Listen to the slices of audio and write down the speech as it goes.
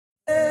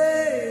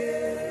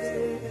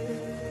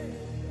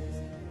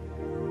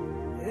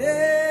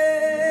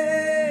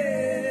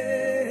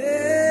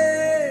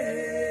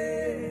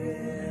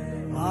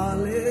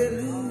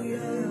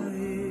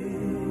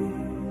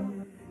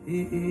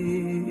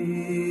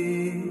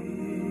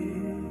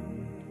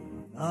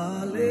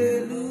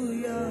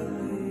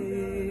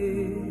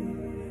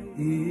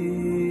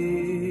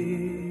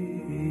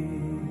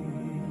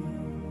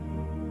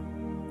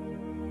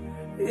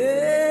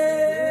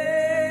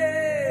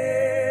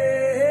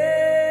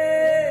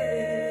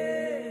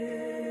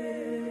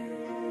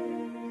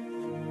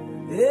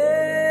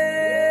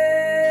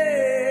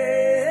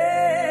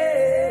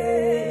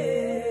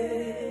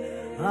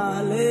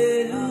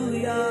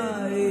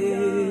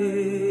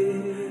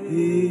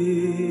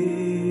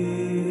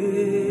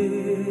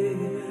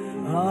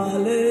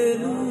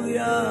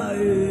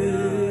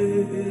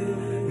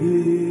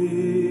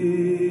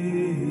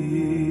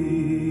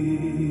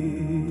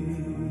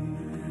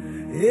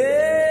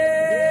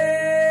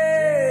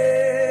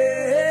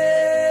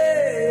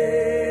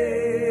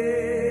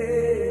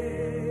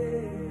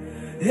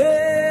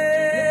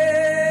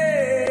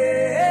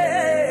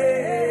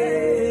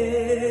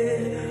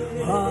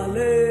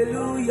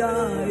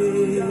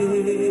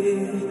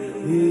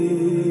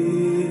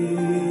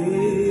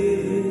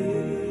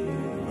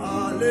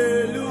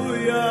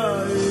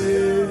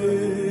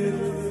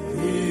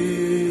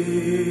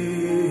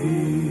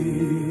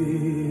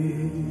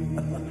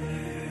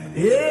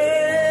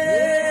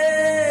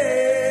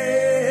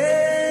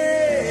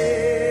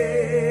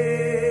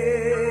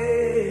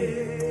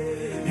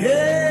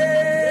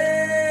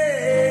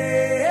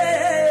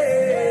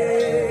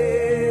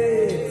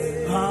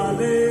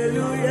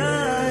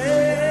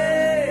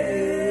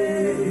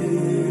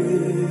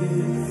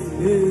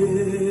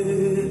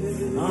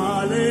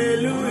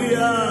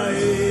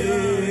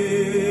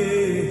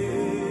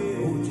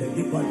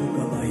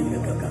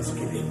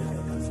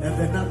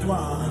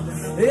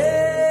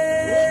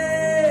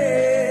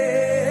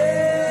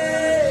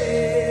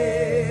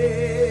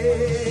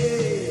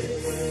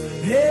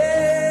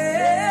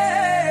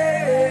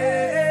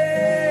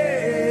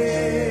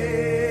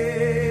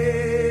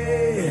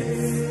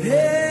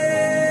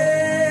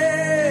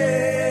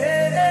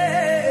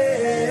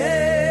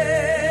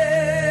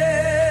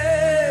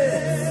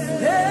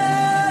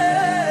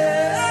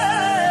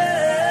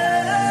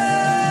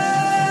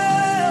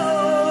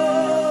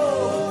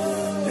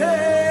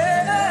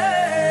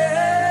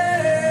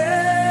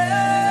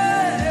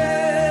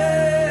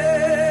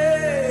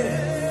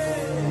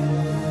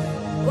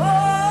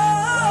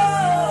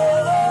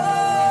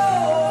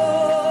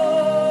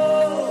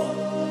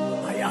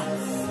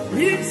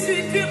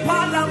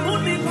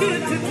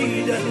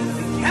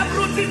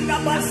Everything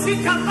that was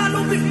sick and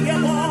malubin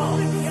yabo.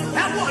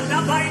 I want to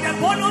buy the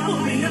bono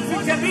movie if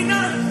it's a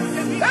winner.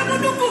 I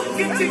want to go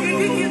get the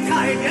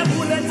kind of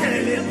bullet.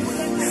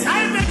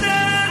 Simon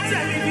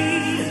telling me,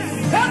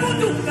 I want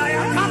to buy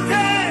a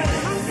captain.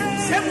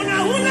 Semuna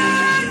Hula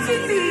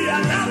City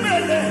and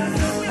Amele.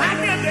 I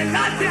never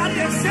got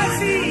the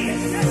Sessi.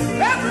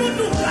 I want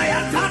to buy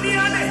a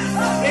Tamiane.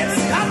 It's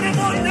coming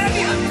on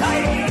every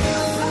time.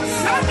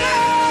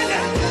 Sunday.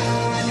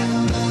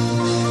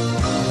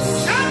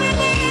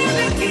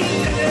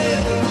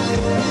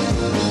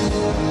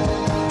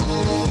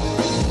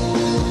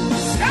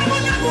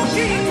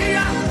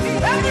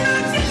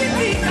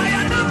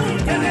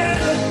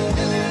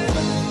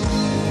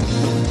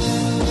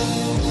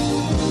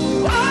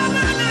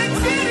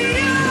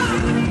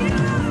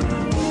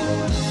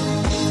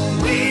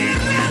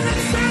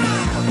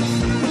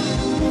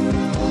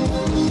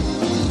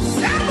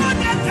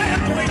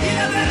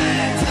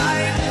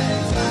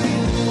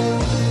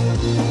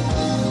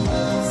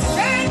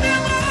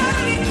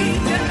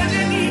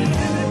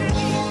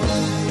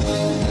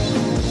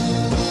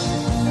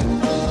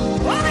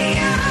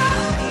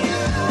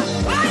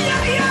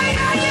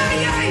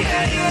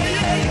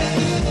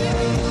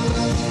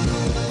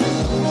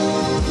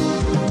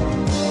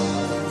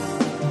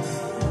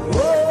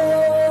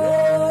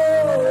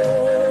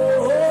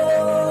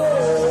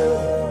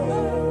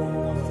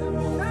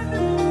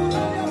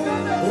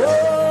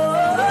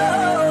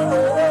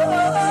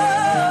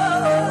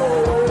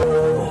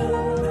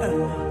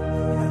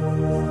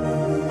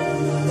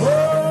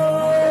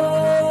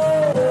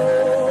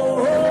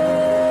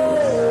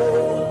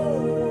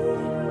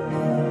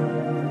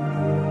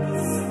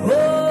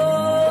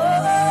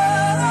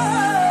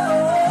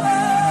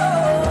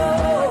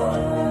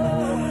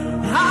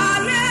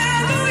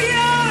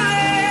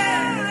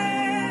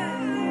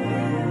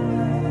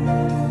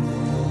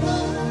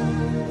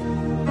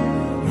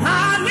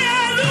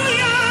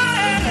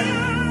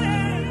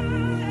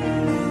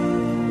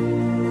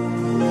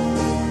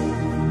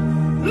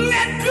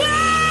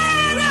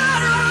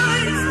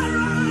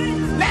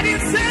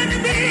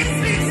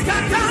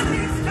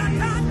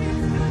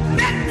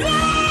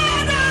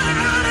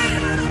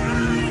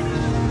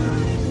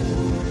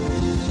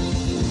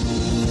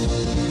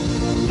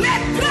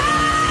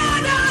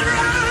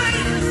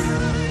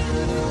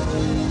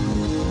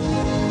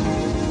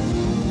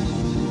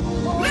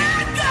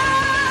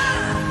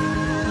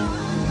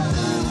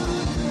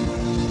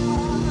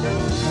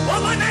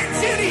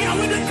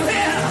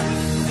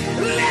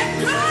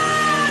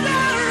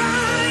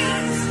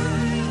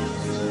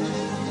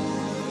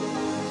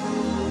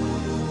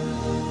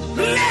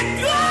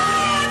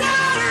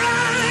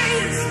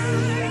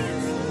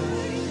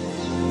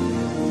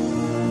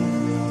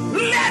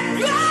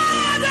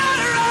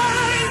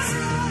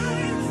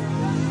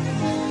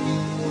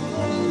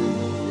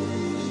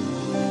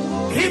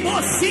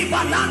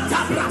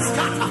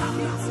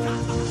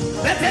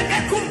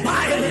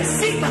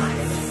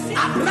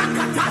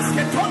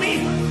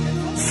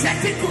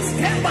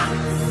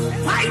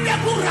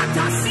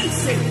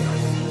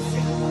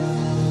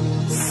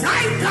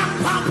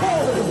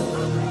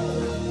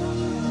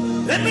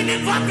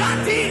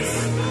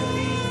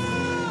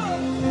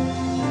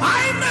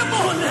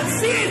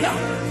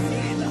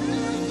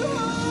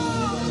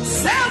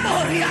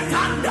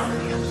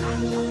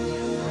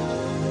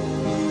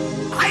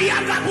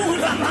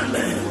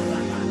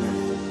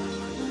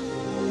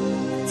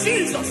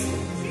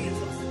 Jesus.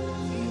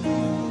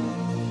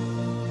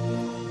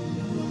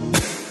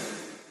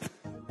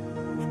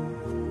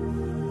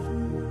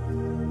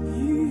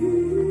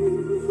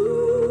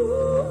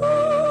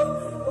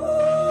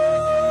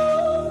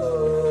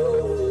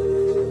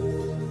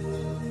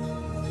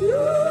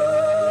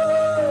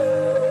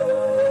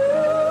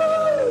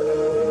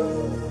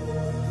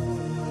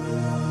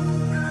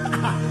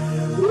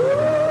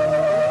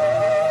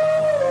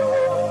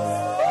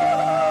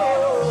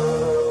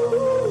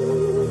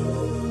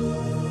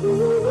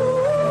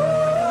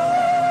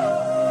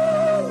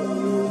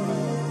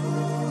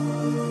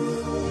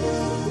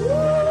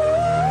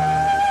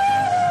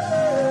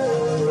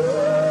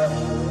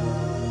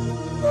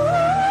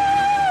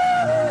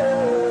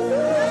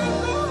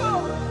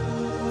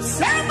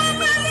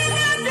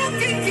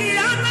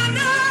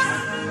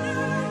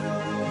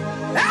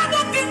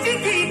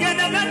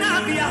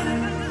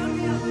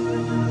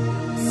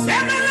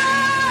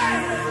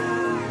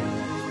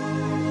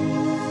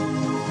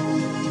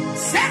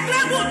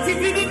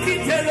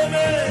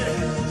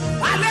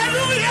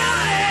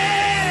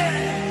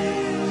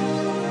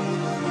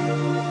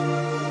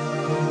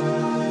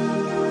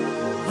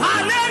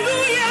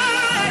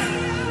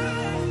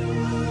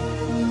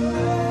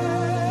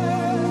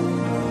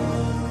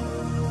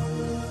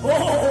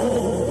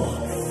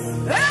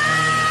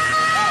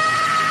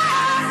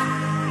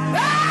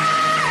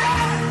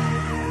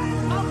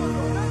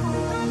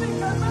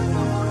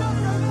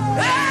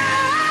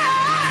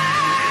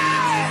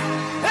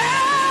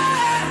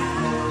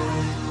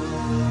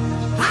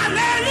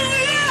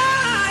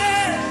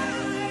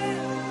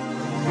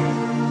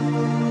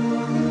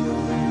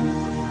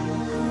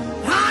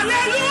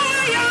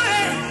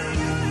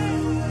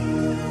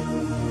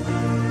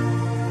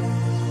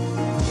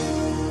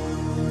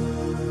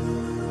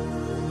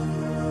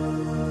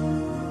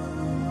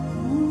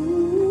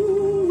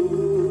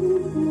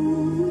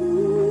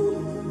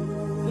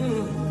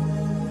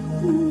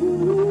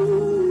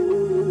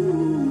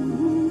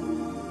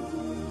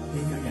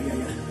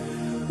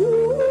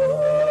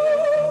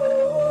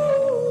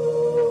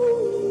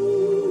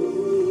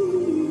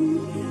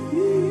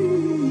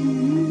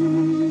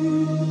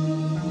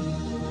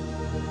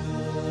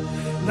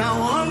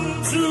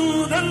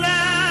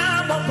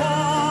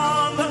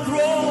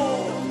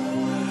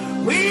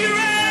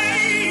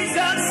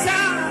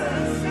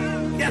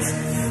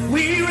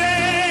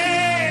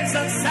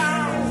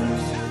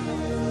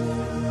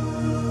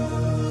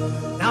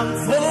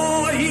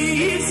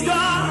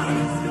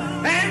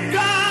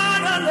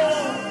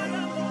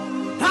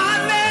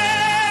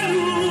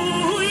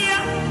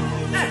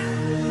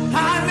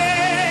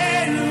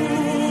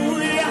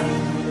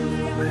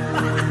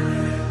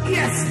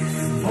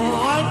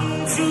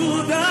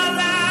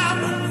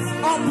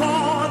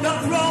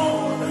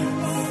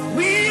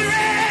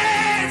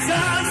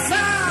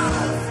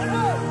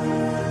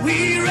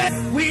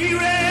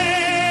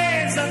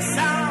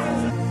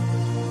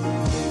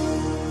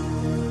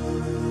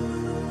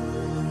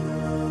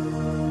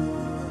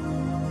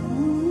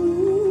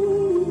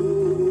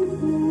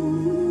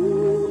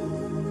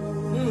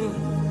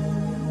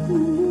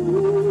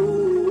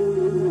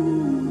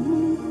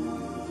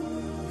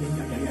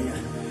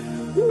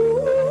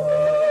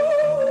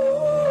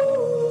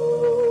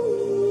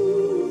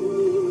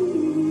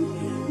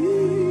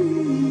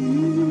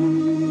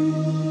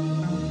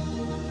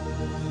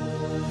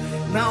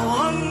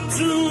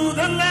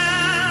 the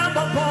Lamb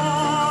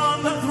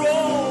upon the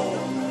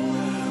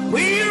throne.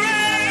 We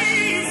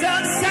raise a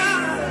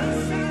sound.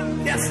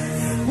 Yes,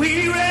 we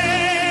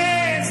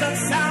raise a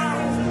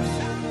sound.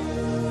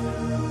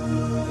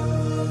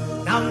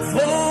 Now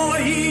for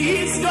He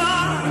is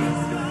God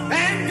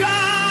and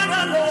God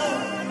alone.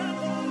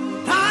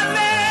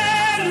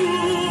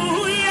 Hallelujah.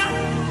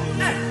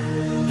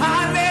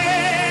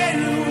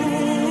 Hallelujah.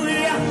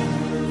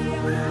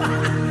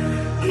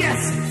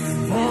 Yes,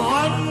 for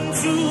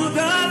unto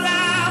the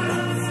Lamb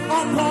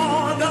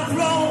upon the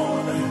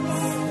throne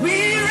we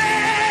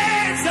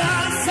raise a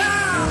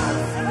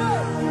sound.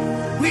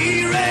 We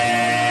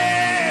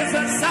raise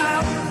a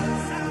sound.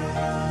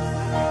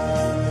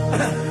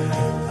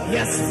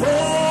 Yes,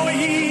 for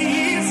He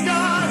is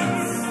God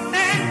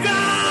and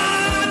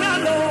God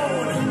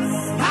alone.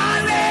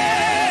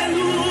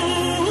 Hallelujah.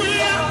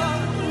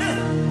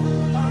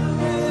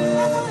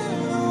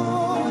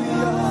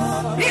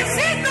 Is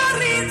it not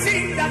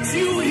written that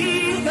you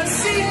heal the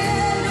sick?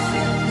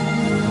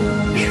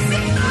 Is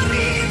it not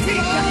written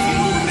that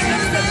you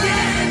raise the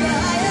dead?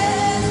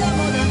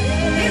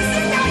 Is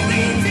it not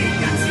written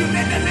that you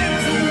made the lame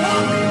to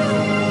walk?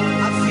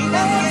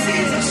 Oh,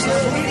 Jesus,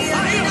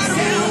 glorify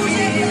yourself.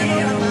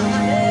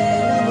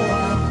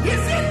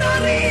 Is it not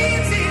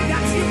written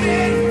that you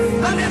made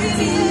the lame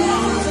to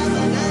walk?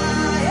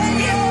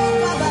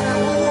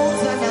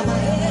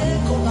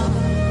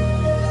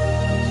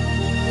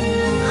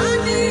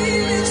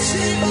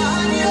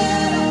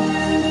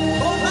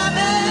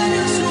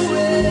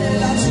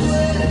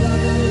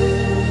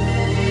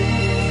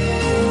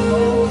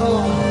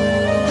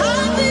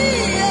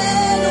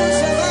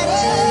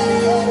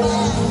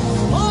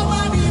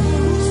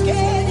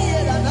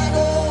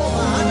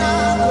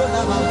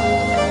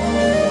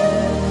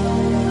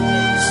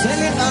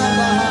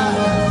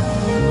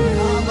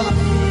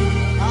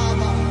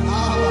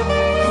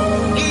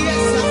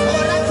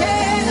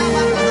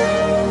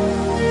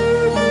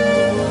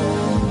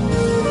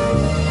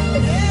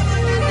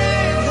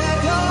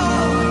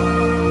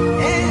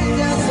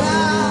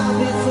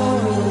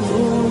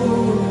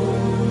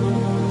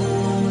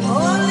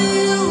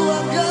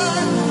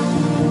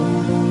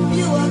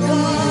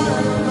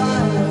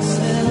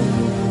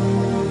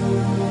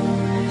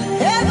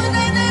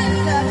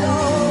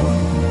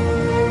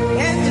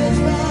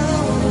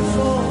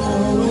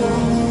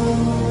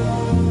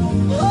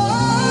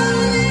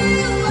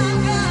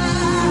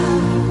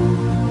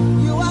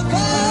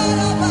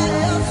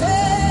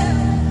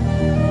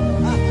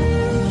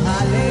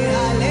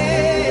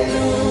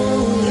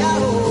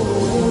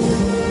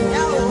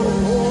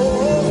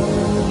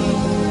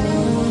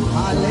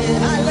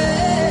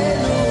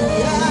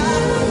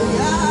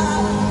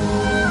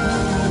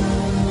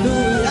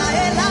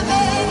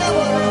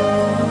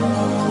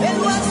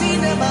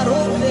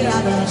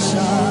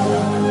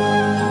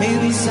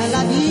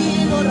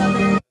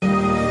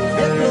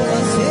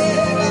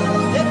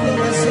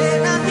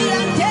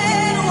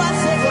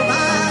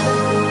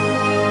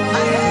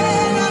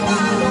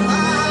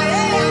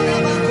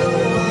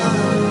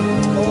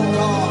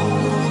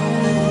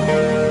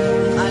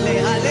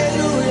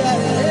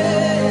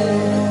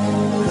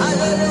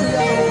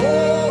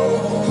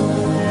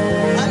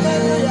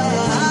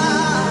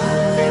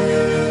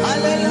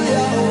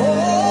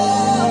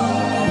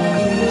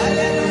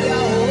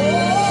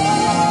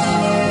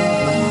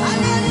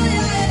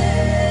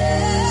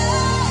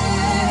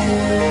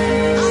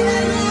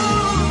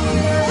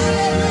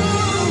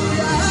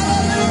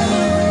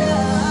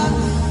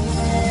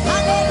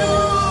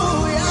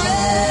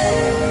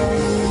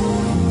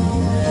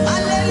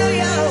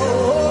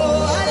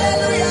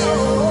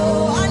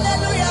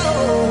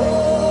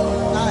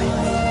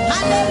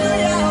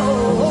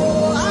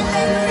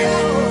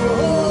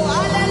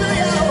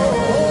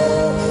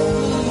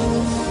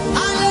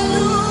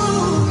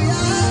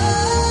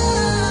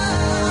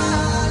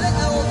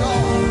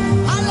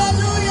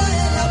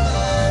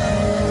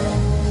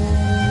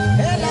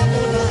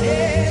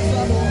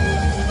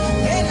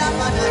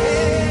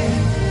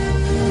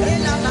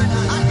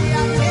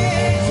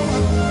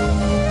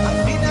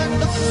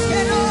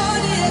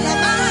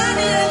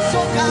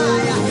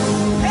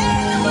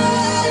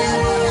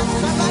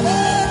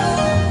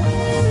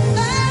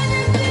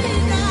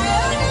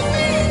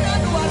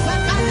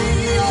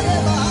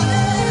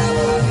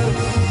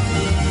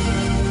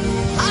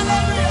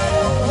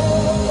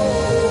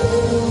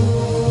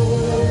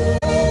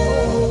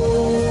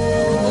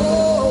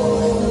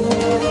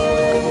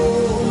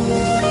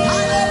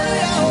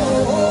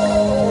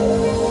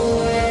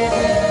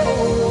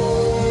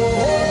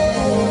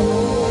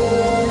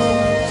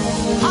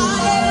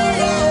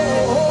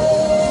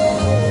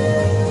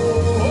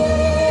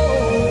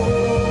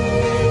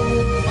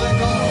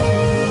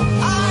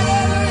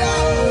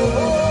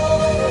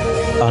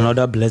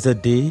 Another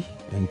blessed day,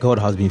 and God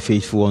has been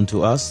faithful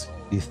unto us.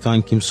 We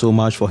thank Him so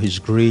much for His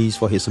grace,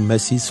 for His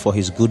mercies, for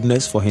His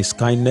goodness, for His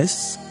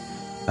kindness,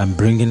 and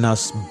bringing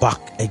us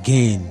back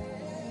again.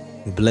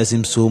 We bless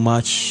Him so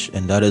much,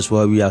 and that is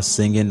why we are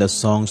singing the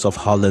songs of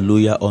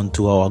hallelujah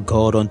unto our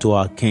God, unto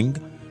our King,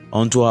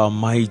 unto our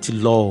mighty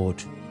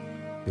Lord.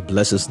 We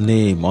bless his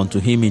name. Unto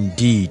him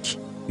indeed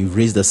we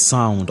raise the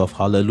sound of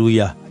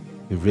hallelujah.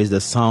 We raise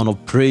the sound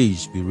of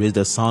praise. We raise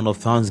the sound of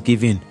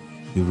thanksgiving.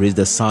 We raise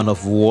the sound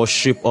of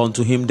worship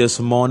unto him this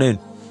morning.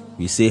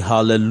 We say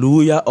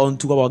hallelujah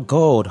unto our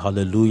God.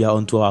 Hallelujah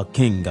unto our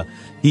King.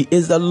 He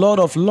is the Lord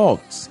of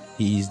Lords.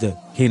 He is the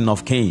King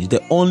of Kings,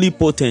 the only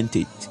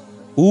potentate,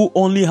 who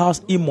only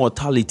has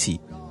immortality,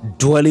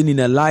 dwelling in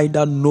a light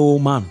that no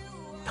man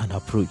can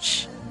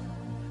approach.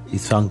 We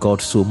thank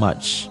God so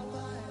much.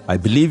 I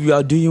believe you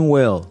are doing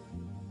well,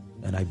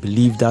 and I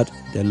believe that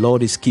the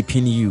Lord is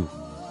keeping you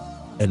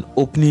and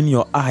opening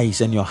your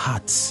eyes and your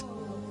hearts,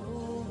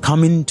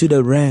 coming to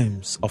the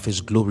realms of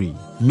his glory,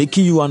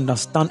 making you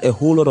understand a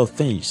whole lot of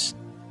things.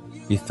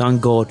 We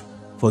thank God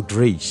for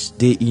grace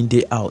day in,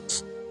 day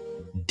out,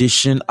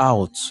 dishing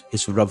out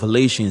his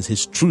revelations,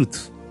 his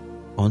truth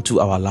onto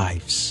our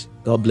lives.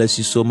 God bless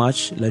you so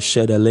much. Let's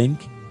share the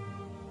link.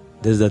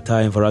 This is the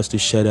time for us to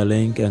share the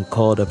link and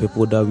call the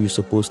people that we're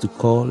supposed to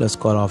call. Let's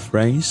call our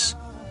friends,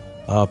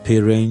 our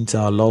parents,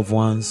 our loved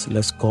ones.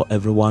 Let's call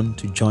everyone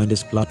to join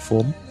this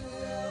platform.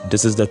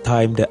 This is the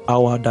time, the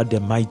hour that the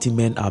mighty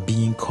men are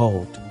being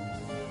called.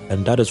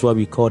 And that is what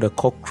we call the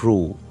cock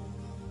crow.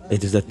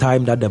 It is the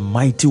time that the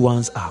mighty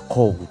ones are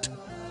called.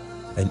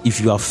 And if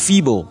you are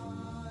feeble,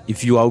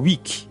 if you are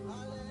weak,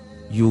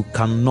 you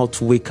cannot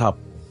wake up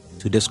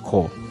to this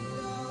call.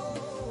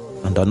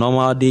 And the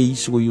normal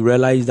days where you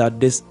realize that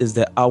this is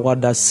the hour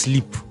that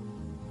sleep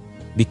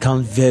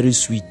becomes very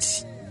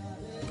sweet.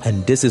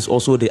 And this is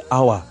also the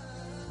hour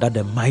that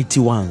the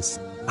mighty ones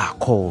are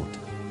called.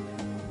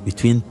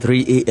 Between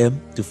 3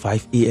 a.m. to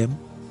 5 a.m.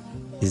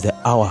 is the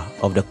hour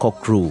of the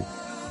cock crow,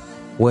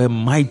 where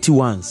mighty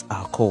ones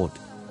are called,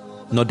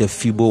 not the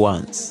feeble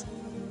ones.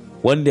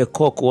 When the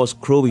cock was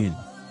crowing,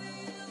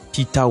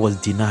 Peter was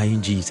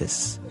denying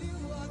Jesus.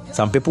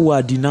 Some people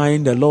were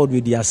denying the Lord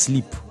with their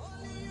sleep,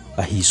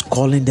 but he's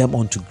calling them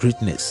unto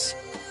greatness.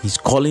 He's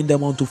calling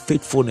them unto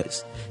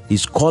faithfulness.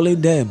 He's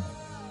calling them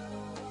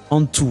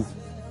unto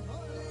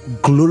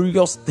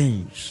glorious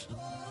things.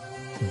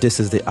 This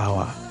is the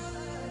hour.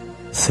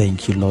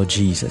 Thank you, Lord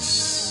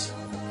Jesus.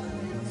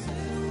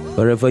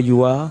 Wherever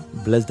you are,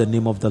 bless the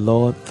name of the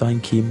Lord.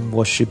 Thank him.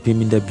 Worship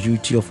him in the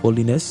beauty of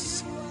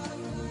holiness.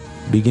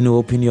 Begin to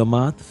open your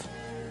mouth.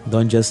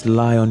 Don't just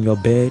lie on your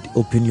bed.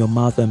 Open your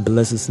mouth and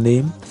bless his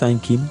name.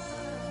 Thank him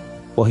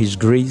for his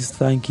grace.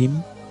 Thank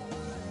him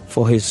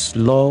for his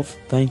love.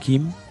 Thank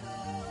him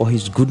for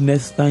his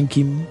goodness. Thank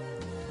him.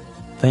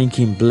 Thank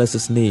him. Bless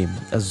his name.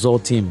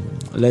 Exalt him.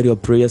 Let your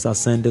prayers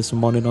ascend this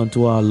morning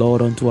unto our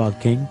Lord, unto our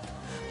King.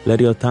 Let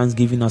your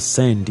thanksgiving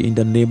ascend in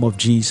the name of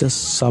Jesus.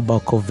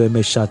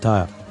 Sabakoveme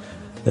Shata.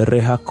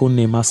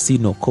 Rehakune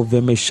Masino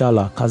Koveme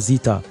Shala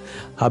Kazita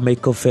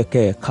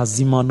Hamekofeke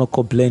Kazima no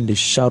Koblende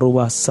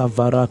Sharua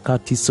Savara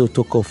Katiso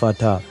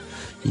Tokofata.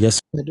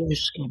 Yes,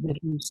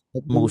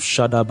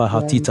 Moshada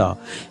Bahatita.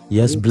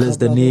 Yes, bless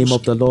the name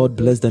of the Lord.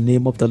 Bless the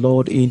name of the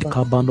Lord in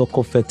Kabano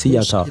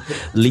Kofetiata.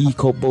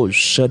 Liko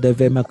Bosh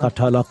Shedevema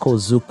Katala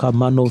Kozuka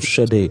Mano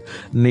Shede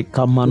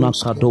Nikamana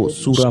Kado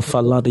Sura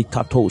Faladi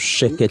Kato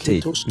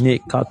Shekete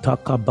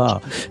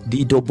Nikatakaba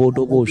Dido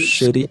Bodobo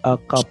Sheri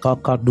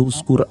Akapaka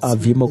Duskur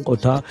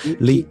Avimokota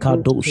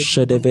Likado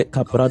Shedeve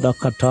Kaprada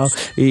Kata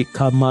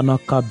Ikamana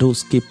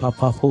Kadoski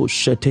Papaho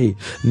Shete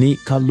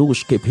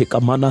Nikalushke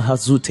Pekamana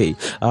Hazute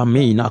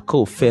Amina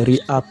ko feri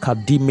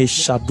akadime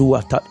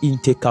shaduata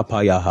inte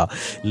kapayaha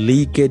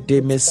lige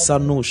de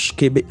mesanush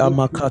kebe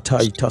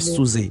amakata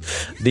itasuze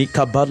de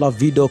kabala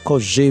video ko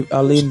je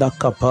alenda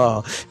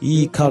kapa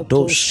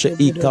ikadoshe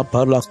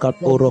ikapala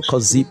katoro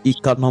kozi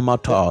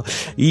ikanomata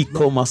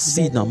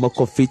ikomasina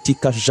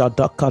mokofitika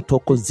jada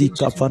katoko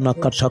zika fana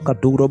kataka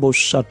durobo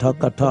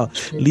shatakata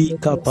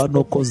lika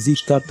pano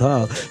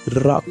kozikata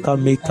raka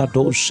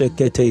mekadoshe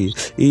kete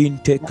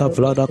inte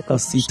kavlada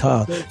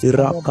kasita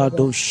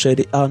rakadoshe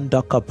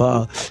anda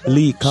kapa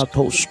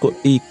likatoshko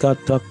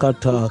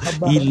ikatakata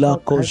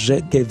ilako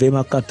jeke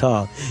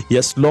vemakata.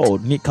 Yes,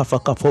 Lord,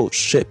 nikafakapo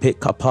shepe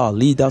kapa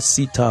lida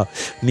sita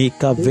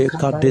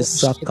nikaveka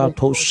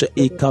desakatoshe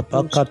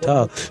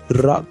ikapakata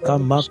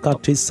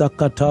rakamakati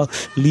sakata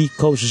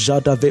liko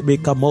jada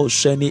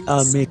vemekamosheni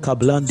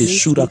amekablande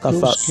shura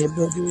kafa.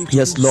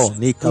 Yes, Lord,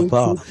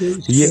 nikapa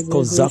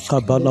yeko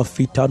zaka bala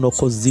fitano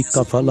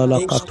kozika falala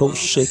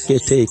katoshe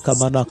kete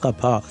kamana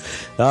kapa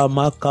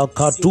amaka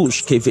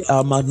katush keve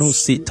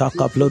amanusi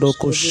takablodo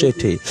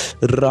koshete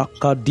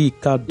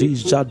rakadika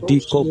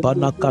dijadiko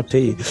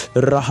banakate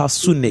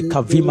rahasune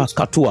kavima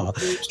katua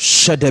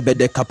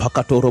shedebede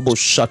kapakato robo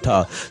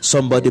shata.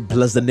 Somebody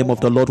bless the name of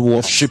the Lord.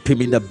 Worship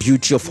him in the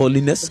beauty of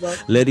holiness.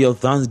 Let your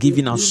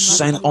thanksgiving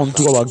ascend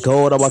unto our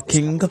God, our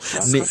King.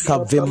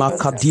 Nekavema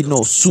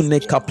kadino sune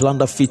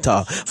kaplanda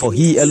fita, for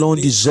he alone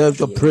deserves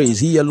your praise.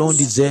 He alone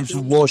deserves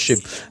worship.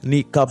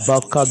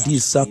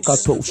 Nikabakadisa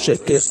kato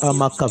sheke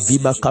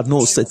amakaviba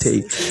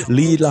kanosete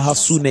lila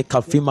hasune sune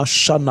kafima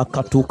shana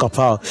katu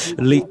kapa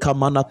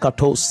likamana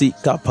kato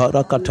sika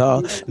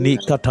parakata ni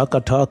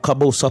katakata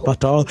kabo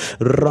sapata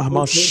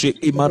ramashi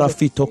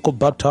imarafito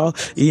kobata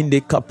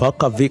indi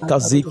kapaka vika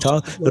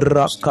zita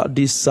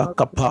rakadisa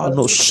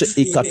kapano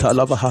sheikata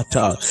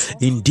lavahata.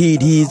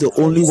 Indeed, he is the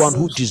only one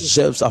who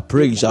deserves our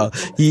praise.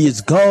 He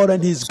is God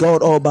and he is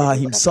God all by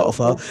himself.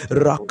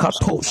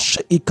 Rakato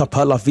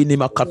sheikapala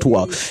vinima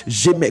katua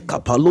jeme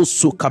kapalo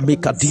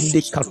sukamika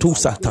dinde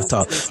katusa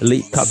tata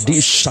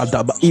lekadisha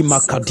daba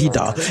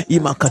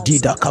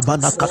imakadida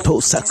kabana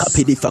katosa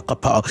kapidifa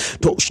kapa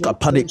toshka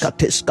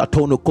panikates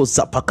katono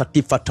kozapa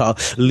katifata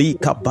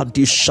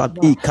likabadisha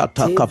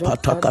ikata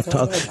kapata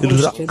kata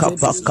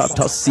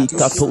rakabakata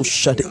sikato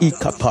shad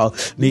ikapa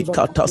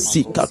nikata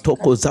sikato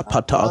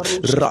kozapata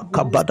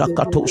rakabada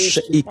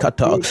katoshe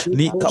ikata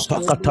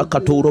nikapakata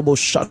katorobo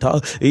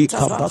shata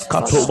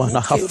ikabakato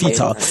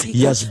manahafita.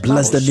 Yes,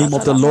 bless the name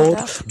of the Lord,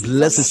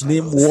 bless his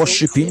name,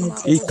 worship him.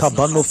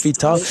 Ikabano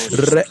fita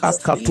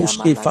reakatus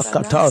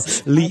ifakata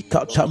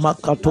likata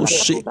makato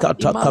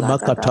shikata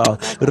kamakata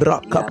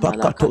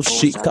rakapakato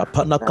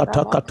shikapana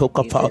kata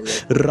katokapa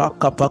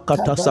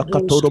rakapakata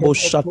sakatorobo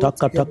shata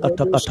kata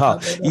kata kata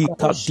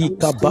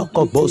ikadika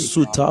bako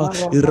bosuta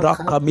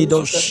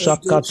rakamido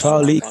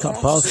shakata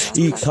likapa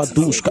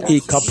ikadushka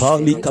ikapa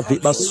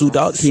likaviba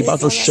suda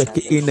kibano sheki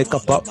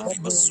inekapa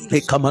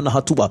ikamana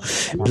hatuba.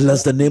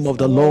 Bless the name of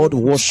the Lord,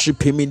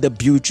 worship him in the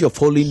beauty of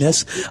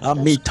holiness.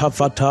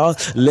 Amitavata,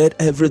 let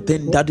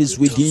everything that is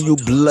within you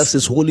bless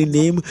his holy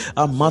name.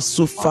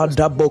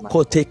 Amasufada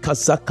bokote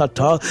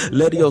kazakata,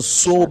 let your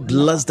soul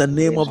bless the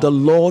name of the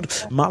Lord.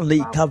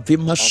 Malika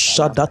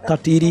vimashada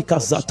katiri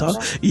kazata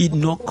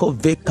inoko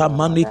veka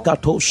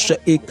manikato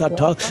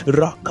sheikata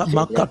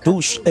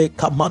rakamakatush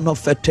ekamano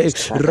fete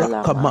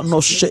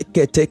rakamano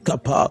shekete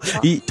kapa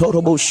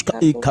itoroboshka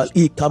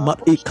ikama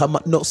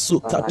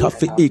sukata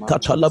fi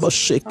ikatalaba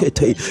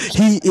shekete.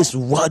 He is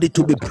worthy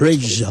to be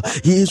praised,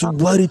 he is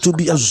worthy to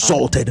be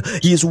exalted,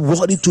 he is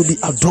worthy to be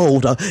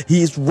adored,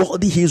 he is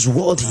worthy, he is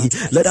worthy.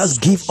 Let us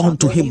give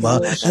unto him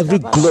every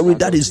glory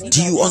that is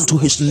due unto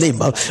his name.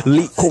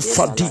 Liko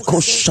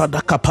fadiko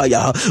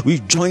shadakapaya. We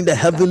join the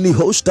heavenly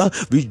host,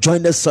 we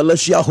join the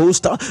celestial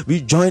host,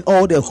 we join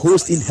all the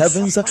hosts in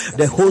heavens,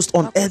 the host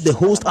on earth, the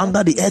host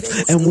under the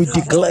earth, and we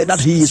declare that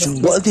he is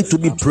worthy to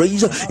be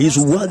praised, he is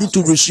worthy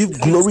to receive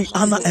glory,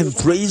 honor and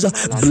praise,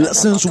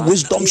 blessings,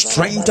 wisdom,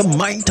 strength,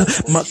 might.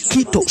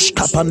 Makitos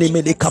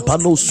kapanemene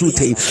kapano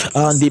sute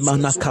andi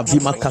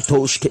manakavima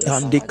katoshke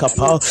andi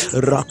kapa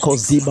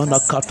rakozibana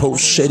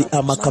katosheri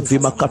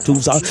amakavima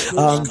katuza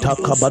anta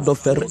kabado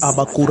fer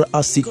abakura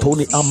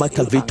asitoni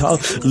amakavita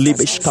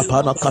libesh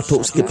kapana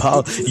katoske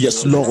pa.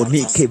 Yes Lord,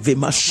 nike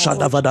vima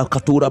shadavada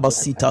katura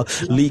basita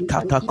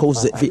likata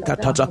koze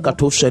vikata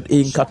katoshed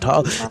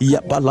inkata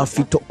yabala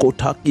fito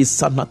kotaki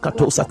sana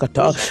katosa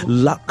kata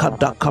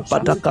lakada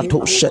kabada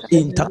katoshe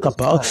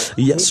intakapa.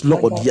 Yes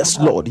Lord, yes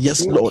Lord,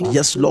 yes Lord,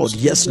 yes Lord,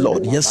 yes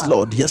Lord, yes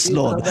Lord, yes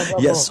Lord,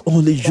 yes,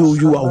 only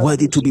you are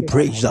worthy to be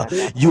praised.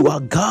 You are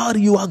God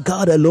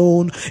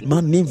alone.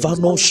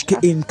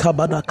 Manivanoshke in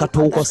kabana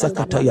katoko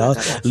sakataya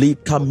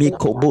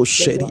likamiko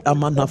bosheri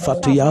amana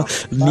fatia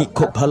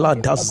niko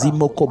palada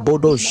zimoko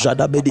bodo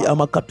jadabedi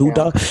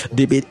amakatuda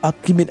debed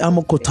akimin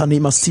amokotani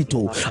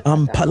masito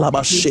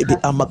ampalaba shebe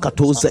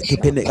amakatoze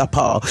kipene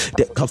apa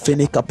de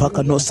kafene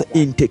kapaka nose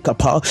inte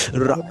kapa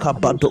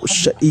rakabado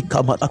she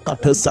ikamana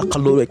katesa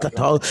kalore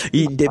kata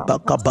inde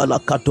bakabala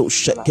kato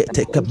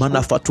shekete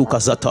kamana fatuka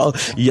zata.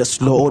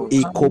 Yes Lord,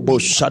 ikobo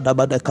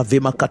shadabada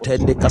kavima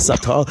katende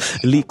kasata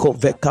liko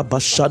veka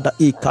bashada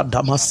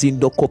ikadama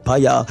sindo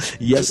kopaya.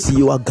 Yes,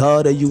 you are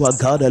God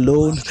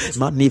alone.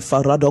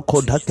 Manifarado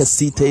kodake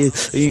site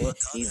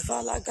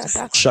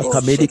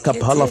shakamedi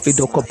kapala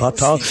fido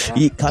kopata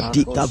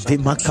ikadika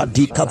vima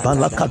kadika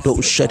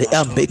balakado shede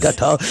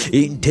ambegata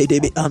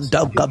intedebi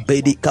andaga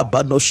bedi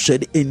kabano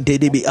shede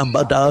intedebi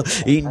ambada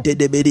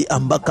intedebi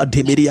ambaka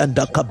dimiri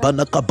andaka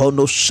bana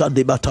kabono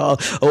shandibata.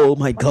 Oh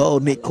my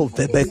God, Niko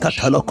Vebe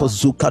Kataloko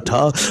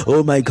Zukata.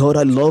 Oh my God,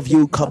 I love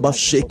you.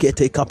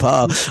 Kabashekete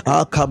Kapa.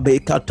 Akabe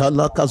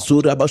Katalaka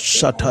Zuraba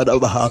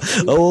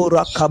Shatarabaha. Oh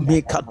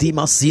Rakame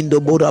Kadima Sindo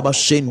Boraba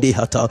Shendi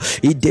Hata.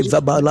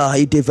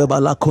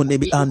 Idevabala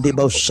Konebi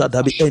Andeba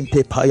Shadabi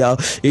Ente Paya.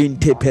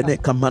 Inte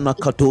Peneka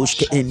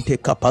Manakatoshke Ente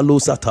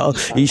Kapaluzata.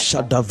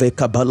 Ishadave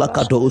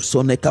Kabalakado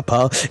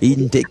Sonekapa.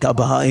 Inde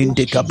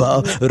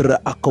Kaba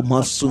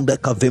Raakoma Sunda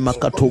Kavema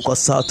Katoka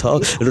Sata.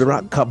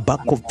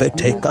 Rakabako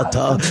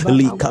Vetekata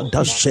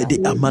Likanda Shedi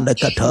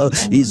Amanakata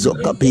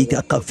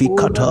Izokabika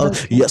Kafikata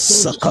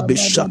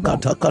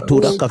Yasakabishakata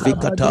Katura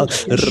Kafikata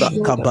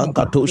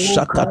Rakabakato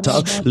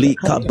Shakata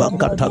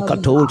Likabakata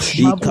Kato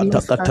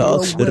Ikatakata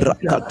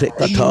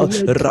Rakatekata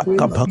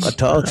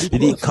Rakabakata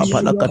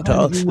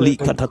Likabanakata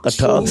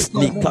Likatakata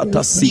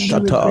Likata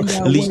Sikata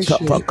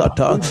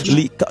Likapakata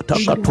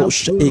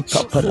Likatakatosh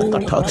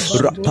Ekapanakata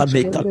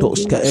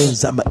Rapanekatoska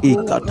Enzama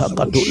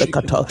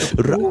Ekatakatolekata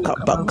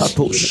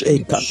Rakabakatosh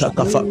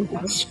Ekatakafa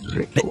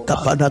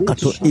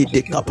Kapanakato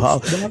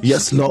Idekapa.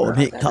 Yes Lord,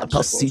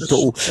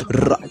 Nekatasito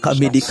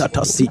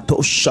Rakamidikata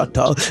Sito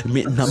shata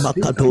mina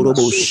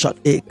makadorobo shat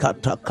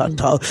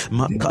ekatakata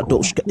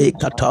makadoshka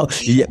ekata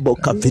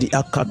yeboka viri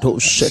akato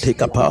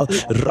shetekapa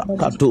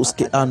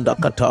rakadoske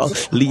andakata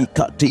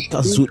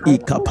likatika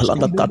zuika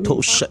palanda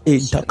kato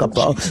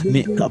entakapa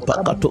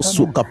nikapakato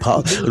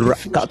sukapa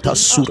rakata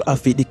sur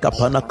afidi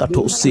kapana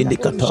kato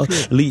sindikata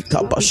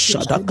likapa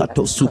shada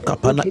kato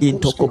sukapana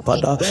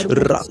intokopada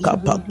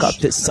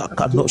rakapakate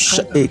sakano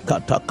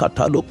ekata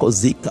kataloko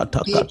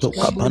zikata kato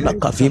kapana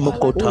kavimo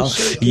kota.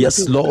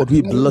 Yes Lord,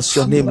 we bless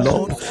your name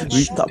Lord.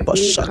 Rikapa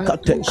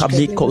shakate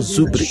kamiko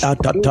zubri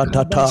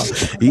atatata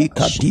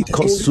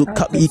ikadiko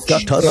suka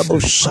ikatarabo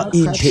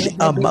shaintele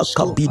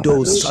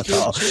amakabido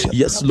sata.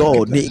 Yes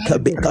Lord,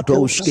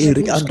 nikabekato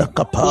shkeri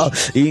andakapa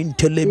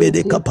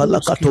intelebede kapala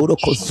katoro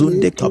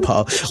kozunde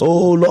kapa.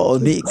 Oh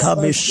Lord,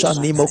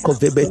 nikamishani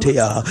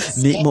mokovebetea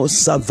nimo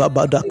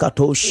savabada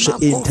katoshe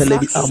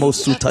intelebi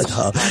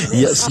amosutata.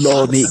 Yes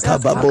Lord,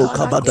 nikababo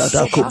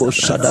kabadada kobo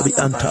shadabi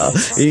anta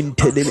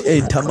intelebi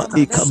entama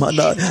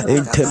ikamana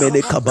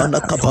entemene kabana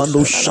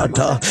kabano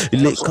shata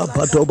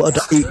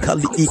lekabadobada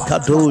ikali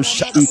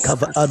ikadosha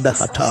ikava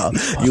andahata.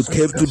 You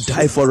came to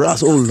die for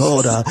us, oh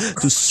Lord,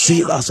 to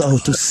save us,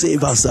 to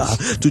save us,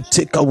 to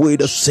take away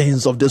the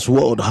sins of this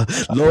world.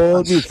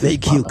 Lord, we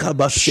thank you,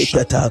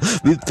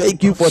 Kabashekata. We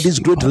thank you for this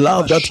great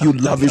love that you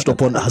lavished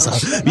upon us.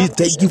 We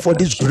thank you for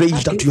this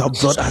grace that you have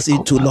brought us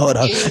into, Lord.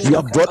 You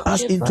have brought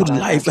us into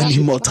life and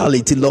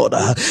immortality, Lord.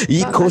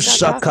 You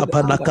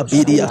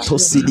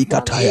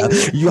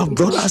have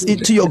brought us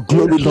into your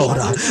glory, Lord.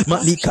 You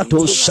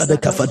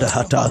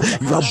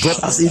have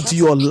brought us into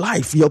your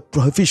life, your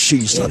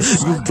provisions.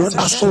 You brought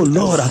us, oh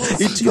Lord,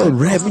 into your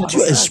realm, into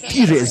your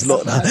experience,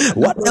 Lord.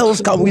 What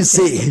else can we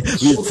say?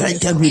 We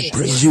thank and we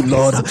praise you,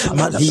 Lord.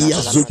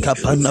 Malia zuka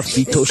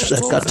panafito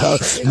shakata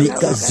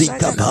nika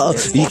zikapa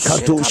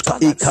ikatoshka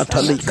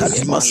ikatalika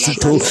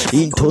dimasito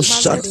into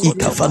shat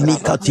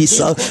ikafanika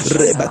tisa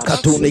reba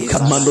katone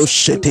kamano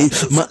shete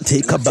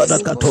mate kabada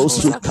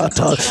katosu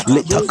kata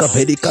letaka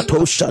pedi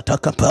katosha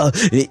takapa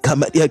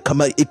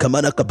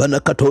ikamana kabana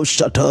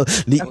katoshata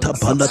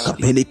nitabana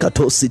kapeni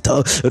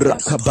katosita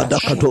rakabada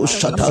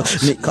katoshata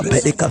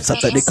nikapedi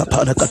kasapedi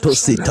kapana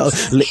katosita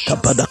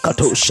lekabada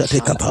katoshate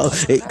kapa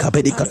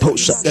ikapedi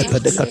katosha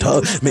epedi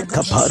kata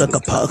mekapara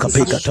kapa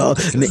kapekata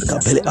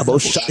nekapele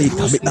abosha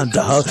ikami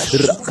andaha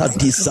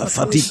rakadisa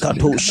fatika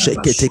to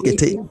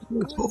sheketekete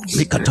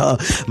mikata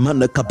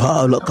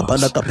manakaba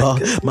lokabana kapa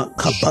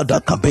makabada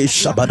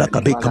kabesha bada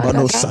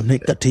kabekabano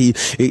sanekati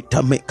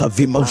itameka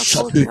vima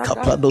shadi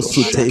kaplano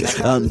sute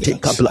ante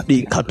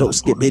kabladi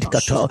katoske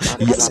medikata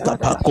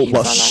yaskapako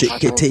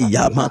washekete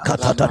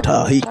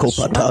yamakatata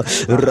hikopata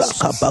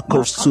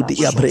rakabako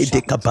sudi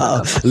abrede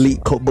kaba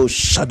likobo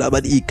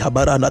shadabadi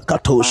ikabarana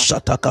kato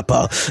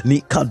shatakapa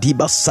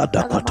nikadiba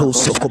sadakato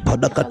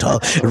sokopadakata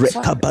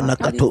rekabana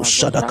kato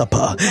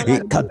shadakapa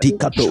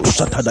ikadikato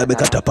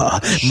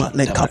shatadabekatapa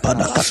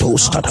manekapana kato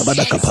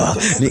shatabadakapa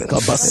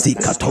nikabasi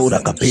katora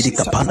kapedi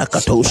kapana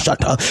kato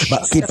shata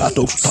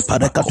bakipato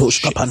kapana kato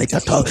skapane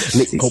kata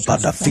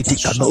likobada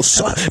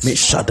fitikanosa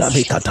mishada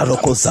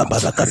mikataroko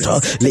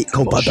zabadakata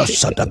likobada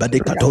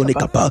shadabadikato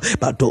nikapa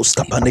bados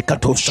kapane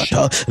kato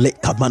shata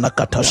likamana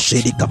kata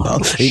shedi kapa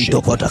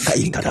indobodaka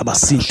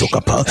ikadabasinto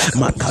kapa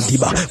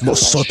makadiba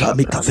mosota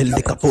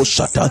mikavelde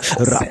kaposhata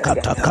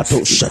rakata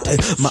katoshate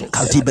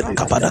makadibe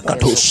kabada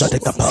katoshate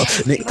kapa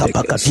ne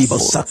kapakatiba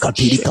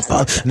sakadiri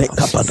kapa ne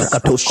kabada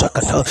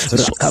katoshakata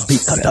rakabi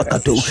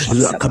katakato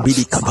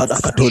rakabidi kabada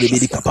katori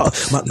bidi kapa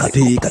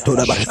makati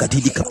katora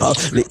bakadidi kapa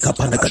le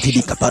kapana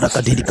kadidi kapara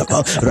kadidi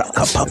kapa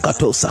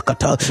rakapakato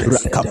sakata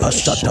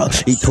rakapashata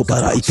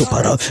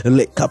itopara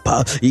le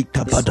kapa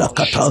ikabada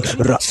kata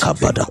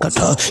rakabada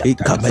kata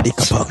ikamedi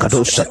kapa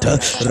kadoshata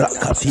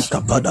rakati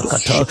kabada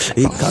kata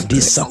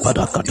ikadisa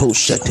pada kato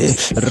shete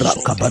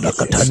rakabada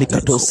katani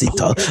kato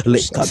sita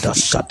lekada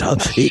shata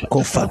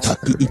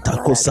ikofataki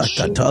itako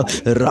sakata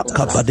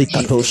rakabadi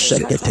kato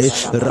shekete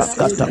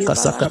rakata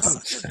kasakata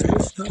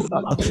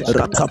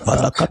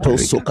rakabada kato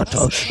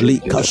sokata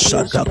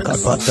likashada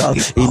kabada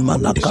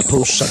imana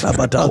kato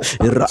shadabada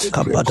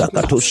rakabada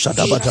kato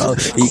shadabada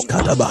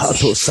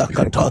ikadabahato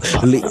sakata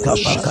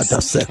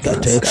likabakata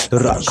sekete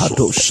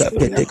rakato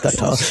shekete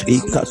kata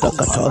ikata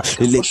kata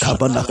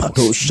likabana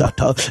kato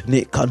shata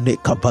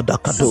neka pada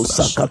kato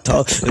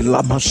sakata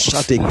lama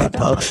shate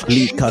kata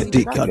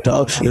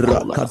likadikata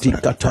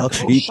rakadikata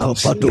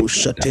ikabado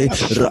shate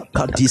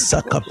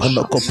rakadisa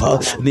kapana kopa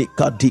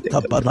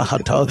nikadika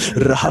banahata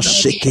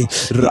rahasheke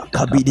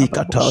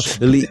rakabidikata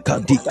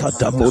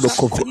likadikata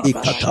monokove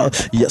ikata.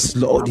 Yes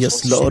Lord,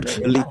 yes Lord,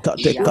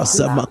 likate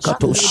kasama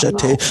kato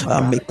shete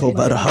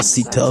amekobara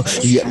hasita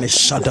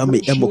yemeshada me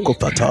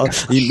emokopata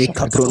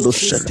imekabrondo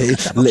shete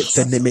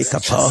lefene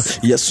mekapa.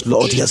 Yes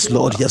Lord, yes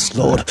Lord, yes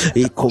Lord,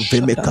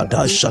 ikoveme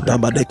kada shada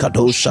made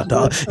kado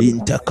shada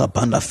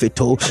intakabana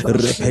fito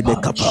repene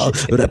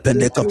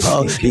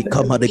kapa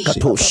ikamade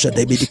kato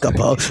shade bidi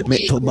kapa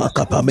metoma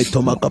kapa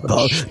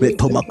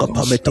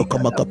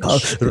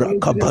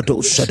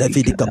rakabado shade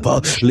bidi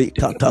kapa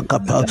likata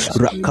kapa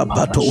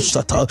rakabato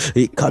sata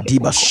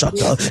ikadiba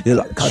shata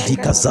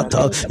Likadika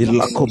Zata,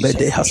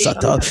 Ilakobede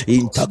Hasata,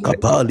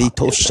 Intakabali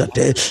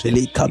Toshete,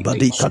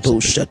 Likabadi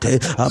Kadoshete,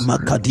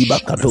 Amakadiba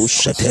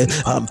Kadoshete,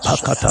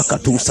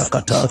 Ampakatakatu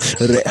Sakata,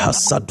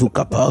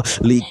 Rehasadukapa,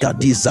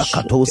 Likadiza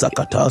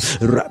Katozakata,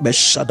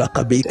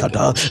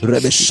 Rabeshadakabekata,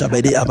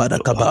 Rebeshabede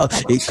Abadakaba,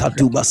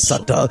 Ikaduba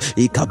Sata,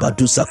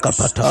 Ikabaduza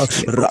Kapata,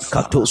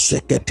 Rakato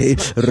Sekete,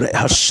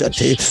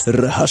 Rehashete,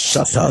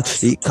 Rehashata,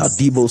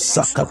 Ikadibo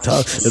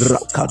Sakata,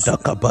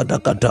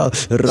 Rakadakabadakada,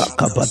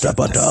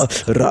 Rakabadabada,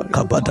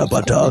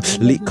 Rakabadabada,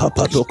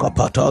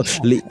 Likapatokapata,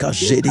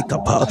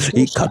 Likajedikapa,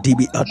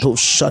 Ikadibi Ato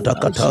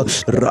Shadakata,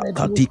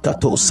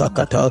 Rakadikato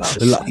Sakata,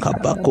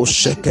 Lakabako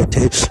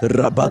Shekete,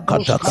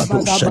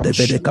 Rabakadakado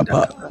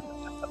Shadebedekapa.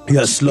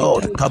 Yes,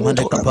 Lord,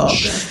 Kamanekapa,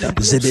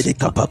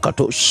 Zebedekapa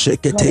Kato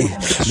Shekete,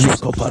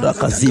 Nikopada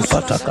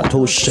Kazifata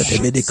Kato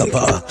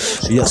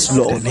Shedebedekapa. Yes,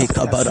 Lord,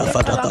 Nikabada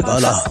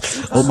Fatakabala.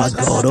 Oh my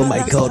God, oh my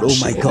God, oh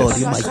my God,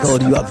 oh my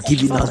God, you have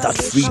given us that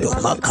freedom.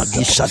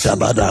 Makadisha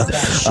Tabada,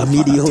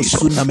 Amidio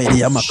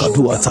Sunamedi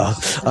Amakaduata,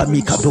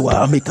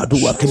 Amikadua,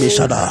 Amikadua,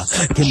 Kemeshala,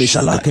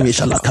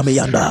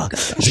 Kameyanda,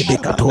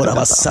 Zebekatora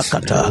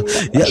Basakata.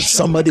 Yes,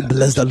 somebody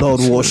bless the Lord,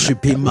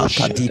 worship him.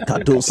 Makadi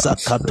Kadosa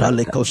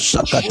Kataleko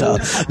Shakata.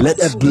 Let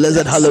a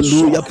blessed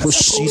hallelujah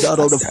proceed out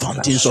of the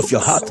fountains of your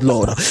heart,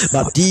 Lord.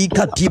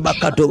 Badika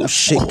Dibakado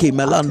Sheke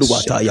Melandu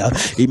Wataya,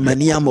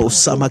 Imaniamo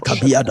Sama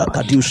Kabiada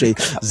Kadushe,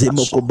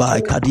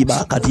 Zemokobai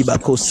Kadiba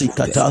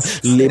Kosikata,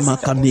 Lema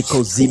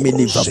Kaniko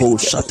Zimini Vabo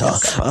Shata.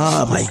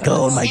 Ah, my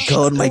God, my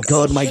God, my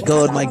God, my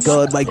God, my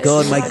God, my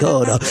God, my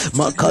God.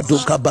 Makado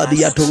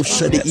Kabadiato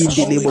Shedi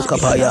Indili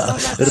Mokabaya,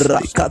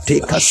 Rakate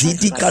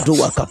Kazidi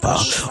Kaduakapa,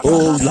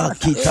 Oh,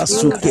 Lakita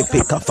Suke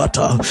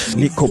Pekafata,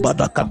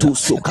 Nikobada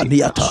Katusu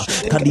Kaniata,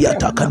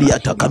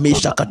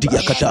 Kamisha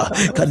Katiakata,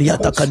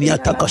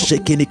 Kaniata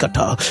Kashekini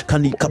Kata,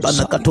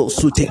 Kanikabana Kato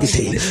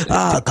Sutekite,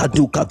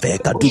 Kaduka ve,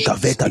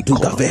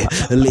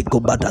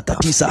 Lekobada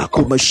Katisa,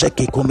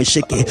 Kumesheke,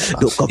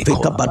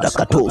 Dokaveka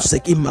Badakato,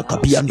 Sekima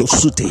Kabiando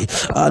Sute,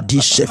 Adi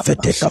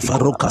Shefete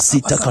Kafaroka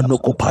Sita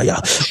Kanokopaya.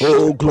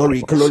 Oh,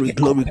 glory,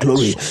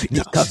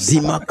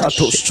 Nikazima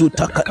Kato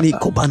Suta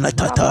Kanikobana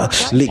Tata,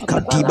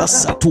 Lekadiba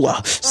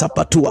Sapatua,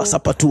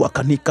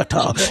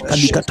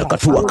 Kanikata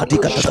Katua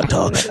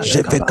Katikata,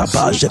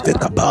 Jevekaba,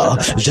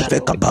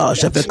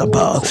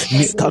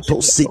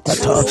 Nikato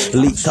Sikata,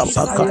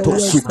 Likapakato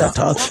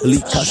Sukata,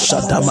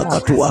 Likashadama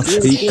Katua,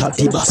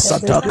 Ikadiba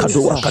Sata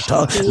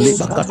Kaduakata,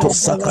 Libakato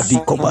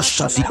Sakadiko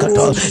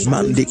Bashatikata,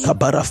 Mandika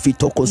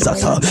Barafitoko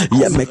Zata,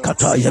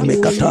 Yemekata,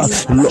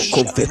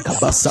 Loko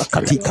Vekabasa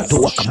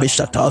Katikato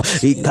Wakameshata,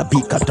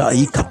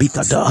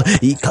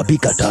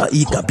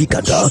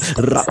 Ikabikata,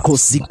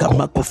 Rakosika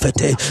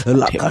Makofete,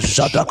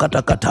 Lakashada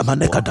Katakata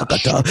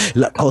Manekatakata,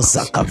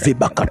 Lakozaka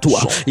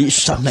Vibakatua,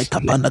 Ishaneka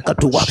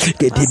Banakatua,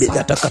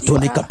 Gedibigata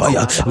Katonika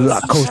Paya,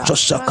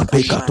 Lakoshaka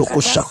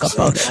Pekatoko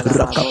Shakapa,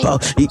 Rakapa,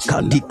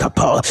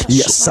 Ikadikapa,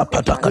 yes,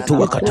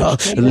 Sapadakatua Kata,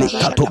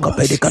 Likatoka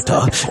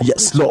Pedicata,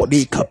 yes, Lord,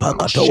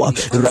 Ikapakatoa,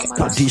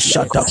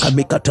 Rakadisha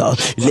Takamikata,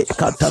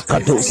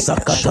 Lekatakato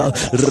Sakata,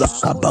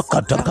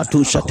 Rakabakata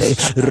Katushate,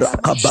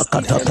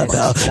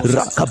 Rakabakatakada,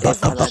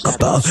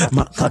 Rakabakabakaba,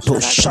 Makato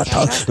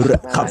Shata,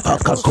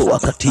 Rakabakatoa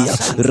Katia,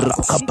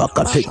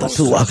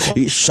 Rakabakatua,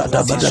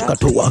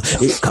 Ishadabadakatua,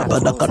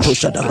 Ikabadakato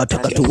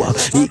Shadabatakatua,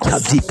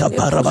 Ikadika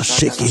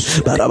Barabasheki,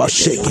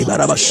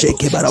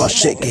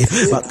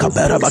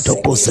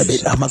 Makabarabatoko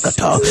Sebeda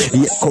Makata,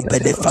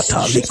 Yakobede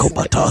Fatali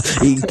Kopata,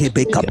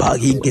 Inkebekaba,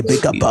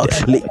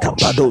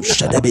 Likabado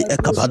Shadabi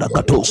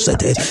Ekabadakato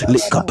Sete,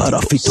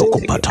 Likabarafito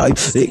Kopatai,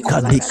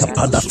 Ikanika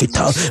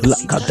Panafita,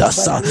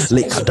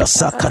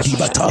 Likadasa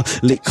Kadibata,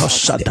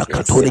 Likashada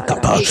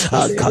Katolikapa,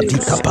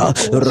 Akadikapa,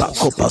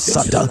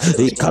 Rakopasata,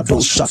 Ikado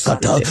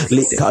Shakata,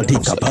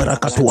 Likadika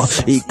Parakatua,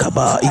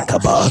 Ikaba,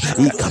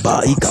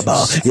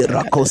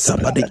 Irako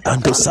Sabadi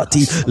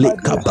Andosati,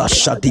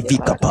 Likabasha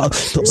Divikapa,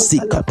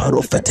 Tosika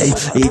Parofete,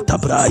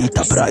 Itabra,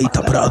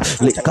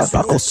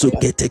 Likabako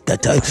Sukete,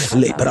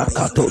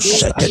 Lebrakato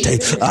Shekete,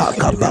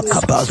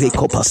 Akabakaba,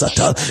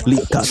 Rikopasata,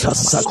 Likata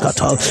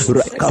Sakata,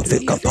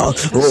 Rakavekapa,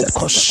 O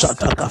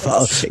Koshata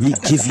Kafa. We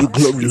give you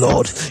glory,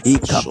 Lord.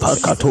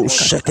 Ikapakato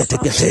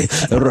Shekete,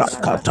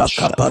 Rakata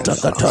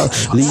Kapatakata,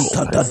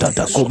 Likata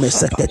Data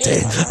Komesekete,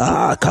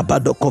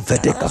 Kabadoko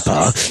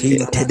Vedekapa,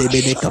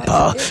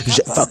 Intedebedekapa,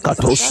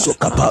 Jefakato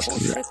Sokapa,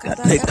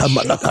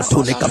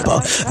 Nekamalakato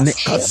Nekapa,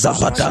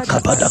 Nekazabada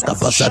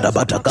Kabadakapa,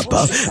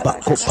 Sadabadakapa,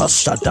 Bakopa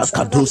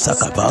Sadakadusa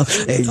Kapa,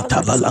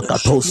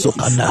 Entabalakato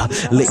Sokana,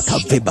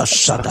 Lekaveba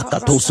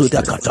Sadakato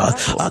Sudakata,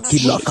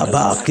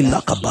 Akilakaba,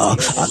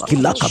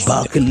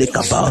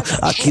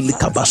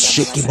 Akilikaba,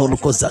 Sheki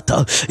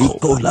Monokozata,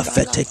 Ikola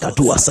Fete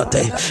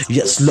Kaduasate.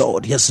 Yes,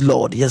 Lord. The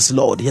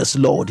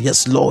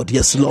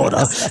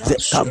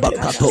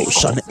Kabakato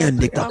Shan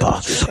Endikapa,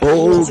 kapa.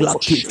 Oh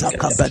lakita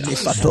kabane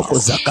fatoko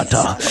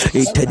zakata.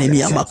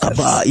 Itenemia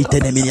makaba,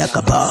 itenemia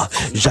kaba.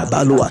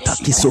 Jabalu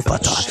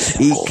atakisofata.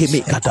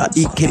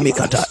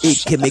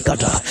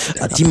 Ikemekata.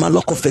 Atima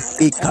lokofe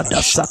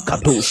ikada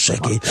sakato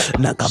sheke.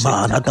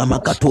 Nagama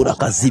katura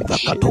kaziva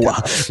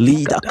katoa.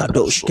 Lida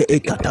kadoshke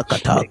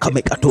ekatakata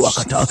kamekatoa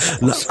kata.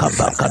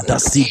 Lakabakada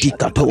sidi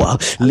katoa.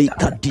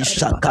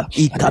 Likadisha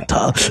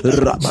ikata.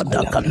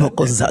 Rabadaka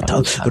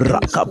nokozata.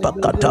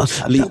 Rakabakata.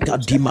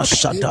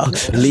 Likadimashata.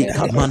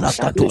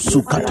 Likamanakato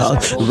sukata.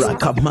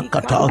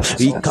 Rakamakata.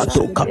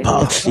 Ikato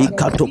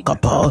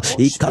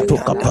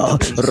kapa.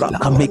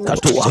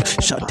 Rakamekatoa.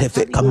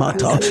 Shatefe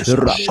kamata.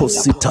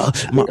 Rakosita.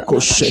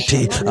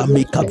 Makoshete.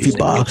 Amika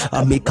viba.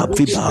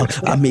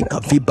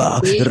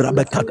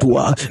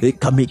 Rabekatua.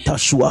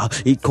 Kamitashua.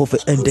 Ikove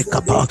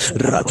endekapa.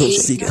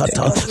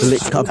 Radosikata.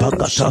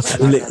 Lekabakata.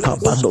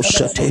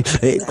 Lekabanoshete.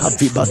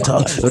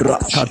 Ekavibata.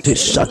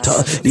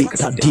 Rakateshata.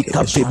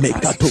 Ikadika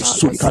vimekato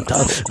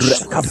sukata.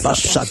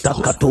 Rekabashata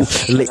kato.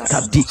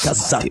 Lekadika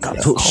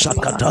zakato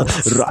shakata.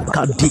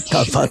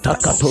 Rakadika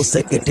vatakato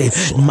sekete.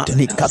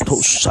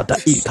 Manikato shada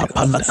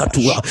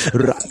ikapanakatua.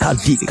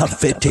 Rakadika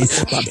fete.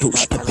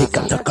 Badushka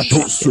pekata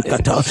kato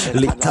sukata.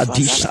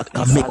 Lekadisha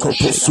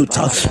kamekoto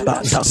suta.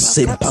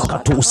 Badasempa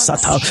kato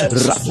sata.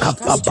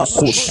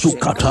 Rakababako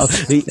sukata.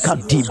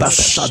 Lekadiba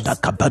shada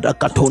kabada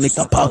katone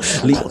kapa.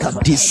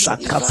 Lekadisa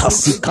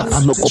katasi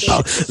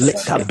kapanokopa.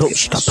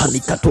 Lekadoshka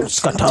panikato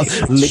skata.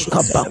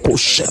 Lekabako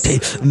shete.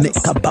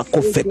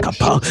 Nekabako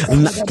fekapa.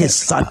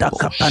 Nakesada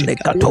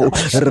kapanekato.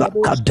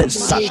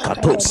 Rakadesa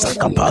kato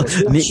sakapa.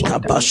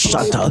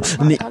 Nikabashata.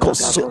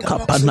 Nikosuka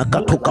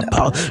panakato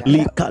kapa.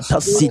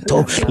 Likata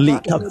sito.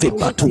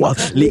 Likavipatua.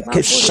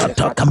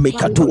 Likeshata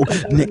kamekatu.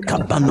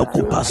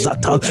 Nekabanoko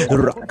zata.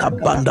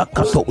 Rakabanda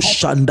kato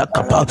shanda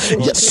kapa.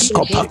 Yes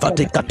kopa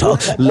fatikata.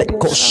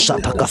 Leko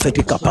shata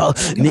kafeti kapa.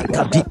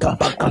 Nikadika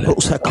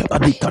bakato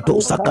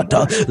sakapadikato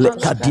sakata.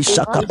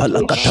 Lekadisha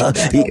kapalakata.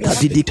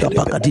 Ikadidika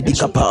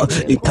pakadidikapa.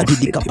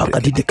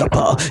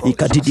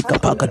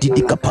 Ikadidikapa.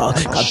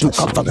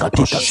 Kaduka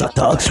fakatika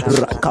sata.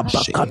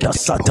 Rakabakata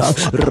sata.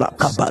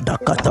 Rakabada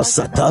kata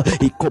sata.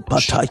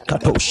 Ikopatai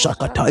kato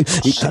shakatai.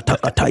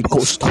 Ikatakatai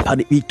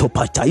kostapani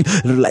itopatai.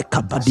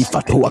 Lekabadi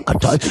fatua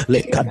katai.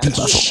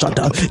 Lekadiva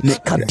shada.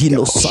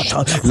 Nekadino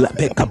sata.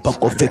 Lebeka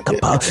bako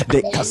fekapa.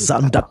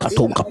 Dekazanda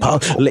kato kapa.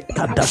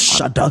 Lekada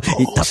shada.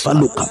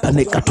 Itafalu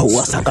kapane kato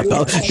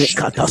wasakapa.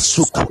 Nekada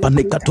suka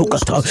pane kato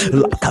kata.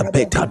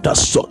 Lakabeka da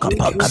soka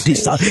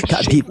pakadisa.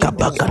 Kadika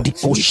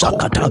bakadiko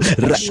shakata.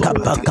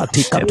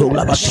 Rekabakati kato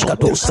labati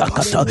kato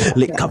sakata.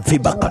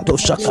 Lekaviba kato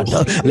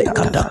shakata.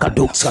 Lekada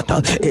kato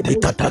sata.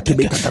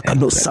 Kebikata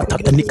kano sata.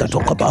 Tenikato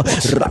kaba.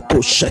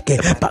 Rako sheke.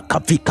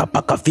 Pakavika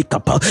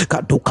pa.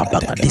 Kaduka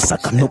bakadisa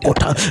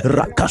kanokota.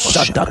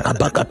 Rakashada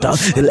kabakata.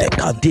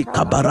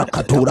 Lekadika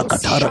barakatura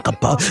katara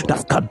kapa.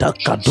 Dakada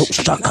kado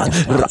shaka.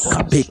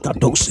 Rakabeka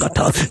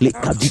doskata.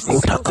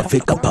 Lekadikota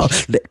kafika pa.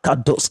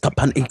 Lekados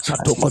kapan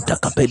ikatoko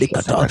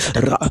takapedikata.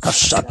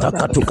 Rakashata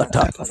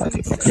katukata.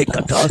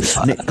 Nekata.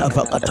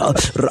 Nekavakata.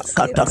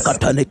 Rakata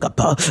kata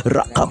nekapa.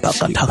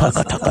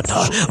 Rakabakata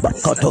kata.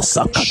 Bakato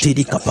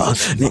sakatidi kapa.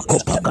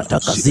 Nekopa kata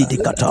kazidi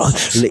kata.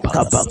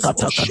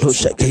 Lekabakata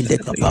kadoshe kende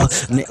kapa.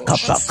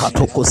 Nekapa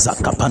katoko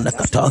zakapana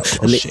kata.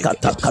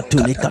 Lekata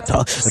katuni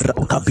kata.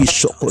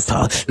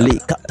 Rakabishokota.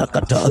 Lekata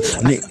kata.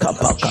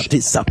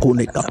 Nekabakati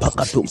sakune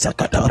kapakato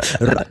zakata.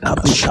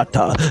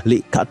 Rakabishata.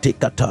 Lekate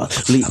kata.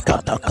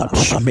 Lekata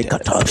kata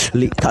mekata.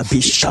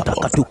 Lekabishata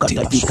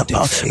katukata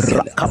dikapa.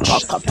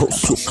 Rakabakato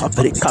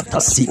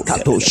sukabrikata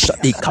sikato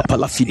shadi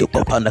kapala fido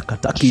kopana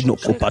kataki no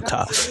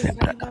kopata.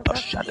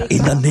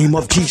 In the name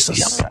of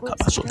Jesus.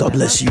 God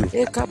bless you.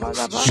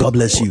 God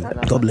bless you.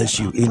 God bless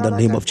you. In the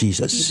name of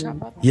Jesus.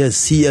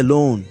 Yes, He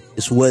alone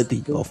is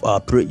worthy of our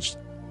praise.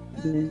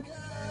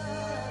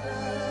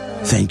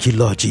 Thank you,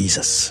 Lord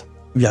Jesus.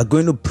 We are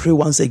going to pray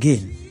once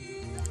again.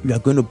 And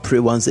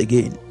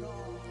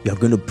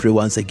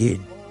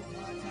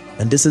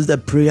this is the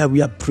prayer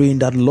we are praying,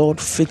 that Lord,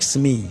 fix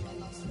me.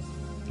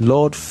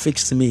 Lord,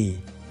 fix me.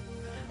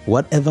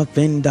 Whatever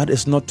thing that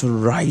is not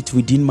right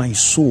within my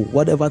soul,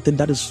 whatever thing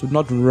that is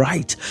not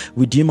right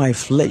within my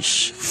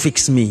flesh,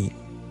 fix me.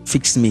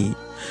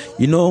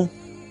 You know,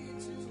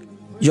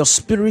 your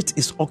spirit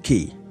is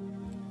okay.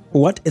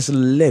 What is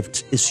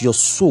left is your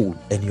soul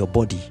and your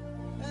body.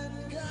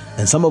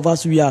 And some of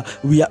us, we are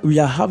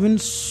having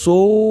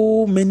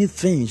so many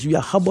things. We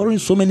are harboring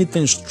so many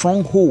things,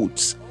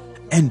 strongholds,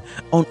 and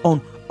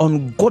on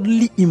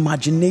ungodly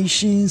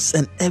imaginations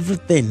and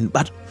everything.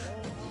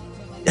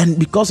 And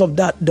because of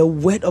that, the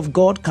word of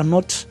God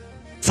cannot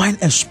find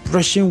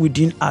expression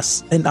within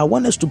us. And I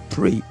want us to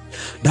pray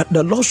that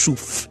the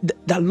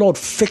Lord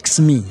fix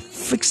me.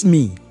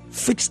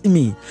 fix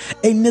me.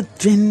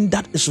 Anything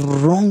that is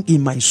wrong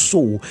in my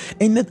soul,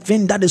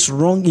 anything that is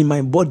wrong in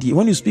my body.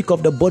 When you speak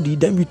of the body,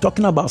 then we're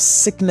talking about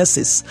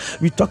sicknesses,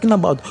 we're talking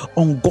about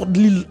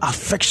ungodly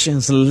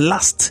affections,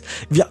 lust.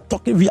 We are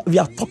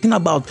talking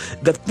about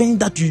the thing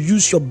that you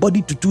use your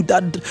body to do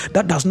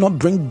that does not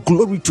bring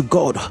glory to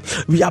God.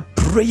 We are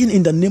praying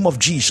in the name of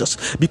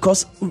Jesus,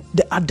 because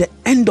at the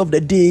end of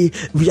the day,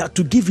 we are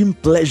to give him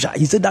pleasure.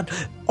 He said that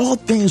all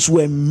things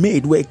were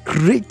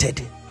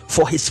created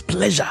for his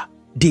pleasure.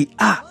 They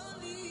are,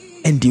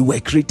 and they were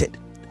created.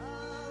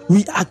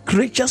 We are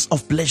creatures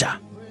of pleasure.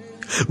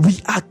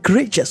 We are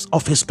creatures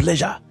of his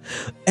pleasure.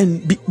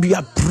 And we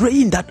are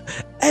praying that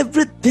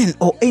everything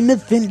or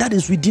anything that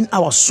is within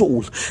our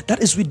soul,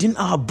 that is within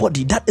our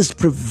body, that is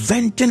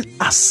preventing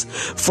us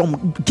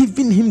from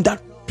giving him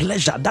that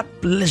pleasure that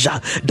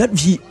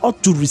he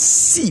ought to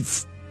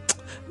receive.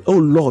 Oh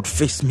Lord,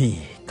 fix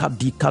me.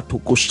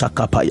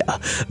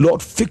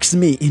 Lord, fix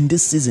me in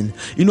this season.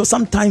 You know,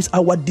 sometimes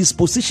our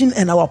disposition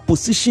and our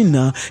position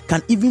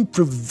can even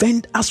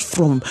prevent us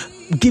from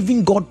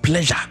giving God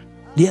pleasure.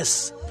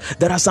 Yes,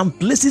 there are some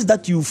places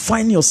that you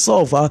find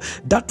yourself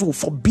that will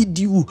forbid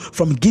you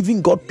from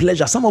giving God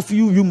pleasure. Some of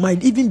you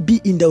might even be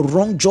in the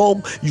wrong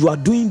job. You are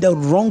doing the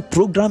wrong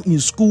program in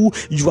school.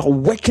 You are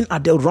working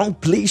at the wrong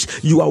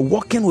place. You are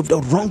working with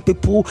the wrong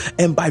people.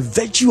 And by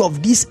virtue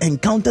of these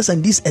encounters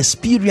and these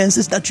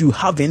experiences that you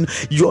have in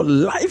your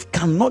life,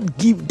 cannot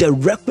give the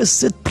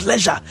requisite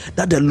pleasure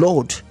that the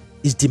Lord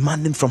is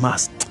demanding from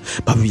us.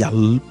 But we are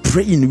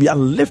praying, we are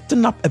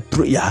lifting up a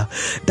prayer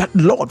that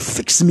Lord,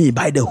 fix me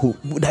by the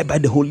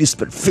Holy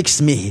Spirit.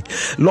 Fix me,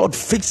 Lord,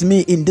 fix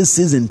me in this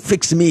season,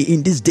 fix me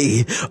in this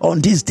day,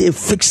 on this day,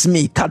 fix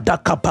me.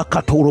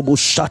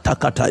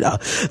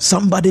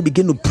 Somebody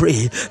begin to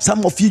pray.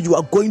 Some of you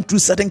are going through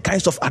certain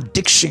kinds of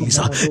addictions.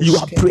 You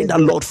are praying that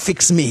Lord,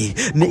 fix me.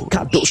 Make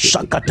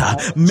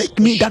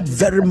me that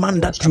very man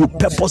that you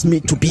purpose me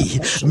to be.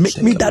 Make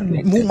me that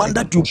woman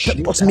that you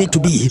purpose me to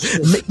be.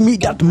 Make me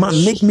that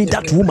man, make me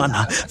that woman.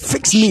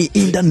 Fix me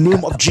in the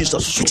name of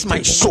Jesus. Fix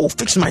my soul,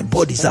 fix my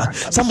body.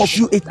 Some of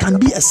you, it can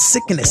be a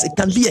sickness, it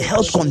can be a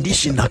health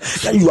condition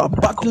that you are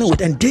battling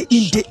with, and day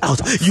in, day out,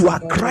 you are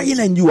crying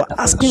and you are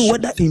asking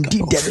whether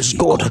indeed there is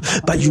God.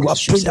 But you are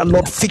praying that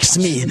Lord, fix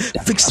me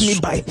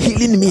by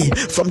healing me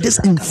from this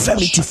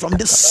infirmity, from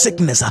this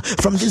sickness,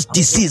 from this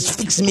disease.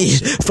 Fix me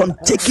from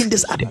taking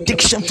this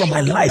addiction from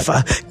my life,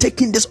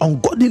 taking this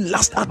ungodly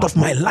lust out of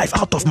my life,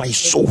 out of my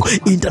soul,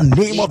 in the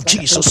name of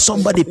Jesus.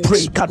 Somebody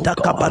pray.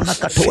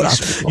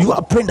 You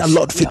are praying that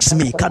Lord, fix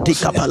me.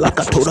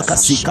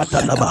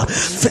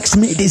 Fix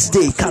me this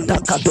day.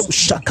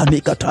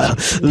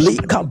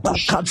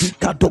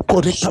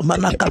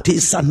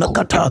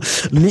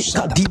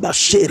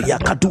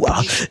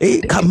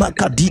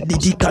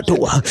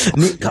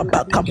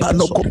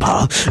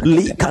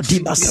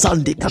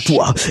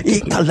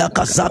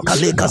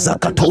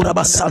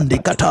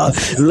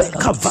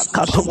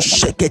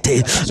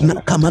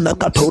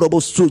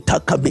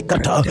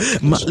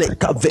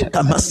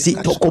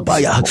 Masito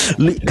Kobaya,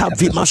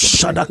 Likavima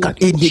Shadaka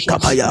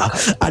Indikabaya,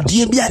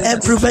 Adiabia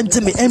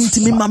prevent me, empty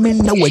me,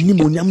 Mamina, when you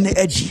Munam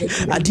Edgy,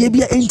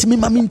 Adiabia empty me,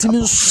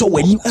 Mamintim, so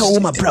when you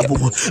my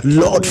problem,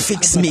 Lord,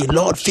 fix me,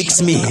 Lord,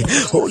 fix me,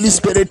 Holy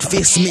Spirit,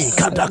 fix me,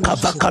 Kadaka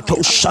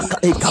Vakato Shaka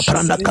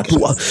Ekapranda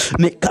Katua,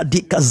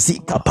 Nekadika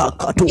Zika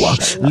Pakatua,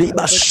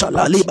 Liba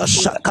Shala, Liba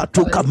Shaka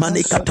Tuka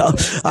Manekata,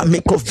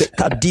 Ameko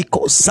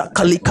Vekadiko,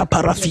 Sakalika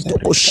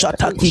Parafito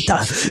Shata Kita,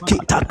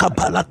 Kita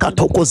Kabala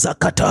Katoko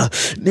Zakata.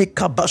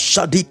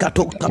 Nikabashadi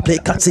kato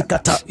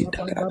kapekatsikata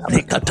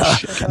nikata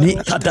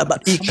nikadaba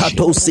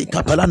ikato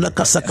sikapalana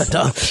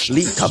kasakata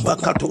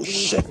likabakato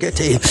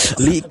shekete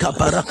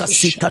likabaraka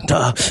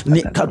sikata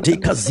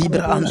nikadika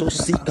zibra ando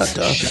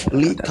sikata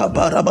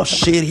likabaraba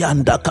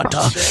shirianda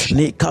kata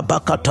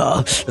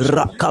nikabakata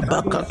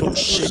rakabakato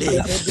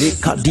shede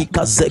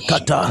likadika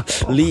zekata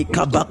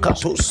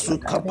likabakato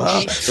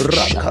sukapa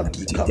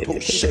rakadika to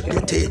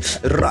shekete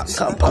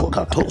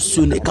rakabakato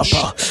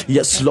sunekapa.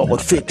 Yes,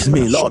 Lord, fix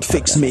me, Lord,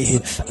 fix me.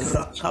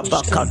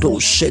 Rakabakado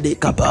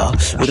shedekaba,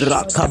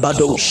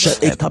 rakabado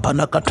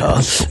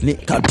shedekabanakata,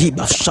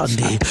 nikadiba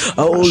shandi.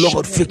 Oh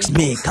Lord, fix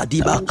me.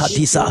 Kadiba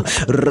kadisa,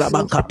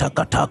 rabakata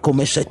kata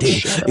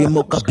komeshete,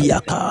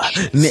 imokabiaka,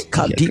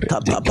 nekadika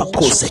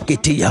babako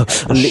seketia,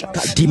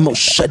 lekadimo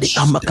shede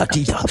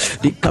amakatia,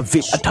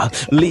 dikaviata,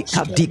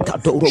 lekadika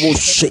dorobo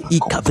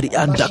sheikavri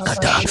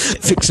andakata.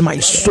 Fix my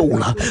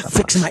soul,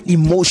 fix my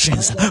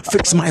emotions,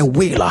 fix my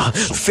will,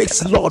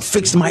 fix, Lord,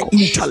 fix my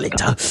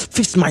intellect,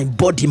 fix my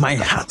body, my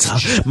heart,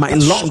 my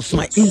lungs,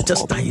 my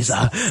intestines,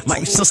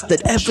 my system,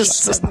 every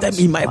system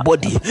in my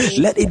body.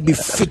 Let it be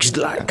fixed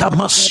like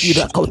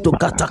Kamashira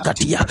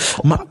Kotokatakatia,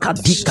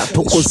 Makadika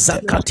Toko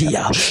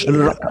Zakatia,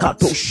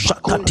 Rakato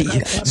Shakati,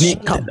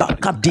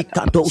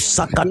 Nikabakadika do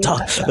Sakata,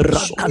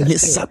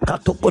 Rakanisaka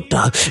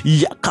Tokota,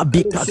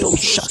 Yakabika do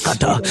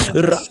Shakata,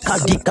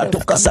 Rakadika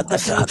Toka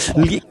Sakata,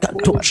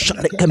 Likato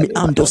Shadekami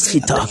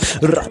Andoskita,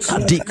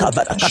 Rakadika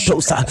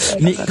Barakatosa,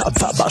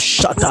 Nikavaba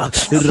Shata,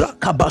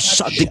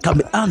 Rakabashata.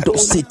 Ikame ando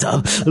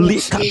sita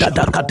lika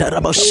dada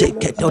kadaraba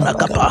shake tona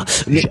kapa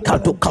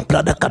nikado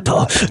kaplada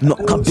kata no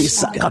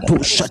kabisa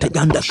katu shate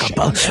ganda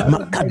kapa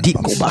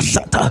makadiko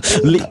basata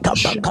lika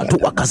bakatu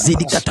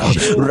wakazidi kata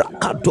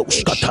rakado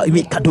shkata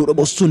mikaduro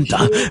bosunda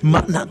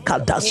mana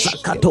kada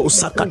sakato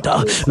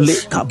sakata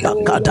lika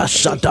bakada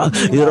shata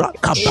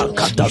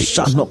rakabakada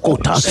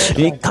shanokota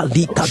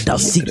ikalika da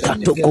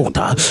sikato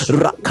kota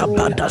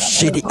rakabada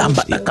shidi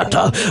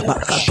ambakata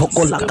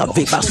makatoko laka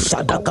viva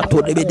sadaka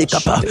to nebedi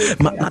kapa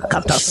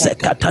makata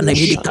sekata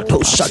nebedi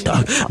kato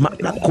shata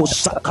makako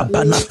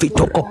sakabana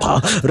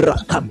fitokopa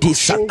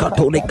rakadisa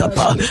kato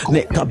nekapa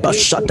nekaba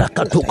shata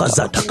kato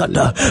kazata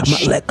kata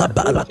maleka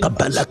bala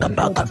kabala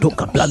kabaka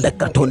doka blanda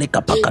kato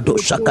nekapa kato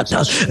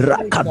shakata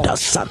rakada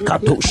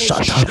sakato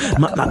shata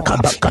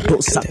makaba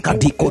kato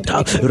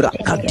sakadikota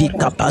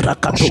rakadika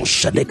barakato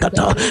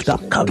shadekata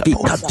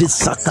rakabika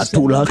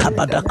disakatula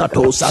kabada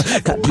katosa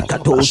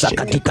kadikatosa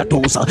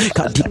kadikatosa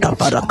kadika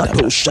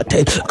barakato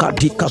shate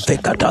kadika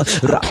vekata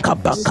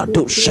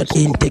rakabakato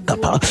shate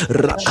intekapa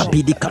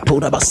rakabidi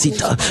katora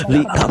basita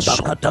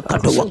likabakata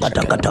kato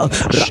wakata kata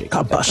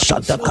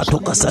rakabashata kato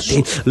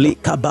kasate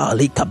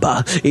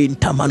likaba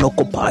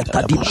intamanokopa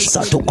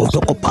kadibasato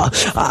kotokopa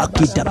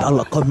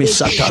akidabala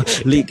komisata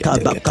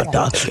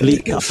likabakata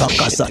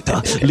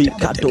likabakasata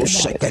likado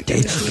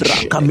shekete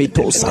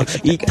rakamitosa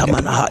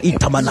itamanaha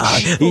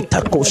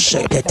itako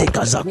shekete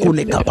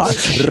kazakune kapa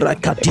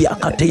rakatia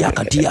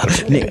katia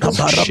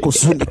nekabara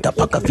kusuni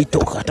kapaka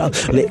vitokata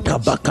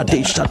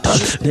lekabakade shata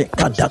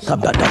nekadaka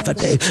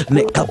badafete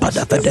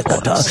nekabada fete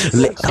kata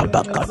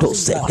lekabakato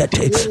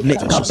sekete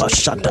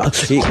nekabashata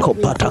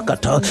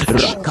ikopatakata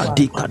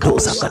rakadika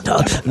dosa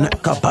kata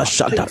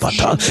nekabashata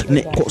pata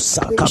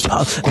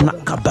nekosakapa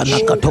nakabana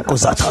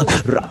katokozata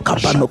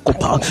rakabano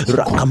kopa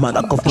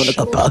rakamana kofona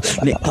kapa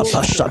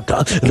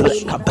nekabashata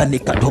rekabani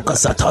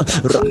katokazata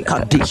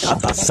rakadika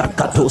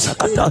basakato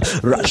sakata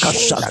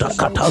rakashata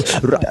kata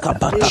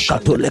rakabata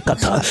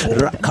katolekata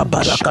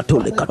rakabara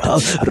katolekata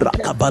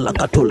rakabala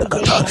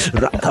katolekata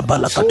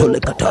rakabala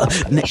katolekata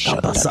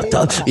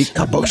nekabasata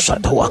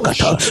ikabashata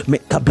wakata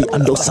mekabi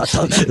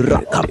andosata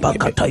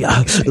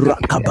rakabakataya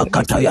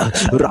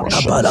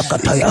rakabala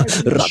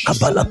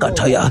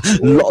kataya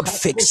Lord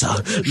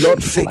fixer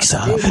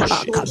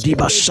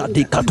akadiba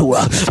shadi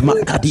katua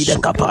makadide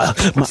kapa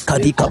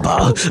makadi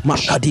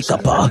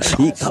kapa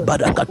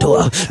ikabada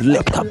katoa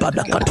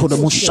lekabada katona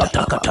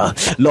musata kata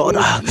Lord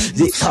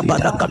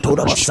ikabada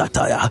katora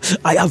basataya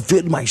I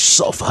avail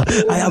myself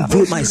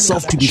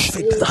to be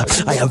fixed.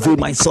 I avail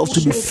myself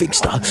to be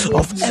fixed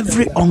of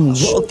every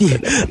unworthy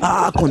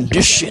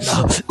condition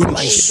in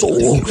my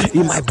soul,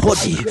 in my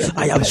body.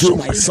 I avail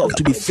myself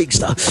to be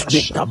fixed.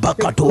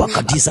 Nekabakato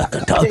wakadiza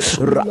kata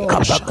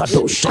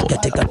rakabakato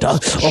shekete kata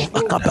of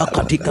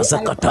akabakatika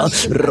zakata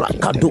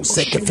rakado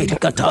sekefeti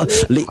kata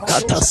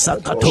likata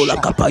sakato la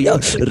kapaya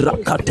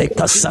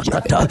rakateka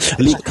sakata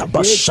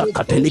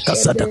likabashakate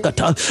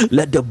likasadakata.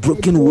 Let the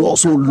broken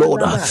walls, oh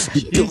Lord,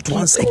 be built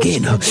once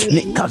again. Let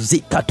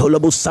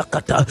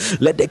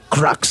the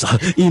cracks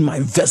in my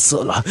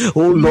vessel, oh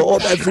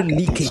Lord, every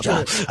leakage,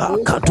 let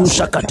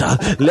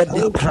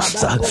the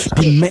cracks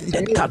be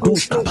mended.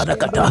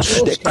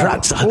 The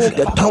cracks,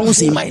 the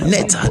tongues in my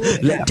net,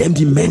 let them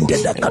be mended.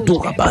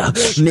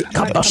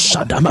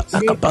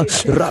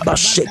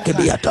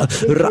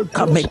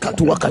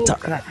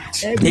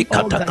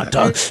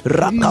 Nikatakata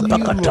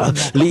rakapakata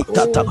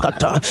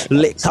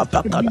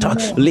likatakata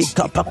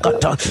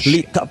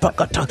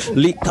likapakata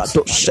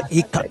likadoshe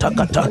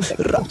ikatakata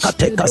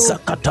rakateka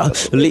sakata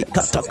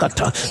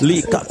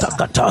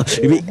likatakata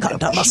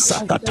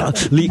likadamasakata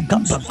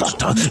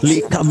likapakata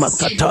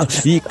likamakata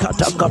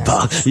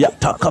ikatakapa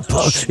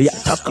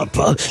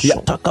yatakapa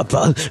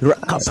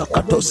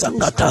rakapakato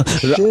sakata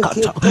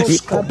rakata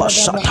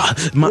ikobashata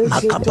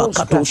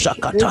manakapakato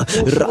shakata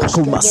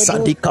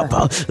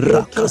rakumasadikapa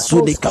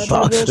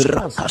rakasudikapa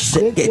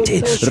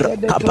rakasekete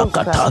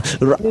rakapakata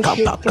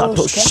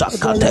rakapakato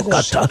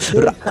shakatekata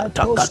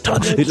rakatakata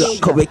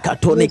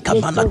rakawekatoni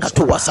kamana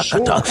katuwa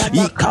sakata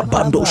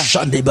ikabando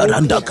shande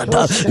baranda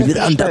kata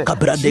viranda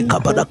kabrande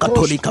kabana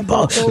katoni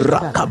kapa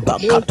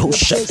rakabakato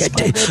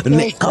shekete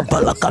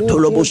nekabala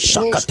katolobo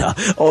shakata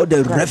all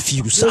the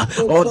refuse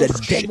all the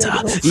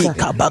data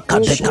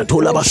ikabakate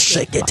katola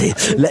bashekete.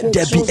 Let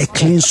there be a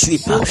clean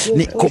sweep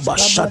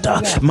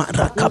nekobashata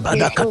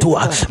marakabada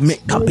katua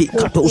mekabi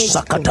kato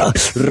sakata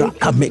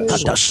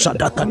rakamekata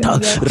shadakata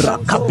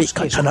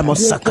rakabekata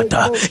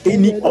namasakata.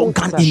 Any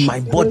organ in my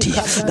body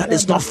that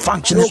is not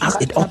functioning as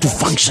it ought to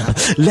function,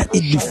 let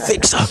it be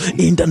fixed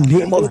in the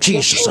name of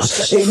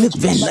Jesus.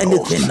 Anything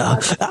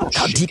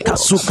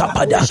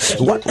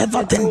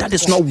whatever thing that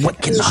is not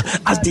working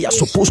as they are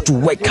supposed to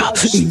work,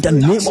 in the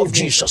name of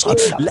Jesus,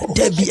 let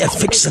there be a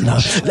fixing,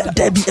 let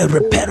there be a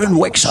repairing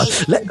works,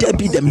 let there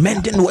be the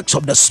mending works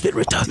of the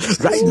Spirit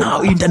right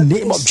now in the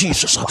name of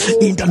Jesus.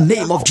 In the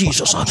name of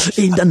Jesus,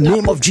 in the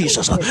name of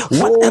Jesus,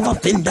 whatever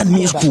thing that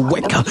needs to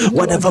work,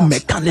 whatever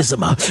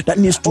mechanism that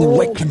needs to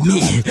work in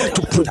me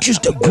to produce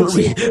the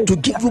glory, to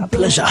give you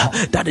pleasure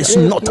that is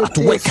not at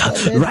work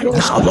right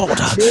now, Lord,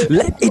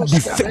 let it be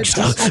fixed.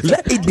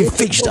 Let it be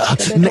fixed.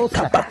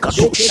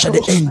 Nekabakato shade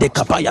ende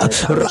kapaya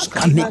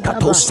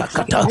rakanikato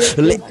sakata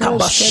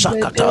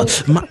lekabashakata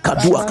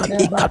makadua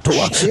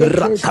kanikatoa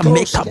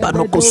rakameka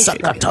banoko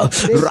sakata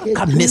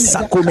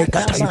rakanesa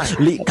komekata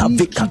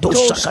likavikato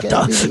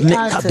sakata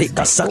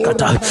nekadeka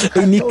sakata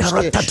any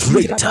character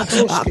trait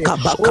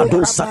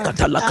akabakado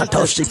sakata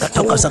lakata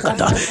shikata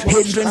sakata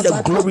hindering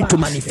the glory to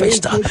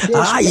manifest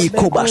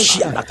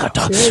aikobashia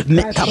nakata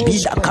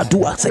nekabida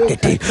kadua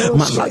sekete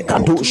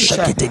malakado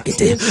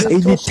shakete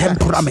any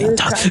temperament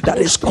that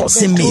is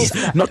causing me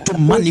not to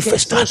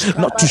manifest,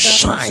 not to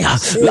shine.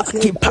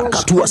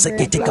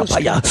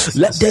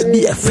 Let there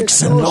be a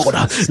fixing, Lord.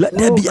 Let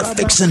there be a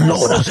fixing,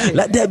 Lord.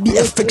 Let there be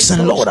a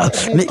fixing, Lord.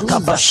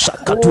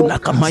 Nekabashakatu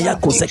nakamaya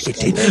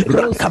kozekete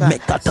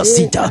rakamekata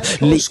sita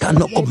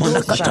lekanoko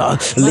manakata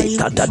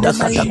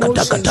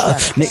lekadadakata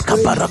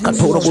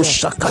nekabarakatorobo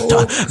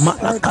shakata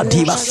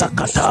manakadiva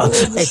sakata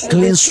a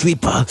clean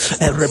sweeper,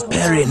 a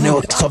repairing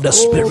works of the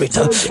spirit,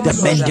 the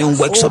mending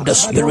works of the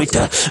spirit.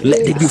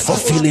 Let it be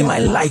fulfilled in my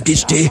life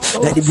this day.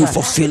 Let it be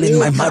fulfilled in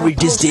my marriage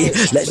this day.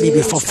 Let it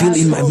be fulfilled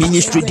in my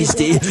ministry this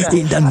day.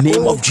 In the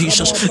name of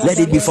Jesus, let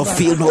it be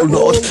fulfilled, oh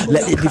Lord.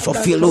 Let it be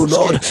fulfilled, oh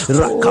Lord.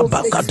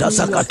 Rakabakada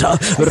zakata,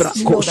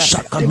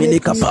 rakoshaka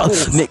minikapa,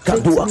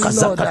 nekadua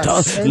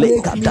kazakata,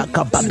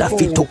 lekadaka bada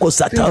fitoko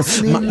zata,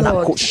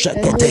 manako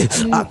shekete,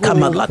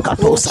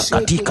 akamalakato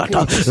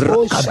sakatikata,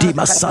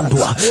 rakadima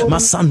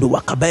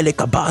masandua kabele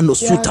kabano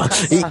suta,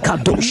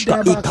 ikadoshka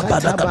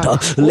ikabadakata,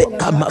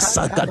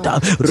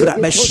 lekamasagata,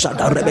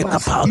 rabeshada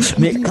rebekapa,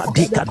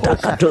 nekadika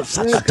dakato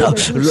sakata,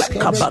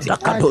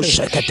 rakabadakato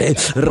shekete,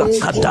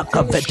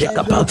 rakadaka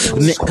vedekapa,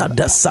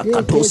 nekada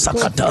sakato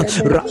sakata,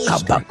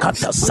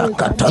 rakabakata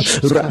sakata,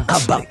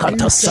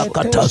 rakabakata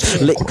sakata,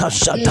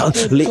 lekajata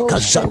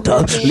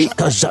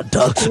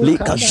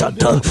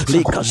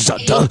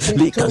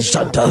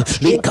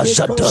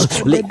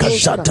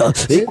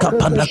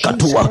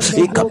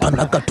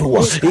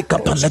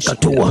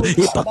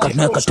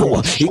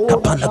ikapanakatua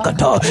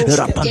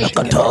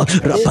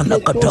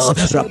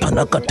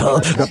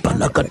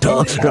rapanakata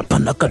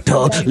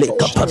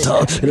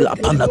lekapata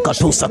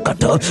lapanakato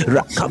sakata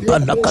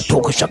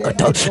rakabanakato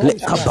shakata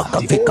lekabaka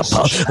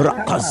vikapa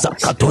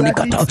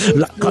rakazakatonikata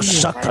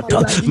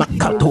lakashakata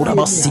makatora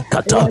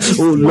basikata.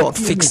 Oh Lord,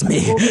 fix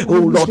me.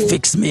 Oh Lord,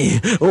 fix me.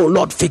 Oh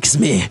Lord, fix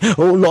me.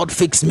 Oh Lord,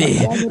 fix me.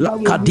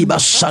 Lakadiba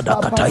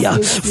shadakataya.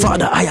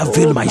 Father, I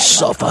avail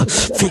myself.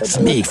 Fix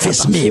me.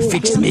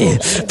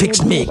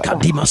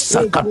 Kadima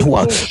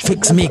sakatua.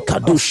 Fix me.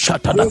 Kadu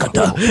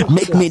shatadakata.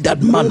 Make me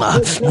that manner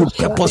you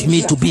purpose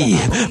me to be.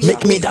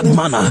 Make me that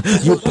manner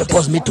you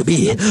purpose me to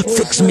be.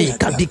 Fix me.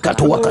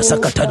 Kadikato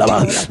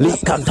wakasakatadaba.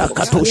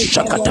 Likadakato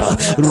shakata.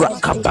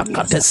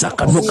 Rakabakate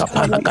sakanuka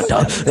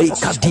panakata.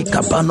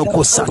 Kadika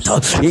banoko sata.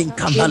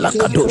 Inkamala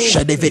kado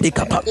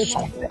shadevedikapa.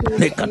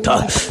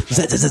 Nekata.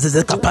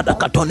 Zezekapada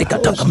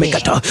katonikata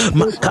kamekata.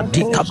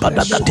 Makadika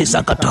badakate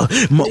sakata.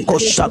 Moko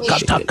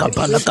shakata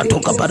kabanakato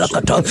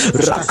kabarakata.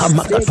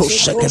 Rakamakato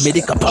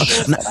shakemedikapa.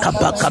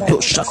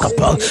 Nakabakato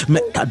shakapa.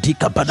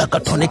 Mekadika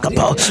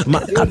badakatonikapa.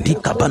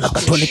 Makadika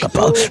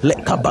banakatonikapa.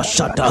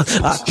 Lekabashata.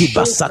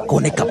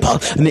 Akibasakonikapa.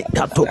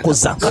 Nekatoko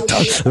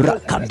zakata.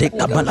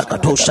 Rakadeka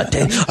banakato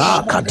shate.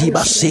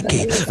 Akadiba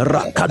siki.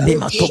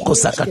 Rakanima toko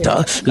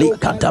zakata.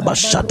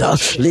 Likadabashada.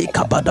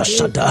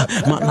 Likabadashada.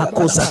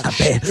 Manakoza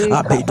kape.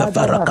 Abeda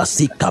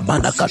varakasi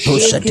kabanakato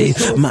shate.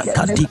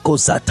 Makadiko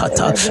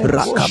zatata.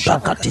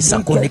 Rakabakati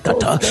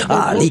sakonikata.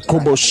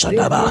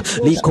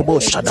 Likobo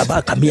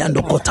shadaba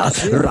kamiando kota.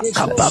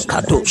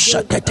 Rakabakado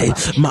shakete.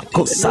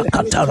 Makosa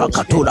kata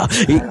rakatula.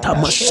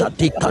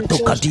 Itamashati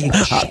katokadi.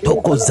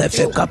 Atoko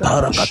zefe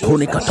kapara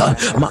katonikata.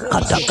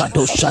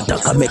 Makatakato shada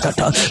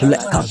kamekata.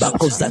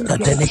 Lekabako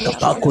zakatene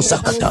kapako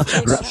zakata.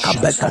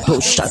 Rakabekato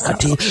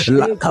shakati.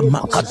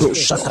 Lakamakado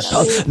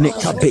shakata.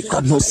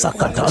 Nekabeka no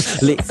sakata.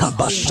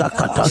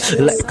 Lekabashakata.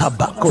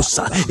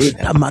 Lekabakosa.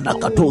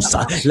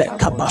 Itamanakatosa.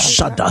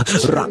 Lekabashada.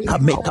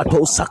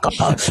 Rakamekato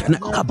sakapa.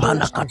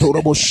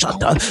 Nekabanakatorobo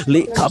shata.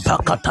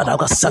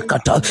 Lekabakata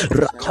sakata.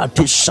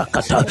 Rakati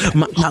shakata.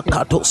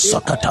 Manakato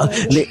sakata.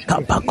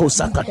 Lekabako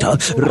sakata.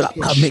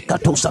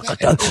 Rakamekato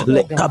sakata.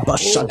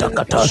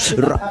 Lekabashadakata.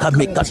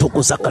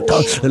 Rakamekato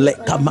sakata.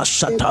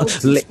 Lekamashata.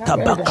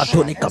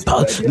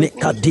 Lekabakatonikapa.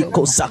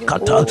 Nekadiko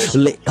zakata.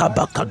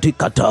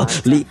 Lekabakadikata.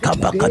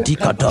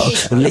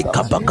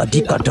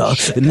 Lekabakadikata.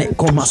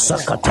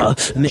 Nekomasakata.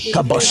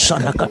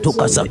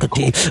 Nekabashanakatoka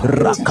zakati.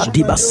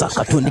 Rakadiba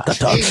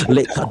sakatonikata.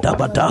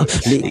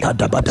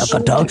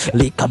 Lekadabadakata.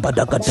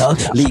 Lekabadagada.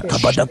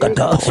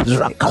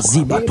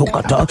 Rakaziba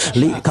tokata.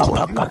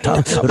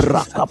 Lekapakata.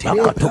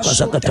 Rakapakatoka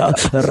zakata.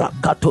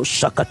 Rakato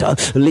shakata.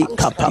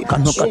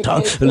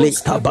 Lekapakanokata.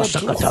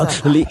 Lekabashakata.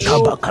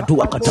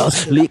 Lekabakaduakata.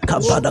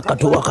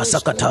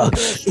 Lekabadakatuakasakata.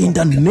 In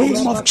the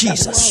name of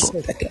Jesus.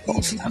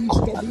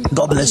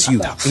 God bless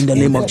you. In the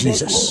name of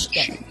Jesus.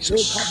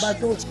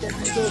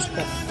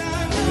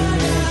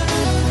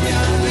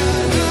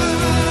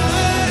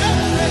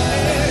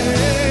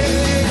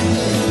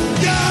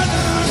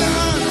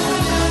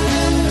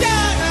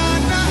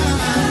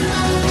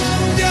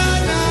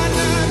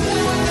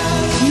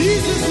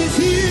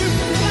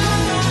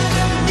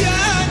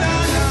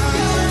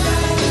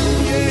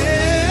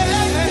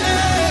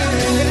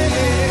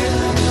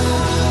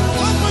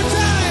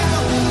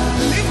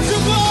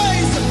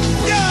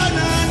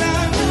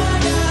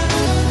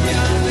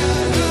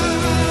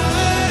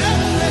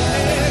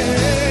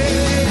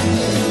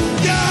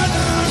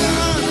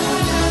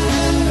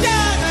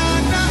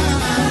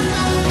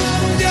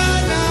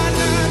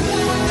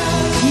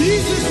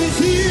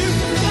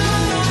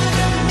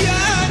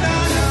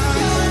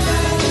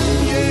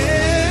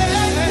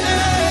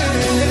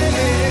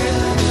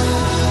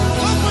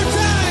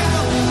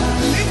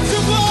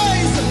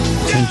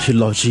 Thank you,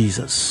 Lord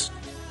Jesus.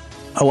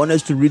 I want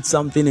us to read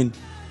something in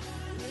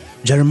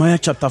Jeremiah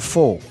chapter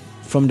 4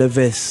 from the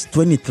verse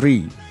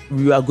 23.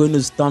 We are going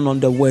to stand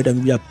on the word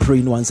and we are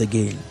praying once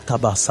again.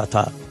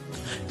 Kabasata.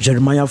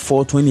 Jeremiah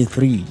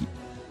 4:23.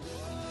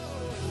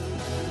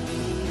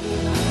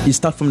 You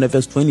start from the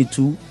verse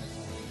 22.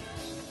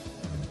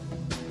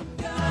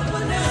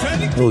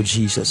 Oh,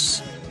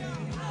 Jesus.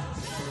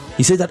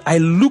 He said that I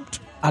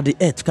looked at the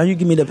earth. Can you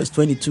give me the verse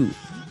 22?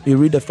 You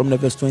read it from the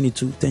verse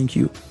 22. Thank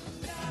you.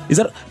 He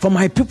said, for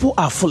my people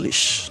are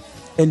foolish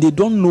and they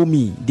don't know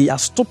me. They are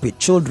stupid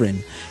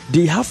children.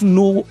 They have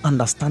no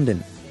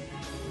understanding.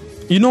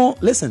 You know,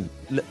 listen,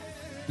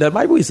 the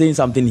Bible is saying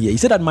something here. He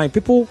said that my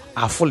people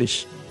are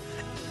foolish.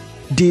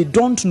 They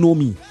don't know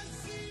me.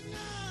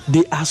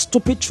 They are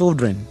stupid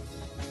children.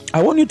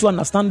 I want you to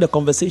understand the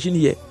conversation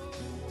here.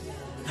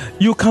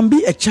 You can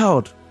be a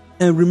child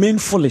and remain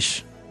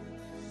foolish.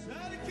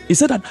 He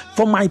said that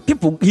for my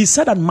people, he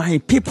said that my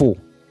people,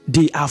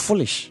 they are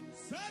foolish.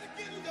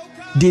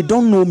 They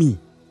don't know me.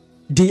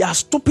 They are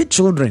stupid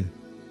children.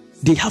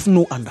 They have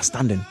no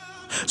understanding.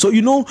 So,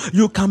 you know,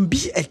 you can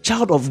be a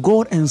child of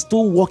God and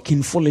still walk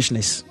in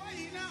foolishness.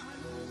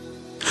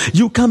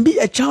 You can be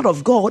a child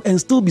of God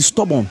and still be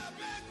stubborn.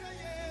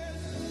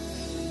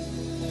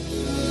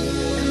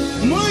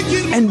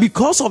 And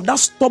because of that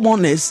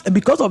stubbornness and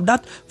because of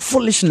that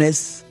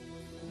foolishness,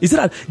 he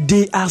said that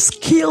they are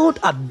skilled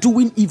at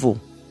doing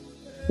evil.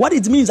 What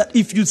it means that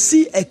if you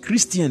see a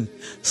Christian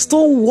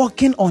still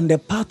walking on the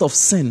path of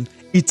sin,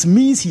 it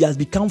means he has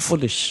become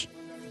foolish.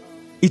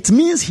 It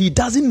means he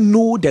doesn't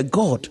know the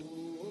God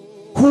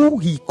who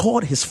he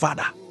called his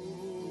father.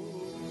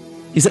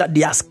 He said that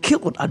they are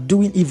skilled at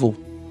doing evil,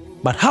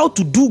 but how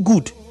to do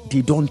good,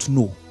 they don't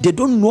know. They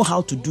don't know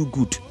how to do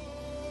good.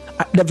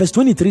 The verse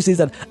 23 says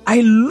that I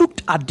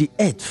looked at the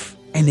earth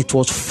and it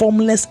was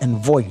formless and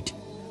void,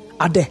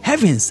 at the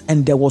heavens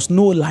and there was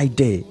no light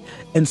there.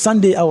 And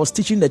Sunday I was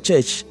teaching the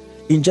church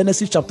in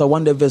Genesis chapter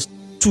 1 the verse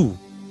 2.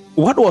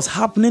 What was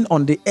happening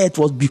on the earth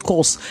was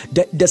because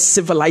the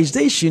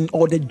civilization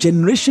or the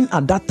generation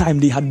at that time,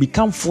 they had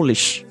become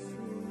foolish.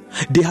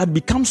 They had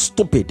become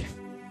stupid.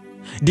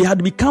 They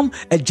had become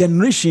a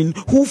generation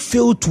who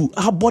failed to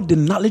harbor the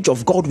knowledge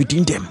of God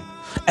within them.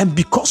 And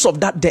because of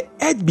that, the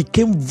earth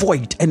became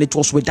void and it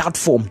was without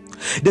form.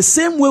 The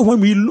same way when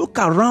we look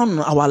around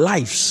our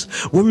lives,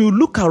 when we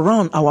look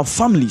around our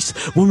families,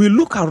 when we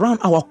look around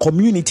our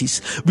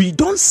communities, we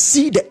don't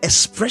see the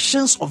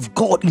expressions of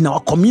God in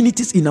our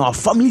communities, in our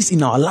families,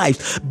 in our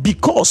lives,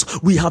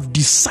 because we have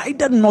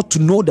decided not to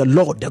know the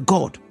Lord, the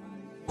God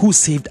who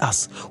saved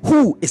us,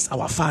 who is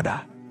our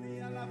Father.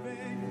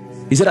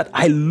 He said that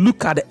I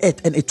look at the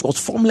earth and it was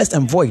formless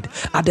and void,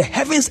 at the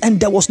heavens and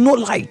there was no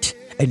light,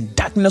 and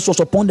darkness was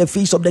upon the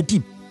face of the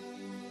deep.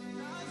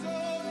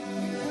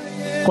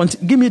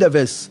 Give me the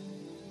verse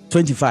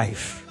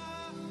 25.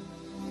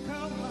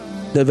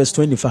 The verse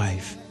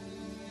 25.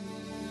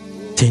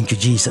 Thank you,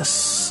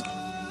 Jesus.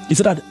 He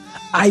said that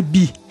I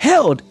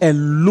beheld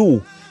and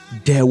lo,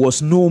 there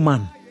was no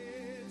man.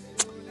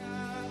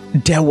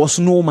 There was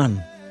no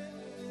man.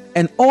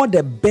 And all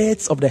the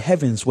birds of the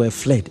heavens were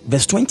fled.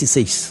 Verse 20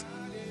 says,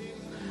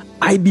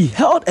 I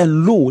beheld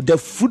and lo, the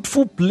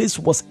fruitful place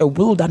was a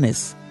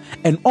wilderness,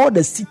 and all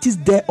the cities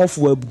thereof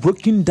were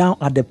broken down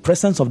at the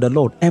presence of the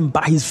Lord and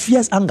by his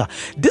fierce anger.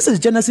 This is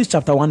Genesis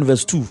chapter 1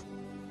 verse 2.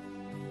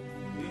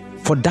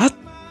 For that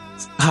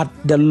had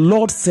the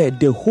Lord said,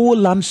 the whole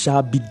land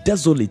shall be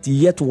desolate,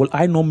 yet will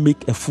I not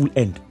make a full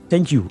end.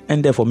 Thank you.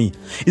 And there for me.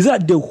 Is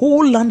that the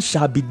whole land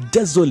shall be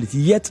desolate,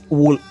 yet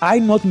will I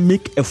not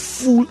make a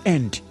full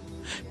end.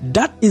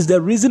 That is the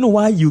reason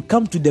why you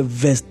come to the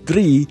verse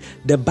 3.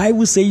 The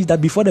Bible says that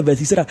before the verse,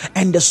 he said,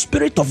 and the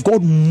Spirit of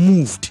God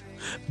moved.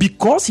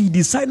 Because he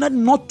decided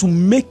not to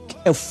make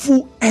a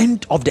full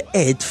end of the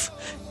earth,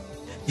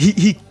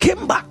 he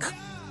came back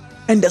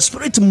and the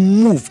Spirit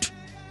moved.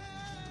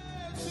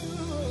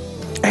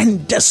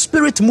 And the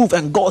Spirit moved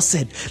and God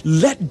said,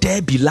 let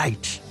there be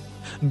light.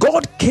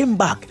 God came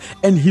back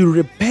and he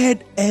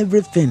repaired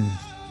everything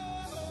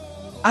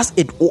as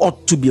it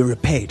ought to be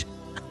repaired,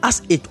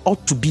 as it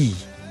ought to be.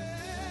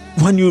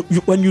 When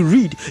you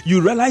read, you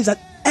realize that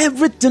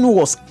everything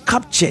was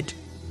captured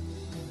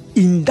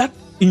in that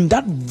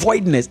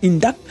voidness, in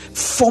that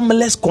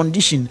formless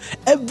condition.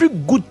 Every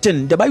good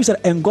thing, the Bible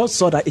said, and God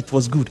saw that it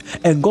was good,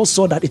 and God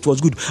saw that it was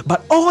good.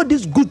 But all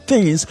these good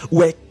things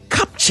were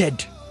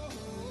captured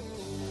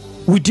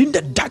within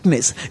the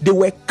darkness. They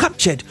were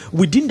captured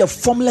within the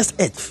formless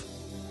earth.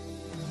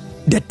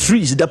 The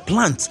trees, the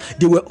plants,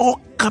 they were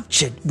all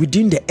captured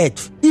within the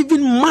earth.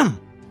 Even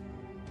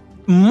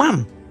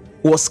man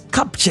was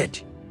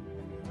captured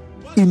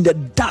in the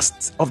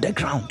dust of the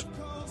ground,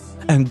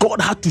 and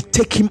God had to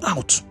take him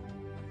out.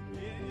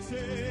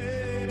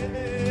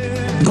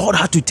 God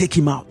had to take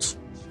him out.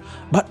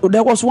 But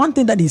there was one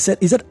thing that he said.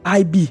 He said,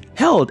 I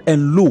beheld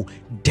and lo,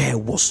 there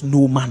was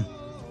no man.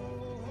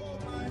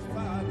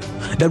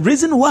 The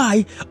reason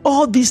why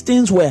all these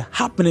things were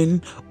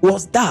happening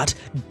was that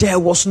there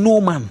was no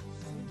man.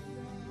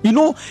 You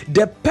know,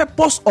 the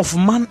purpose of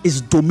man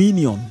is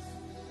dominion.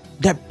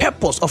 The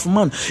purpose of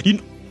man.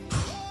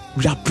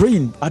 We are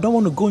praying. I don't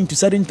want to go into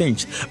certain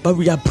things, but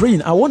we are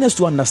praying. I want us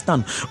to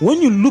understand,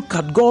 when you look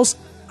at God's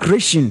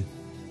creation,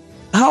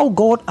 how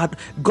God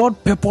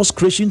purposed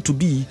creation to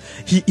be,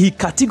 he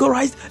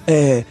categorized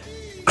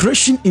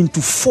creation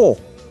into 4.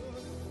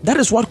 That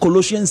is what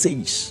Colossians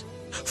says.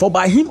 For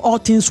by him all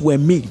things were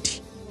made.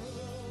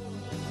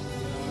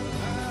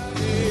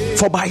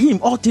 For by him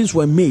all things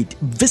were made,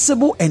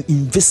 visible and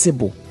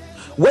invisible,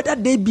 whether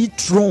they be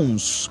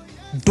thrones,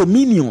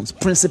 dominions,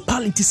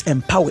 principalities,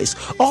 and powers.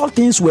 All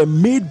things were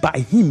made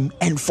by him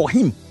and for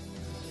him.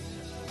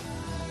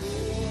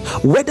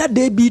 Whether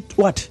they be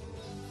what?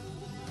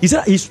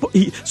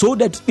 So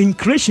that in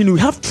creation we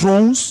have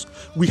thrones,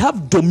 we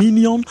have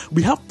dominion,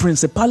 we have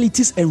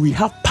principalities, and we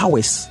have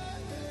powers.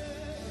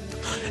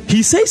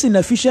 He says in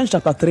Ephesians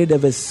chapter 3,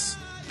 verse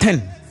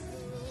 10,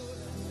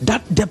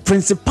 that the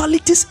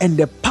principalities and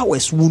the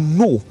powers will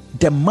know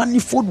the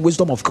manifold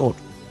wisdom of God.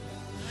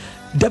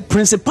 The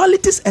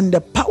principalities and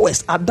the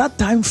powers at that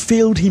time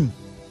failed him,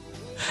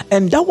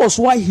 and that was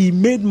why he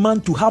made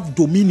man to have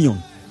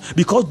dominion.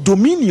 Because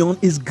dominion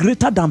is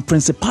greater than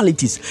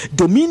principalities,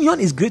 dominion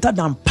is greater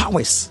than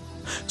powers.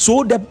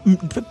 So the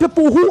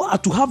people who are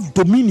to have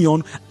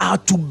dominion are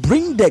to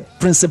bring the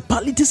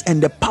principalities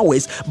and the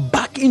powers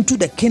back into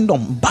the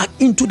kingdom, back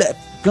into the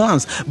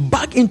plans,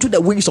 back into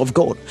the ways of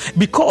God.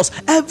 Because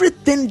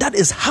everything that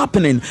is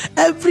happening,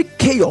 every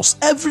chaos,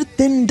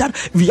 everything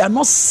that we are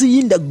not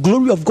seeing the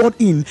glory of God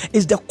in,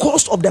 is the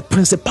cause of the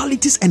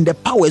principalities and the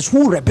powers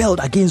who rebelled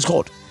against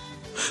God.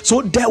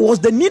 So there was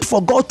the need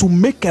for God to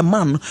make a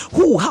man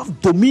who will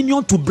have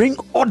dominion to bring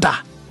order.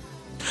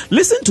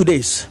 Listen to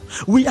this.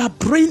 We are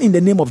praying in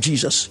the name of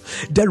Jesus.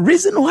 The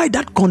reason why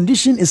that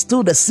condition is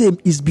still the same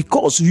is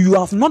because you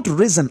have not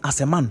risen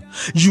as a man.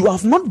 You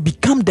have not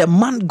become the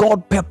man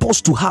God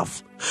purposed to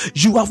have.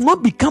 You have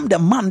not become the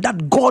man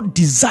that God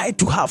desired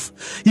to have.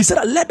 He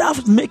said, let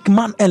us make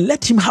man and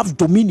let him have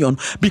dominion,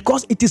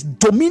 because it is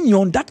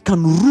dominion that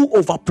can rule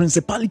over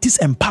principalities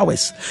and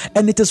powers.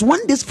 And it is when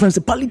these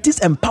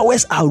principalities and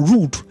powers are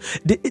ruled,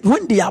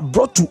 when they are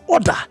brought to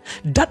order,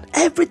 that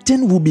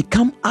everything will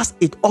become as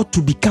it ought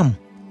to become.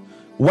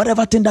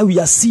 Whatever thing that we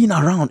are seeing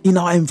around in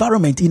our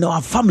environment, in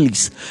our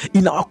families,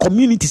 in our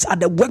communities, at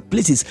the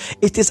workplaces,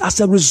 it is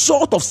as a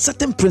result of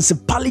certain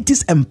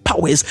principalities and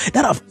powers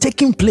that have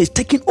taken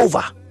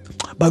over.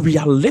 But we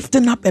are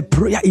lifting up a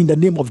prayer in the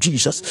name of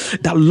Jesus,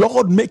 that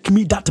Lord, make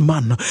me that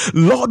man.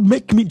 Lord,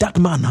 make me that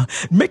man.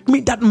 Make me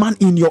that man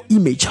in your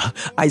image.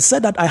 I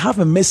said that I have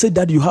a message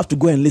that you have to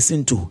go and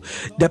listen to.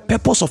 The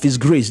purpose of his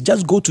grace.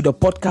 Just go to the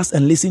podcast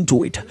and listen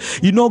to it.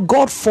 You know,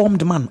 God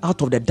formed man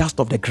out of the dust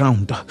of the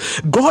ground.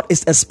 God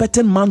is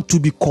expecting man to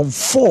be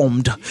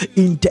conformed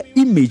in the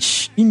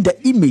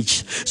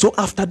image. So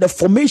after the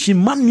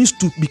formation, man needs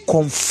to be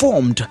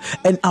conformed.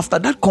 And after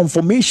that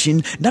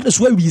conformation, that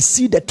is where we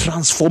see the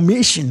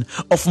transformation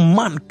of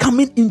man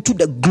coming into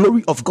the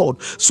glory of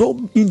God. So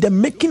in the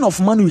making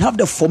of man, we have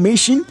the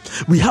formation,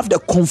 we have the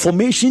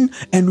conformation,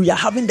 and we are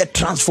having the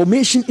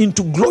transformation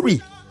into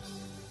glory.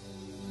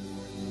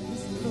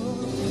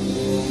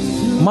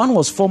 Man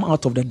was formed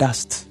out of the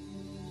dust.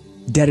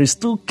 There is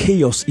still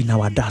chaos in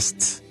our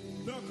dust.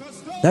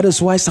 That is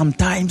why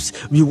sometimes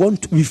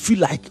we feel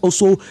like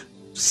also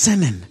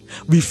sinning.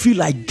 We feel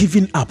like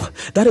giving up.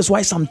 That is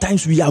why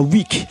sometimes we are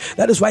weak.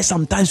 That is why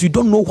sometimes we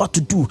don't know what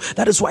to do.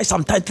 That is why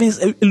sometimes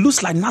it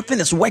looks like nothing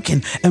is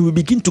working, and we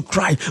begin to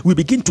cry. We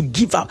begin to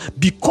give up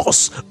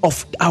because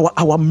of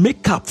our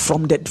makeup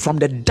from the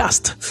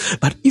dust.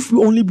 But if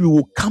we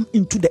will come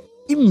into the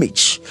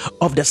image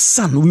of the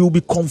Son, we will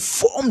be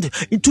conformed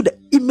into the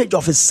image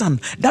of his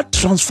Son. That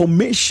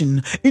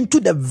transformation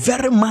into the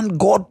very man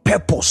God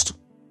purposed,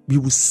 we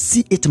will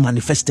see it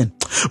manifesting.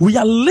 We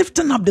are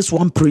lifting up this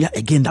one prayer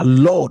again, that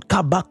Lord,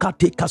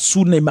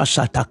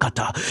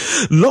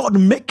 Lord,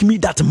 make me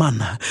that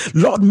man.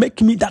 Lord,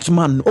 make me that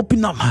man.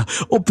 Open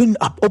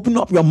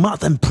up your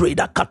mouth and pray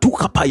that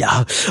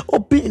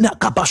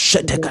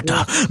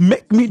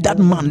make me that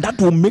man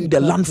that will make the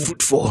land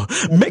fruitful.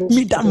 Make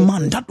me that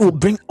man that will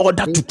bring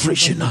order to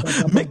creation.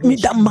 Make me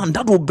that man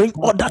that will bring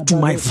order to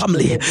my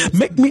family.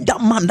 Make me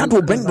that man that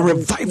will bring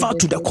revival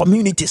to the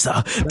communities,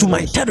 to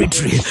my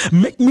territory.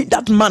 Make me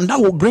that man that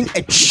will bring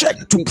a check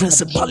to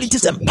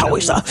principalities and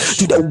powers,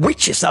 to the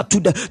witches, to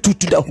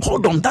the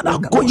hold on that are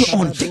going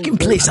on, taking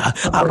place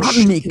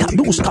around me. Make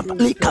me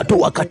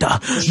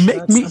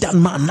that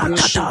man. Make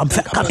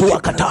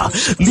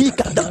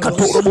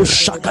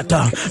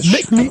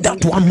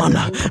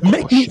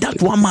me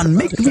that one man.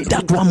 Make me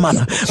that one man.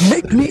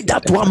 Make me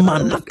that one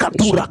man. Make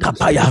me that one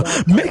man.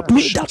 Make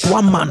me that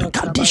one man.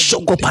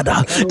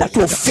 That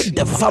will fit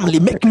the family.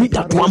 Make me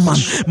that one man.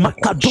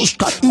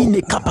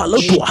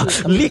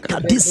 lika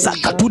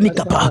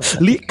disakatunikapa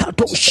lika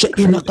to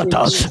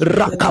shekinakata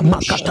raka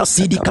makata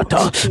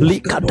sidikata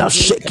lika da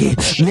sheki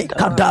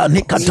nikada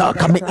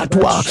kame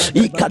atwa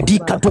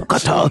ikadika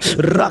tukata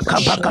raka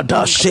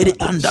bakada sheri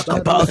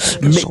andakapa.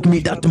 Make me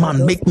that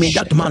man, make me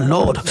that man,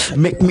 Lord,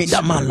 make me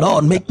that man,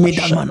 Lord, make me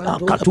that man.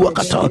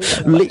 Akatuakata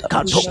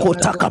lika toko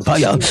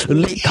takapaya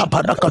lika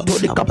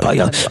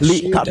badakatolikapaya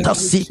lika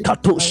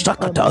tasikato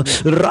shakata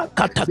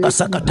rakataka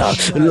sakata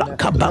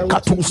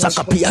lakabakatu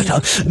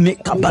sakapiata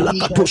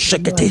nikabalakato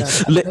shekete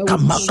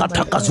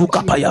lekamakataka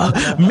zukapaya.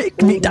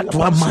 Make me that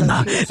one man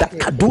that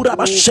kadura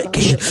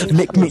basheke.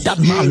 Make me that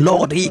man,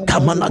 Lord,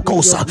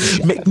 ikamanakosa.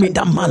 Make me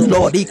that man,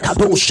 Lord,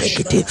 ikado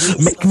shekete.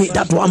 Make me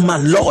that one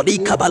man, Lord,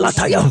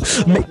 ikabalataya.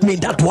 Make me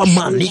that one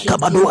man,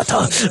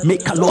 ikabaluata.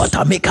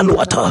 Mekaluata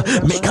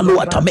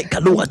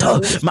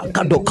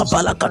makado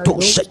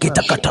kabalakato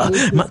shekitakata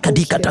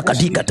makadika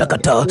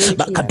takata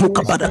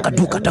bakaduka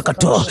barakaduka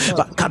takato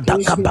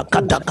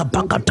bakadaka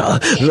bakata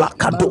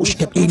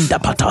lakadoshke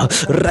indapata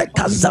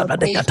rekazana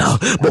dekata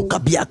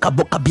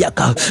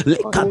bokabiaka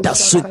lekata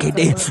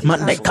sukide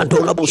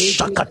manekadola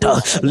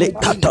bushakata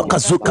lekata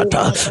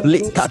kazukata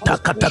lekata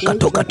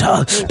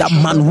katakatokata. That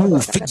man who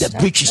fix the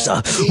breaches,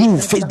 who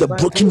face the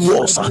broken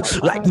walls,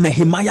 like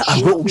Nehemiah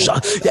arose.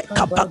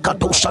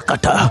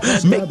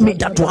 Make me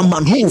that one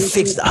man who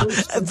fixed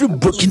every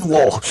broken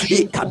wall.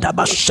 Make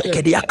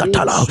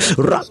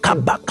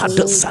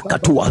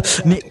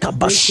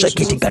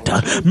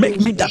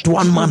me that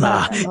one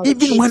man,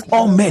 even when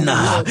all men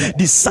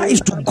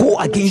decide to go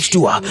against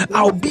you,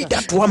 I'll be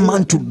that one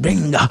man to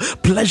bring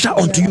pleasure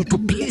unto you, to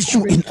please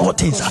you in all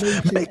things.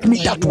 Make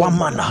me that one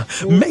man,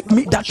 make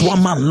me that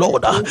one man,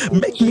 Lord.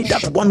 Make me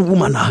that one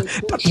woman,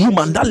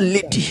 that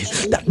lady,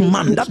 that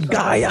man, that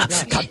guy,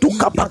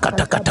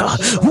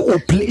 who will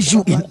please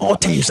you in all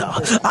things.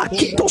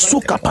 Akito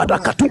suka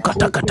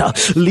padakatukata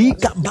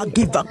lika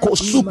bagiva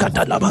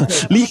kosukata laba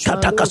lika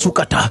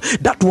takasukata.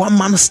 That one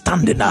man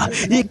standing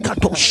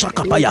ikato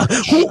shakapaya,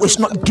 who is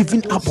not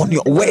giving up on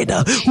your word,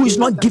 who is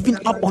not giving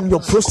up on your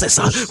process,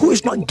 who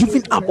is not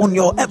giving up on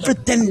your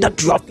everything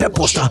that you have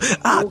purposed.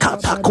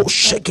 Akatako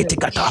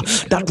shekitikata.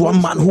 That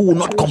one man who will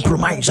not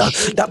compromise.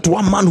 That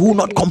one man who will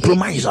not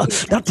compromise.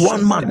 That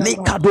one man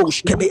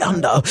nekadosh kebe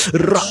anda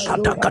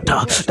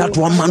rakatakata. That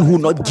one man who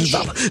will not give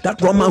up.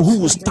 That one man who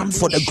will stand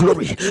for the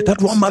glory.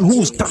 That one man who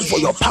will stand for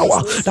your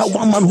power. That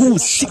one man who will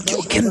seek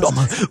your kingdom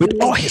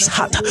with all his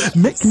heart.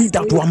 Make me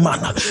that one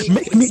man.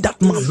 Make me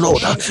that man,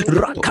 Lord.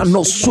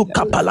 Rakano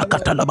suka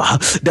palakatalaba.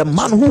 The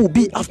man who will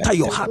be after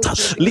your heart.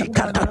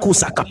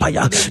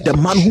 Likatakusakapaya. The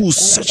man who will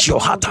search your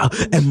heart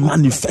and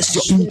manifest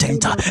your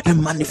intent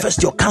and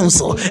manifest your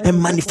counsel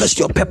and manifest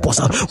your purpose.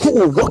 Who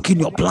will walk in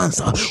your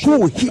plans? Who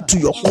will heed to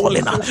your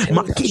calling?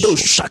 Makido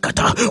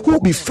shakata. Who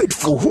will be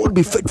faithful? Who will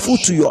be faithful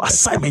to your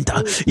assignment?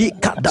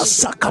 Ikada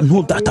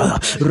sakanudata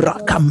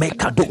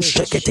rakamekado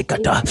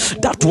sheketekata.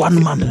 That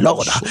one man,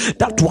 Lord.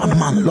 That one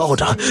man, Lord.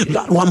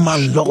 That one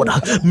man, Lord.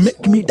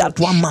 Make me that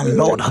one man,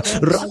 Lord.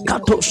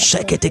 Rakato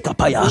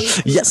sheketekapaya.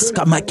 Yes,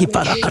 kamaki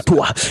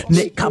farakatua.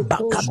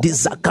 Nekabaka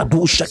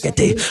dizakadu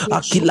shekete.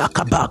 Akila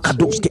kabaka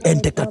doski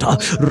entekata.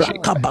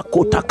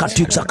 Rakabakota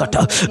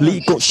katuksakata.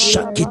 Ligo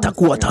shakita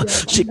kuata.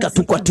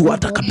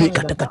 Shikatukwatuata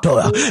kabika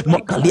tekatoa.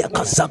 Mokalia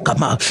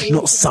kazakama.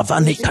 No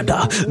savani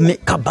kada.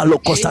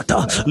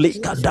 Nekabalokosata.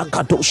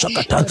 Likadaka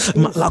doshakata.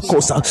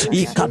 Malakosa.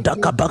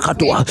 Ikadaka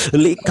bakatua.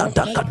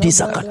 Likadaka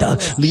dizakata.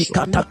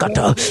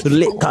 Likatakata.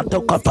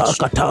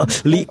 Likatokapakata.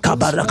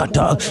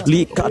 Likabarakata.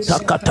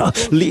 Likatakata.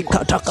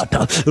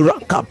 Likatakata.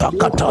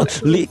 Rakabakata.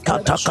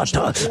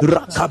 Likatakata.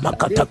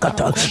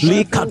 Rakamakata.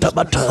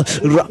 Likadabata.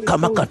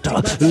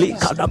 Rakamakata.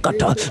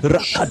 Likadakata.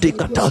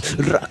 Rakadikata.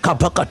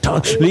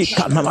 Rakabakata.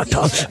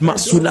 Likanamata.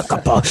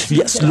 Masulakapa.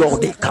 Yes,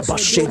 Lord.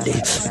 Kabashende.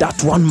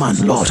 That one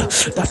man, Lord.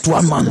 That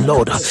one man,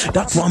 Lord.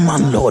 That one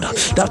man, Lord.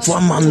 That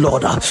one man,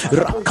 Lord.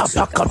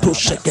 Rakabakato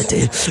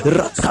shekete.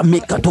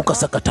 Rakamikatoka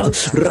sakata.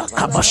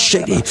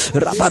 Rakabashedi.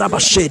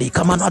 Rabarabashedi.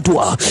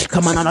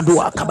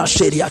 Kamanadua.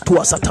 Kabashedi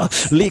atua sata.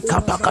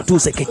 Likapakatu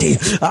sekete.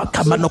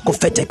 Kamanoko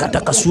fete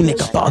katakasune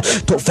kapa.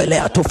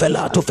 Tofela.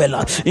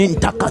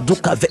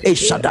 Intakaduka ve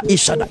ishada.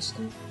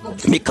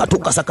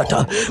 Mikatuka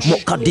sakata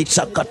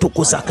mokaditsa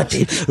katuku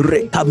sakati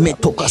reka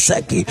metoka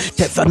seki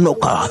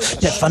tefanoka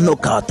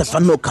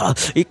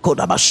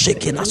ikoda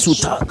basheki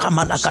nasuta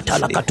kama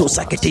nakatala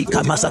katusa kiti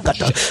kama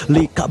sakata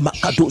lika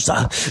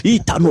makadusa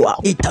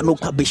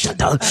itanuka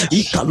bishata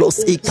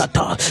ikalos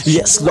ikata.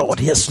 Yes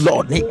Lord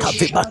nika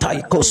vibata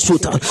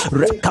ikosuta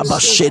reka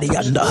basheri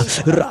anda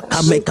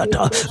raka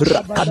mekata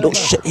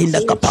rakadoshe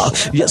indakapa.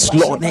 Yes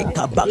Lord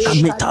nika baka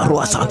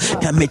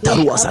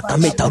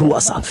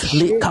kamitaruasa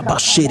lika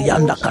basheri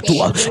yanda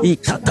katua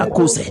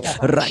ikatakuze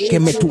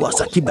rakemetua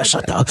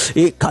sakibashata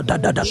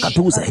ikadadada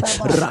katuze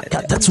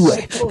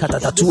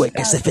rakatatue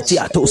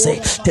kesefetia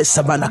tose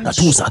tesabana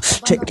katuza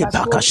cheke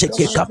paka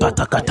sheke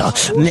kapata kata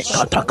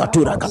nekata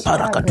katura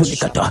kapara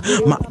katunikata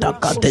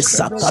mataka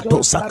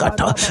desakato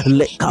sakata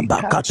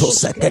lekabakato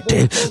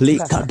sekete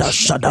likada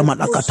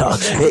shadamanakata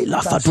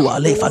elafatua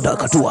lefada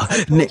katua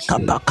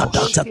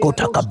nekabakata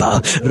sakota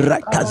kaba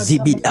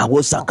rakazibi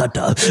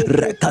awosakata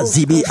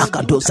rakazibi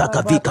akadosa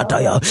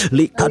kavikataya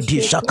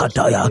likadisha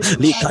kataya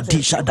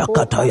likadisha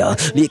dakataya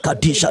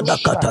likadisha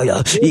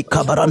dakataya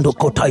ikabarando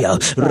kotaya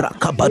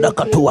rakabada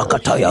katua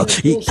kataya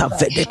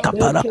ikavede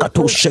kapara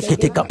katu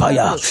shekete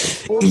kapaya.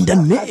 In the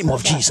name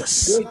of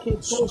Jesus.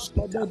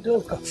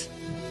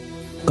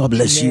 God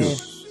bless you.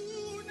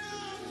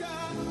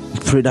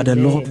 Pray that the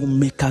Lord will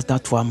make us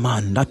that one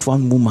man, that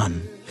one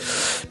woman,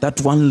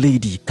 that one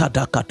lady,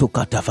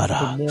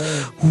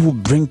 who will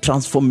bring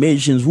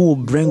transformations, who will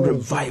bring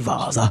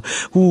revivals,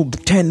 who will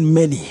turn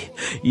many.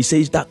 He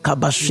says that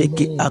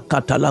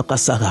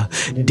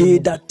they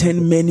that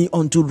turn many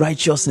unto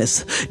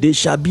righteousness, they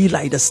shall be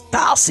like the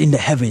stars in the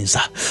heavens.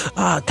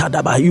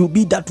 You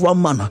be that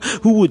one man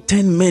who will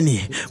turn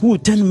many,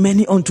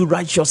 unto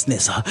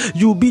righteousness.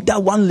 You be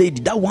that one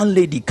lady,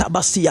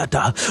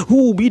 who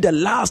will be the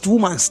last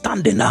woman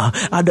standing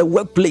at the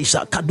workplace,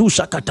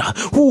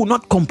 who will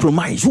not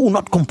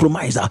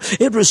compromise,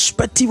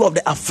 irrespective of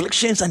the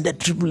afflictions and the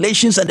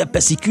tribulations and the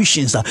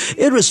persecutions,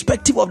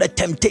 irrespective of the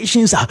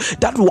temptations.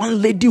 That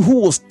one lady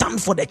who will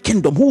stand for the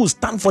kingdom, who will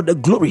stand for the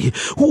glory,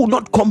 who will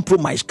not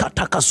compromise.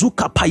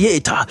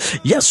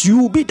 Yes, you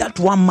will be that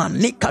one man,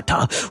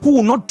 who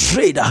will not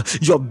trade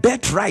your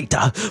birthright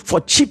for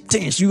cheap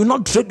things. You will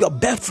not trade your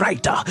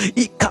birthright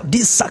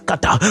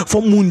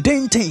for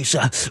mundane things,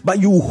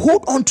 but you will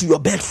hold on to your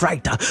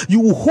birthright. You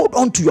will hold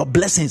on to your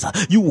blessings.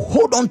 You will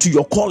hold on to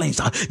your callings.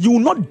 You will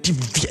not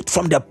deviate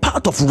from the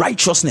path of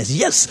righteousness.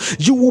 Yes,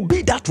 you will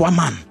be that one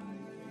man.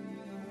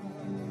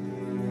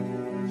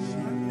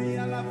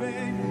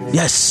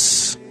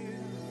 Yes.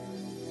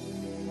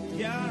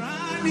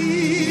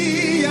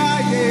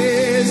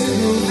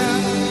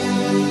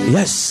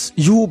 Yes,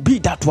 you will be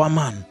that one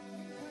man.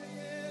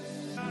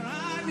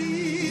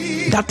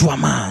 That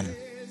one man.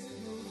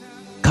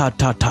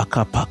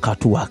 Katataka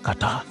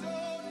pakatuakata.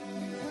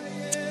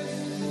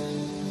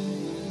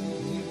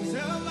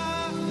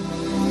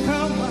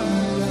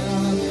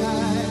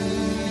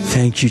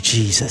 Thank you,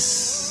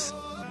 Jesus.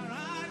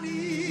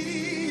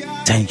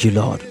 Thank you,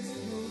 Lord.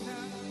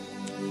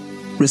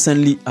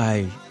 Recently,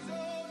 I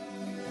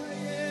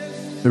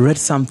read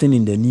something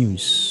in the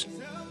news.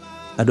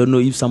 I don't know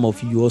if some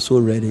of you also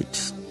read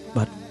it,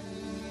 but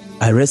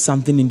I read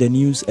something in the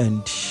news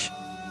and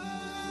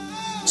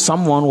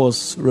someone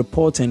was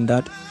reporting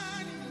that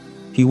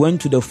he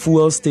went to the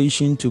fuel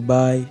station to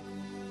buy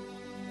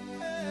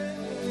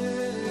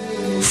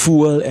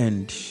fuel,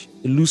 and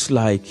it looks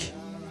like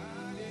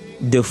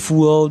the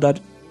fuel that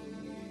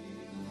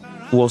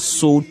was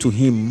sold to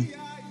him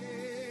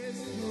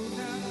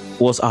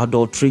was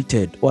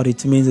adulterated. What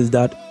it means is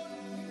that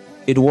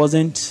it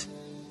wasn't,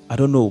 I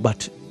don't know,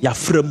 but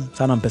yafrem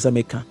sanam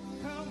pesameka.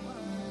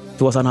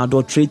 It was an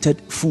adulterated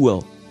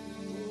fuel,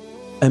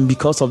 and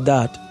because of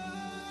that,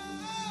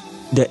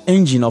 the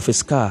engine of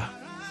his car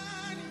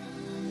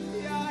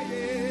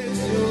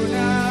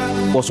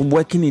was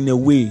working in a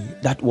way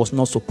that was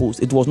not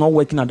supposed. It was not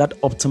working at that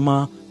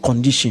optimal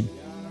condition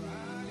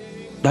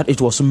that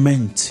it was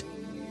meant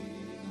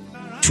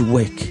to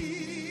work.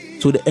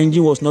 So the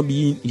engine was not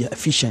being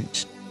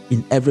efficient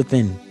in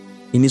everything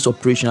in its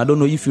operation. I don't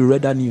know if you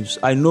read that news.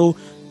 I know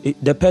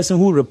the person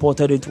who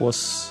reported it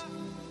is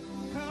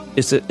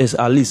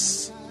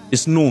Alice.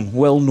 It's known,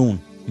 well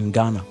known in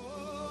Ghana.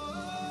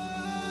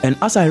 And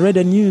as I read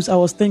the news, I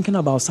was thinking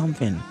about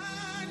something.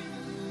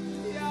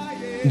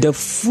 The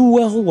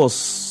fuel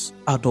was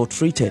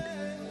adulterated,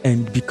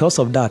 and because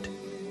of that,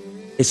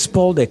 it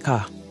spoiled the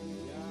car.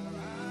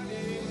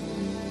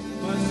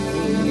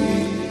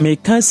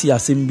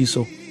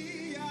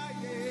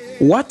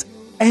 What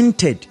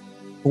entered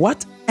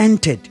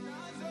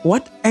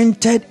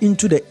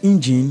into the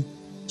engine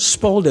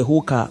spoiled the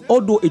whole car.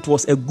 Although it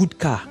was a good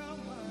car,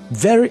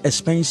 very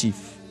expensive,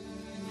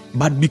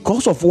 but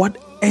because of what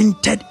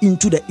entered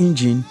into the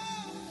engine,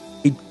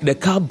 the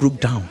car broke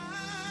down.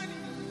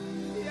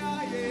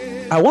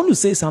 I want to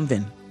say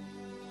something.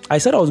 I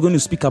said I was going to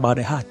speak about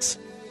the heart.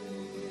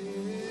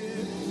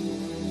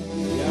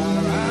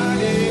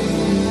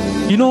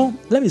 You know,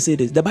 let me say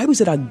this. The Bible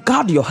said that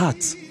guard your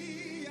heart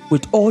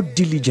with all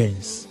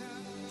diligence,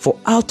 for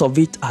out of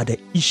it are the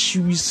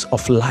issues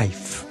of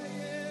life.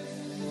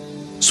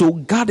 So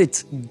guard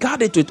it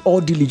with all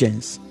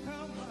diligence,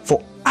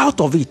 for out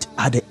of it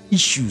are the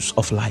issues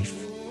of life.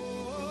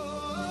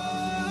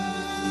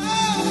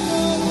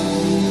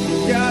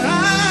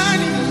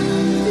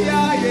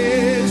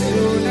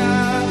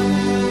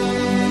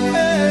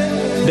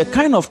 The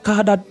kind of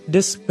car that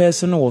this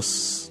person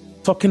was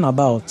talking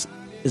about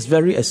is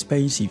very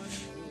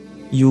expensive.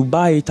 You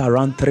buy it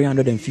around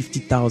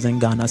 350,000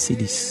 Ghana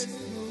cedis.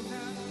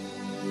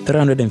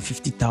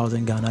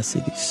 350,000 Ghana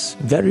cedis.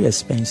 Very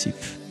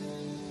expensive.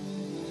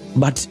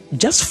 But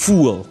just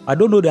fuel, I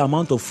don't know the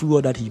amount of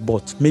fuel that he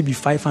bought, maybe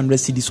 500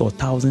 cedis or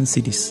 1,000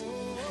 cedis.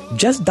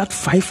 Just that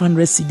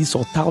 500 cedis or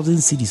 1,000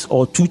 cedis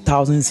or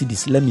 2,000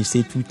 cedis, let me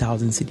say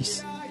 2,000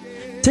 cedis.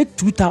 Take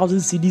 2,000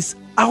 cedis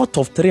out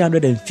of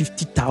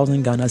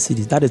 350,000 Ghana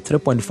cedis. That is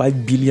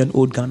 3.5 billion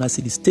old Ghana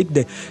cedis. Take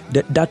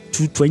that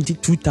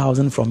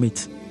 22,000 from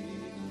it.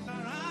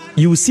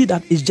 You will see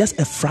that it's just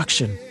a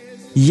fraction,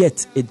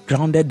 yet it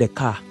grounded the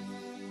car.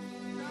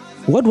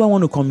 What do I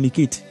want to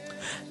communicate?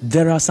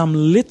 There are some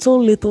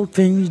little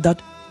things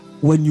that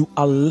when you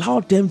allow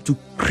them to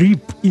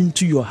creep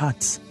into your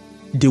heart,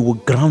 they will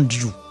ground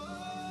you.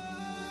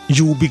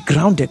 You will be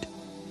grounded.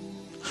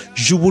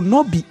 You will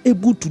not be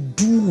able to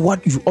do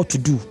what you ought to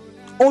do.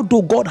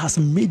 Although God has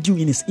made you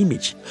in his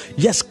image.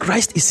 Yes,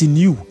 Christ is in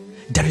you.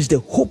 There is the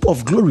hope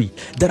of glory.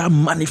 There are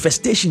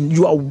manifestations.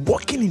 You are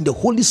walking in the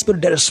Holy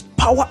Spirit. There is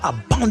power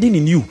abounding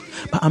in you.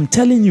 But I'm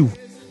telling you,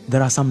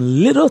 there are some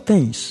little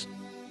things.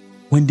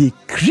 When they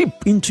creep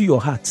into your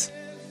heart,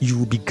 you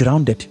will be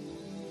grounded.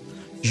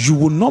 You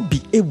will not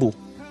be able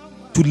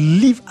to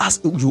live as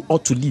you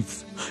ought to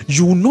live.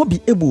 You will not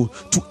be able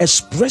to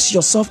express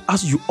yourself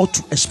as you ought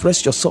to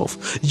express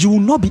yourself. You will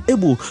not be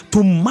able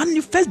to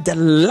manifest the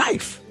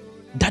life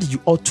that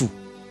you ought to.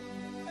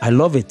 I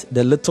love it.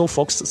 The little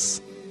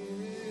foxes,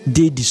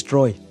 they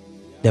destroy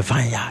the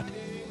vineyard.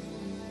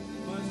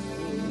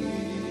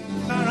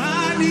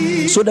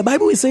 So the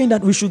Bible is saying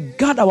that we should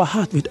guard our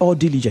heart with all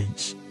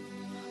diligence,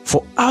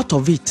 for out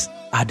of it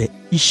are the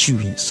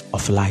issuings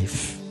of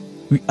life.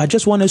 I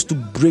just want us to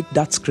break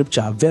that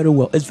scripture very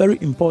well. It's very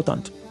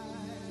important.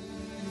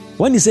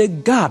 When he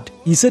said guard,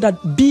 he said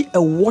that be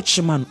a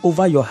watchman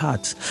over your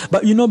heart.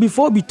 But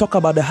before we talk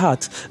about the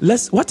heart,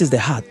 what is the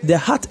heart? The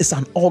heart is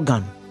an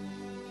organ.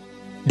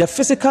 The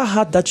physical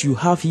heart that you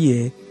have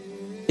here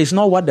is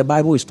not what the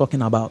Bible is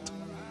talking about.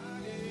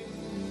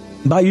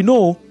 But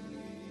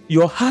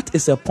your heart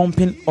is a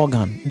pumping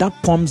organ that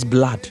pumps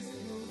blood.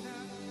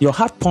 Your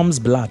heart pumps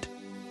blood.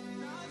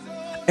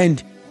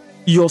 And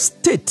your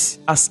state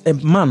as a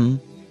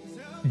man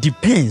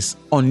depends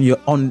on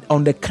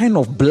the kind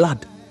of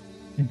blood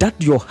that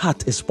your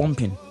heart is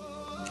pumping.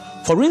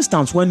 For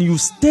instance, when you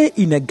stay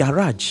in a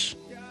garage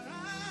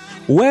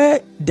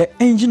where the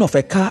engine of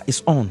a car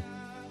is on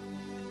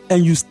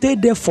and you stay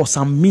there for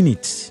some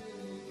minutes,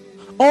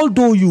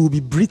 although you will be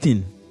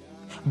breathing,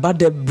 but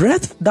the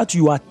breath that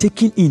you are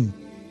taking in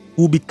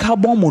will be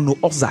carbon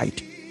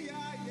monoxide.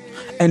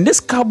 And this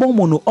carbon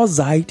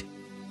monoxide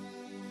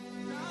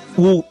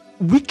will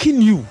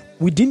weaken you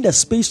within the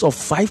space of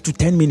 5 to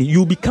 10 minutes.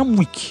 You become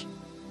weak.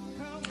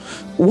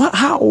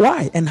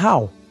 Why and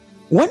how?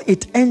 When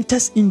it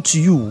enters into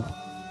you,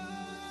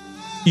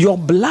 your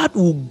blood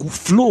will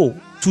flow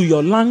to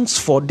your lungs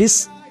for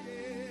this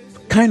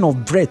kind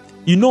of breath.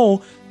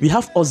 We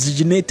have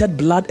oxygenated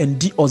blood and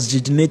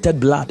deoxygenated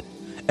blood.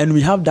 And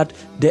we have that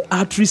the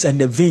arteries and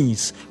the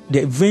veins.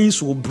 The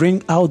veins will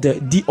bring out the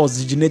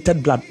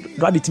deoxygenated blood.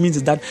 What it means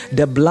is that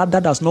the blood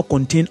that does not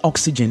contain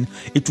oxygen,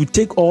 it will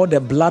take all the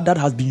blood that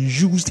has been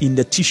used in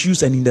the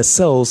tissues and in the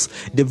cells.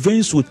 The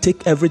veins will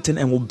take everything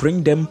and will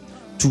bring them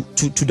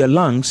to the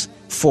lungs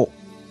for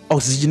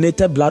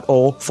oxygenated blood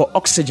or for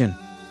oxygen.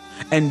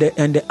 And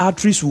the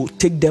arteries will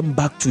take them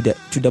back to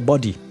the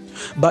body.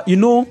 But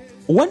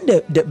when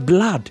the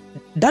blood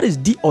that is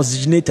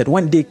deoxygenated,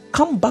 when they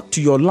come back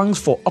to your lungs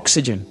for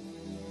oxygen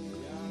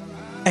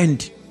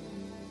and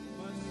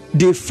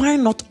they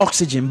find not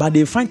oxygen but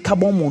they find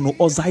carbon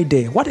monoxide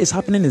there, what is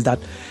happening is that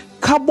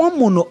carbon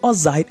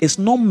monoxide is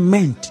not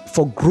meant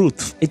for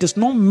growth. It is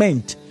not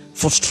meant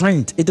for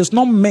strength. It is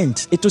not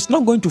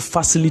going to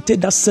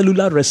facilitate that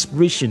cellular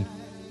respiration,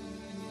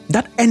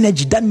 that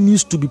energy that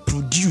needs to be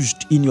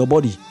produced in your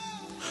body.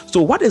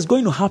 So what is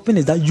going to happen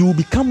is that you will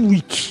become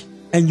weak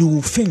and you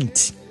will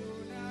faint.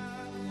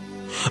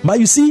 But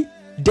you see,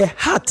 the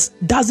heart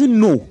doesn't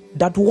know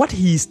that what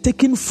he is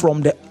taking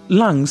from the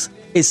lungs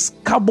is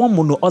carbon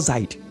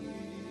monoxide.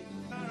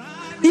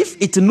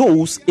 If it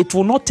knows, it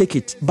will not take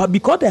it. But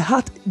because the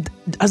heart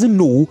doesn't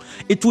know,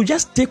 it will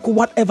just take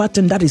whatever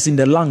thing that is in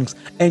the lungs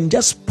and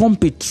just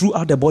pump it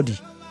throughout the body.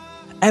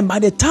 And by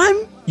the time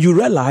you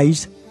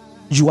realize,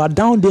 you are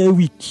down there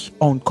weak,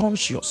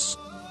 unconscious.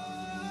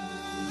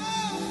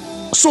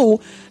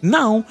 So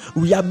now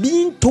we are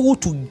being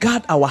told to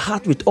guard our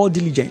heart with all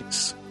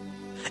diligence,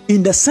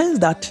 in the sense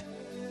that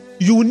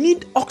you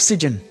need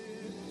oxygen.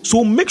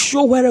 So make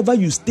sure wherever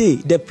you stay,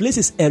 the place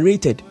is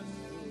aerated.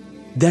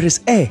 There is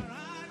air,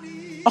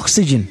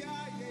 oxygen.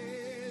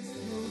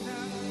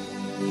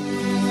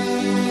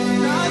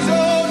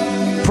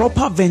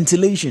 Proper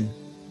ventilation.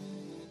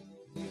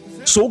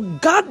 So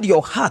guard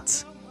your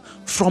heart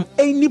from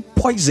any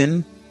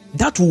poison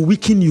that will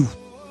weaken you,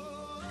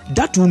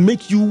 that will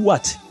make you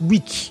what?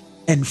 Weak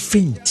and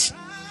faint.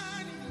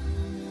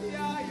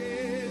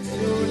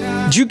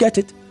 Do you get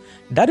it?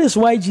 That is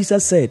why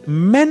Jesus said,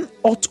 men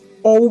ought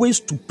always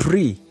to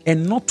pray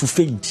and not to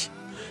faint.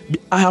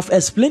 I have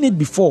explained it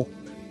before.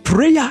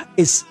 Prayer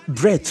is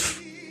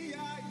breath.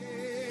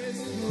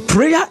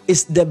 Prayer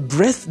is the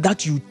breath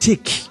that you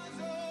take.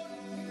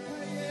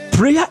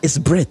 Prayer is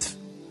breath.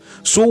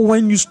 So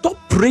when you stop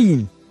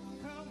praying,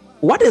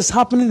 what is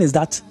happening is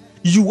that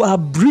you are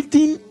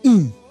breathing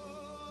in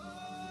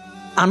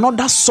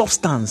another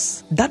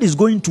substance that is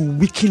going to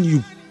weaken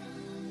you.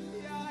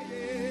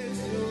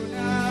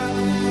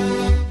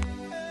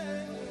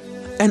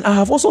 And I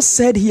have also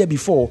said here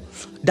before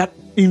that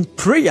in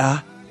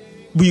prayer,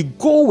 we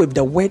go with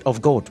the word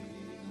of God.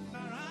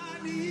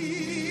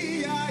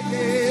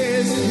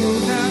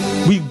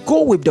 We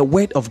go with the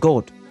word of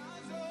God.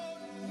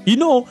 You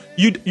know,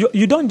 you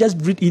don't just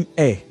breathe in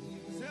air.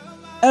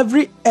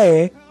 Every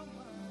air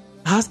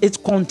has its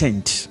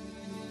content.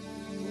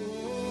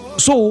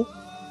 So,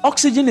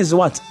 oxygen is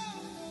what?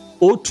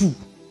 O2.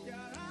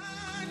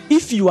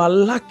 If you are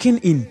lacking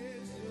in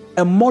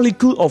a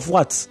molecule of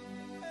what?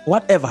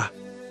 Whatever,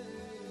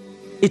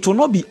 it will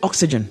not be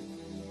oxygen.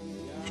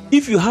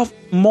 If you have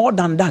more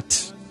than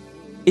that,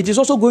 it is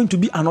also going to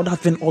be another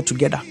thing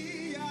altogether.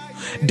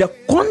 The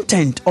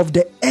content of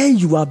the air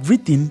you are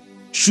breathing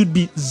should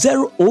be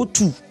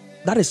 0O2,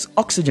 that is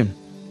oxygen,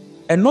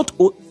 and not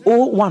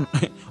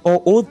O1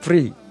 or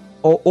O3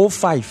 or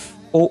O5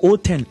 or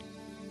O10.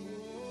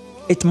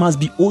 It must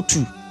be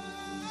O2.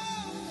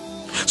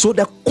 So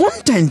the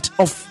content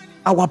of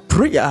our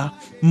prayer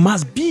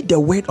must be the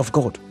word of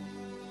God.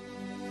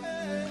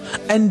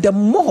 And the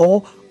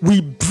more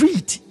we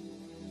breathe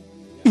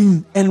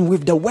in and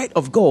with the word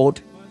of God,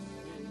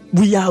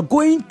 we are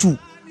going to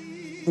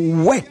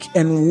work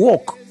and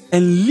walk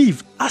and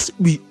live as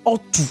we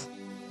ought to.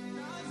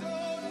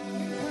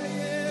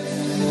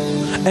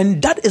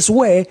 And that is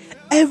where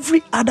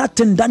every other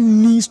thing that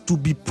needs to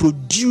be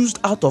produced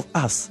out of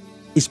us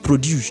is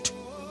produced.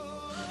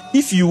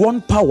 If you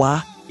want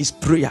power, is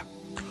prayer.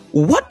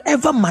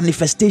 Whatever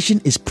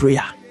manifestation is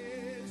prayer.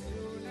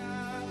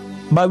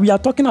 But we are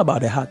talking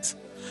about the heart.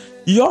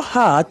 Your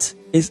heart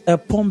is a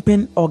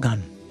pumping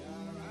organ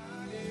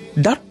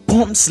that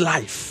pumps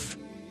life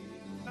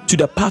to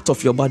the part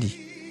of your body.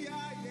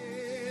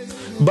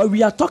 But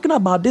we are talking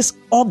about this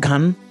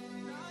organ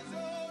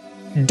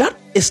that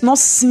is not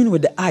seen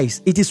with the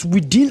eyes. It is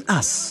within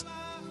us.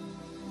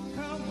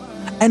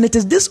 And it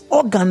is this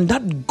organ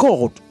that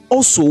God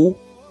also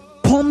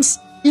pumps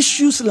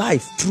issues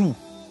life through.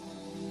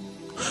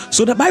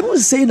 So the Bible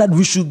is saying that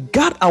we should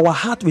guard our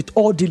heart with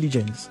all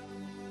diligence.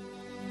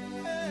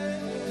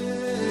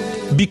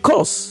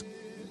 Because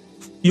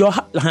your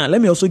heart,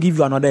 let me also give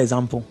you another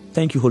example.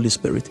 Thank you, Holy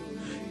Spirit.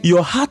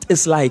 Your heart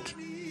is like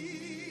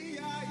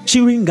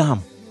chewing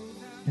gum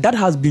that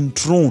has been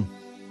thrown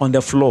on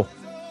the floor.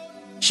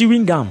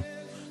 Chewing gum.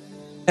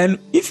 And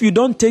if you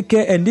don't take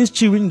care and this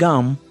chewing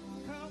gum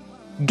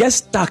gets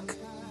stuck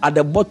at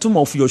the bottom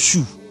of your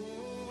shoe,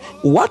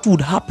 what would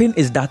happen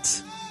is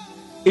that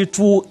it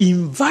will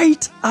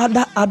invite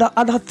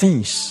other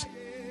things.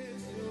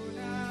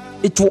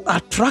 It will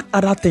attract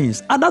other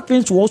things. Other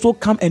things will also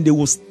come and they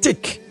will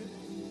stick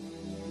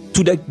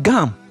to the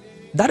gum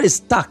that is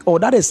stuck or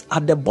that is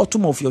at the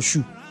bottom of your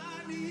shoe.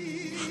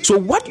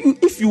 So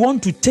if you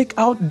want to take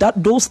out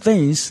those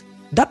things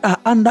that are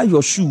under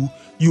your shoe,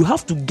 you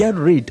have to get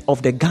rid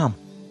of the gum.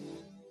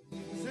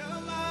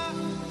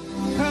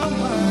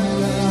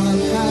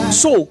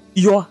 So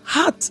your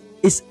heart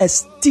is a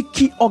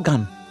sticky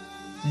organ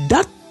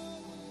that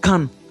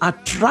can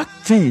attract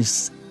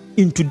things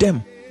into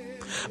them.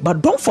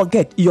 But don't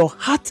forget, your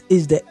heart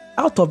is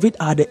out of it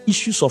are the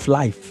issues of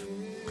life.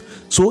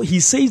 So he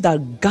says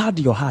that guard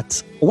your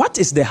heart. What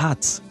is the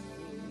heart?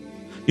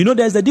 You know,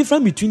 there's a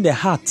difference between the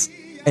heart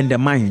and the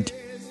mind.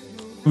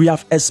 We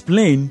have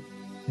explained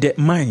the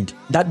mind,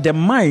 that the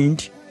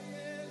mind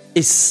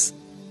is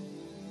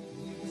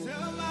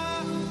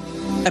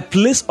a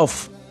place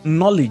of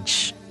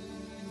knowledge.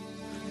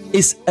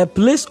 It's a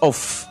place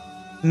of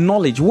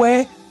knowledge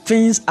where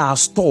things are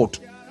stored.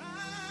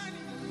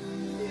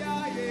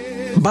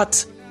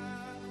 But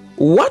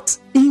what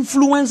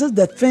influences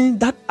the things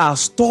that are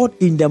stored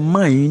in the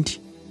mind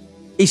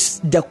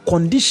is the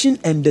condition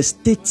and the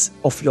state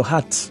of your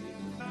heart.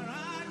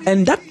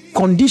 And that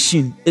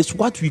condition is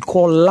what we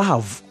call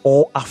love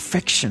or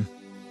affection.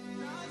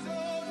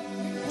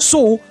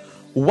 So,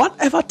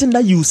 whatever thing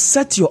that you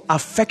set your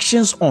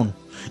affections on,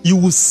 you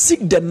will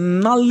seek the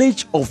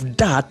knowledge of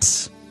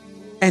that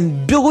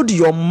and build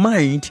your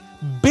mind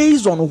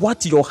based on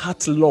what your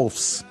heart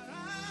loves.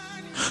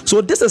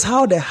 So this is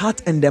how the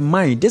heart and the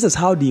mind, this is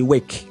how they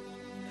work.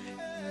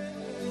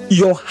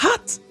 Your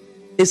heart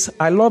is,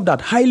 I love that,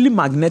 highly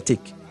magnetic.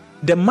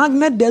 The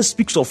magnet there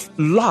speaks of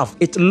love.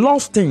 It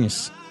loves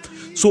things.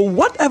 So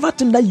whatever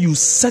thing that you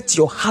set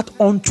your heart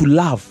on to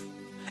love,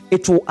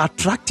 it will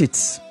attract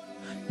it.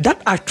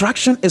 That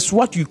attraction is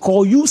what you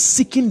call you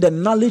seeking the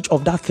knowledge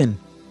of that thing.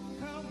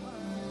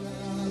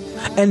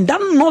 And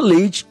that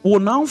knowledge will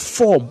now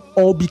form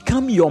or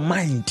become your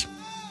mind.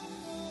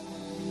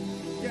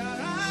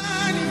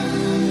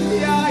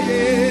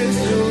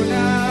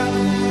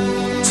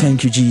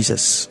 Thank you,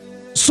 Jesus.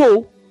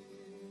 So,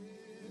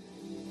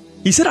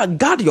 he said,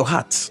 guard your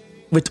heart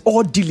with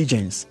all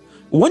diligence,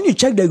 When you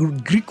check the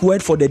Greek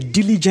word for the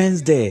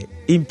diligence there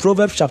in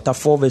Proverbs chapter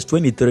 4 verse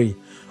 23,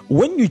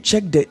 when you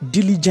check the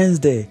diligence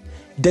there,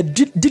 the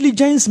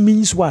diligence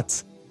means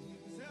what?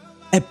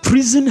 A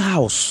prison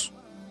house.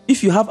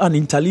 If you have an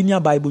interlinear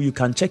Bible, you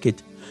can check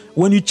it.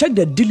 When you check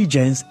the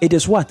diligence, it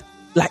is what?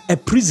 Like a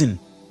prison.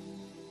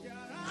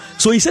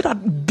 So he said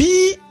that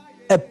be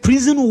a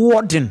prison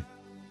warden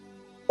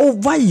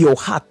over your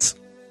heart.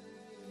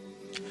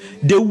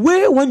 The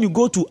way when you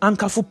go to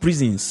Ankafo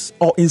prisons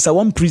or in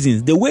Sawam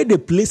prisons, the way the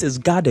place is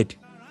guarded.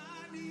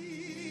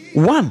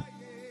 One,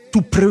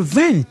 to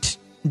prevent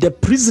the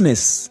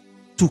prisoners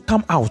to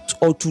come out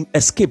or to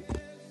escape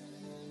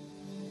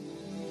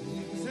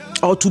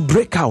or to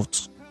break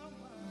out.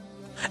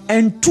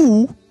 And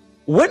two,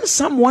 when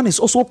someone is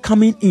also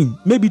coming in,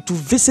 maybe to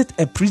visit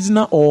a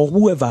prisoner or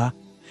whoever,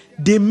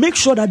 they make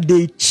sure that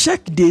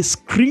they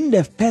screen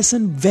the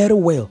person very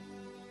well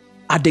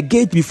at the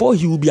gate before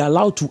he will be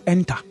allowed to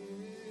enter.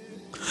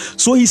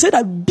 So he said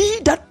that be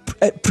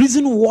that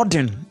prison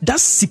warden, that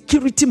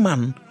security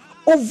man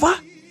over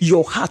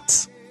your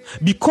heart,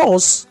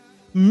 because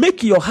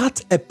make your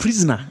heart a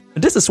prisoner.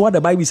 This is what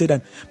the Bible said,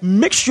 that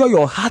make sure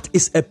your heart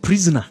is a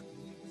prisoner.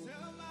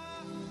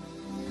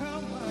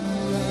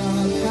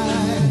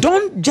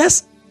 Don't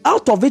just,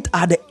 out of it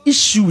are the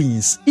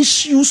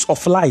issues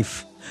of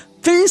life.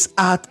 Things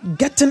are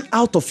getting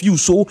out of you.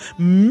 So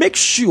make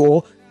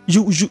sure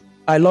you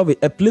I love it.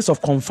 A place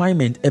of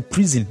confinement, a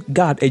prison,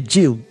 guard, a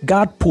jail,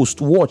 guard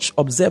post, watch,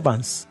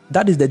 observance.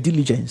 That is the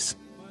diligence.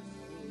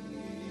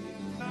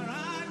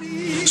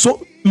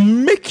 So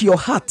make your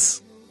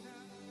heart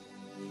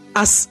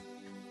as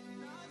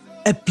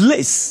a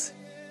place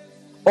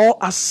or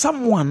as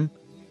someone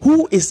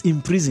who is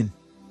in prison.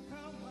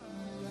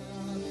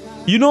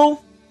 You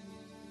know,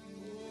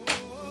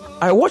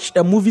 I watched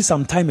a movie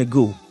some time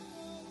ago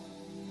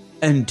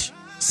and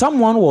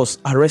someone was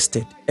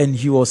arrested and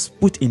he was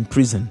put in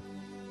prison.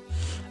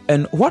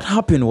 And what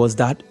happened was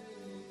that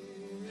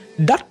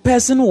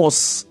person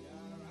was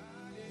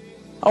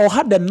or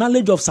had the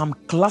knowledge of some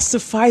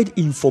classified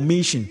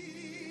information.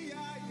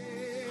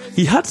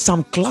 He had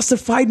some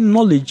classified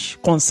knowledge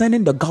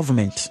concerning the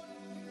government.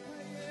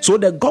 So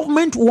the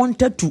government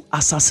wanted to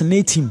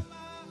assassinate him.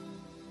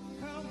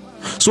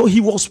 So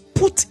he was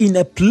put in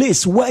a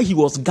place where he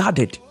was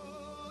guarded.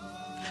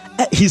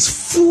 His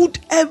food,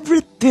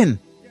 everything.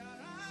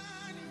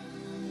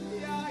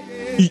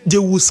 They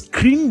will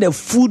screen the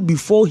food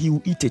before he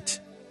will eat it.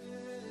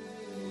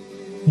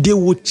 They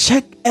will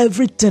check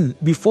everything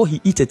before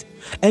he eat it.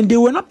 And they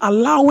were not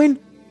allowing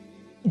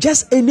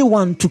just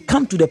anyone to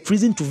come to the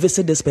prison to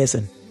visit this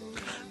person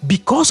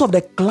because of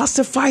the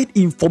classified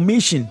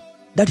information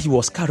that he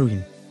was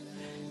carrying.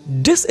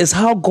 This is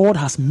how God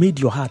has made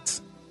your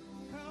heart.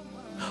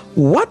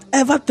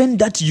 Whatever thing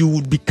that you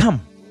would become,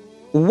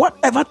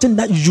 whatever thing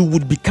that you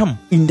would become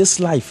in this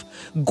life,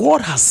 God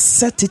has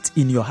set it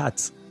in your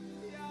heart.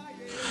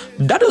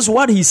 That is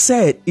what he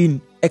said in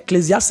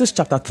Ecclesiastes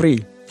chapter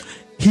 3.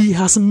 He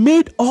has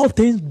made all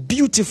things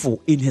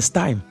beautiful in his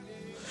time.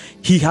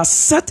 He has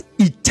set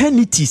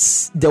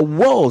eternities, the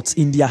worlds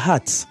in their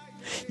hearts.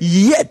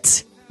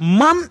 Yet,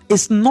 man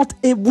is not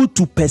able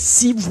to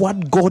perceive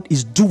what God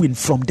is doing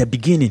from the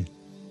beginning.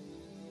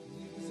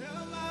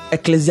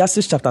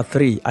 Ecclesiastes chapter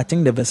 3, I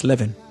think the verse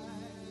 11.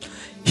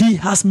 He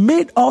has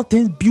made all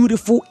things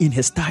beautiful in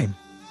his time.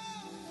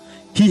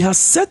 He has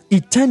set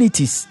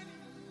eternities,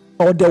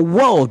 or the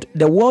world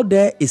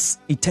there is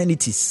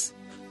eternities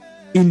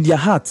in their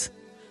heart.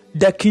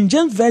 The King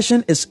James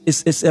Version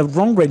is a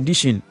wrong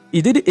rendition.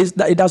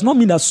 It does not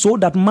mean that so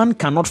that man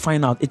cannot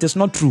find out. It is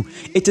not true.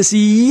 It is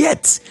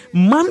yet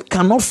man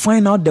cannot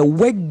find out the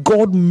way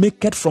God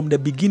made it from the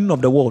beginning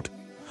of the world.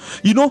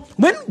 You know,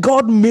 when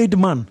God made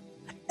man,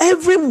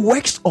 every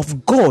works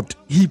of God,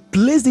 he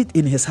placed it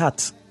in his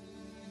heart.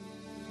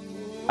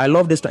 I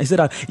love this. He said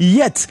that,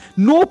 yet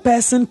no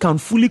person can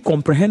fully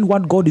comprehend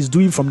what God is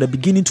doing from the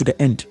beginning to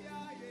the end.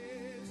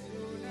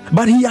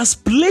 But he has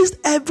placed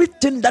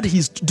everything that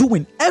he's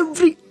doing,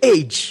 every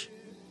age,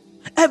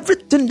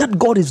 everything that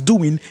God is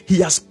doing, he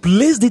has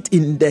placed it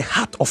in the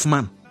heart of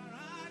man.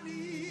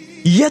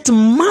 Yet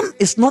man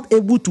is not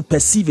able to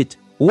perceive it.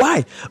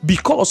 Why?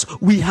 Because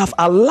we have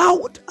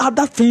allowed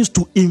other things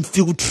to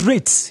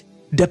infiltrate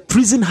the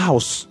prison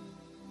house.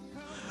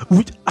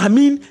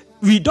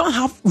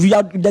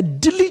 The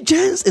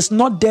diligence is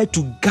not there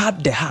to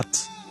guard the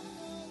heart,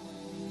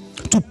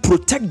 to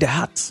protect the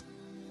heart,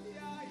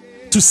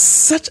 to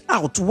search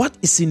out what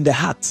is in the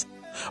heart,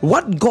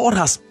 what God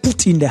has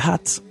put in the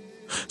heart.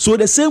 So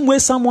the same way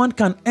someone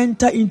can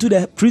enter into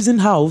the prison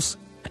house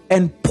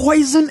and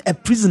poison a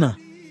prisoner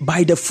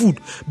by the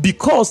food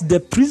because the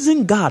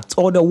prison guards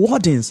or the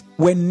wardens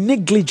were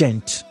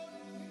negligent.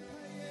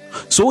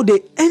 So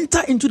they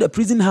enter into the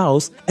prison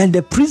house and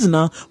the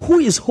prisoner who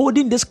is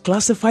holding this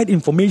classified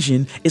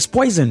information is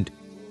poisoned,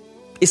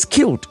 is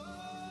killed,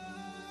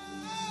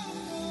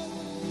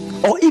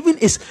 or even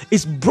is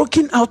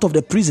broken out of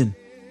the prison.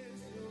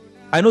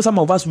 I know some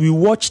of us, we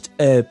watched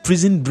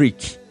Prison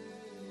Break.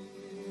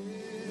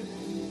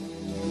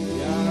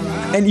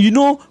 And you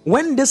know,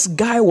 when this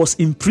guy was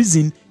in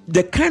prison,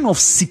 the kind of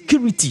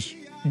security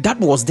that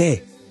was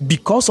there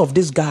because of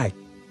this guy.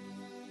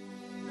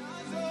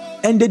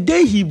 And the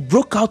day he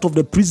broke out of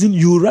the prison,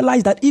 you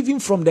realize that even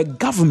from the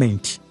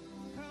government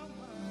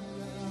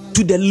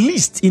to the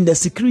least in the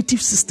security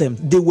system,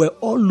 they were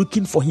all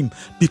looking for him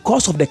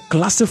because of the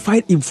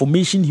classified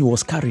information he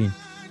was carrying.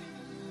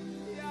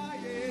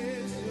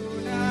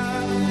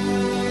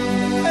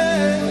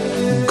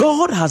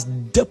 God has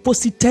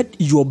deposited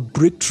your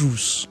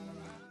breakthroughs,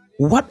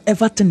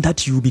 whatever thing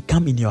that you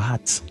become in your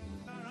heart.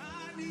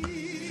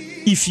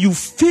 If you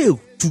fail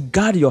to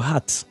guard your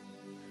heart,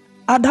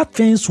 other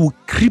things will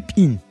creep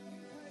in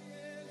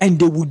and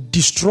they will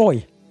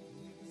destroy.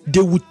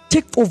 They will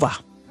take over.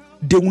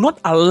 They will not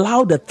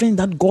allow the thing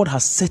that God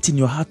has set in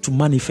your heart to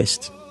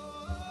manifest.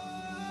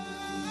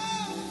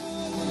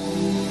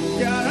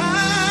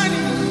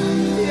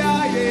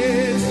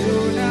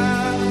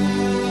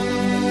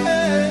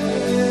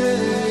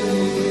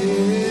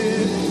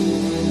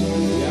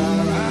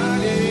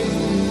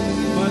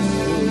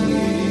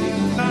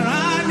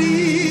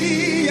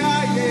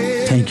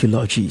 Thank you,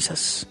 Lord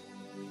Jesus.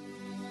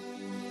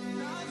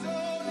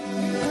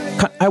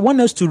 I want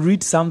us to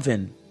read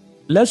something.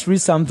 Let's read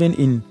something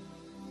in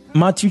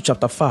Matthew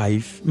chapter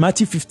 5,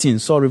 Matthew 15,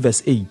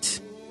 verse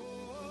 8.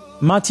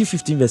 Matthew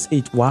 15, verse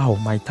 8. Wow,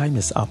 my time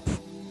is up.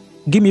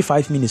 Give me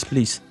 5 minutes,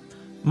 please.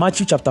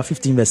 Matthew chapter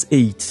 15, verse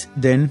 8.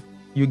 Then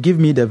you give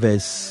me the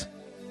verse.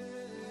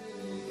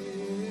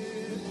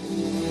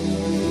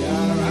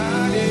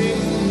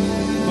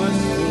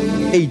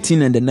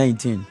 (18) and the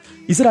 19.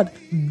 He said that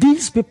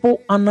these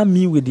people honor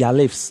me with their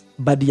lips,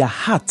 but their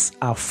hearts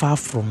are far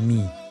from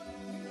me.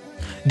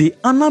 They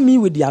honor me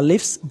with their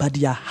lips, but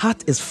their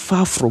heart is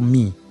far from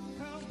me.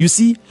 You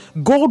see,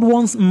 God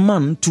wants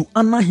man to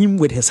honor him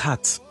with his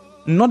heart,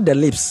 not the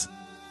lips.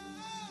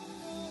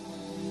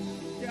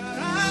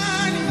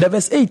 The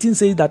verse 18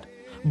 says that,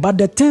 but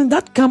the things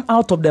that come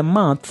out of the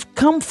mouth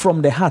come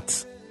from the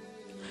heart.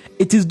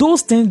 It is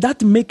those things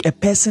that make a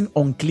person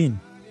unclean.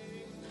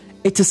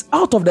 It is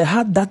out of the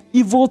heart that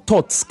evil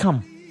thoughts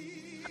come,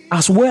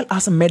 as well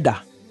as murder,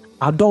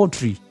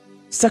 adultery,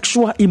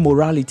 sexual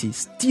immorality,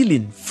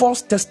 stealing,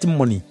 false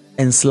testimony,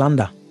 and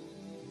slander.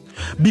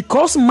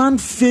 Because man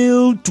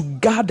failed to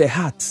guard the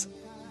heart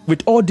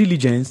with all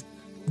diligence,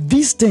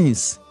 these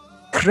things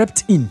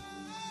crept in.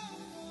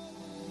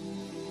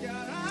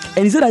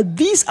 And he said that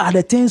these are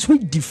the things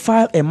which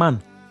defile a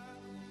man.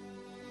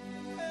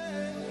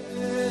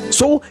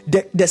 So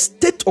the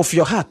state of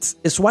your heart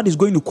is what is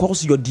going to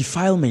cause your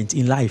defilement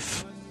in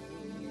life.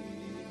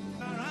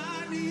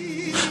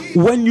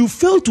 When you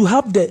fail to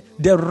have the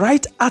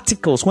right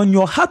articles, when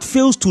your heart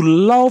fails to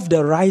love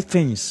the right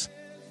things,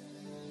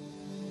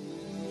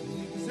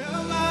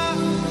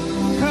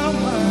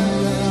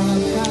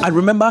 I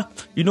remember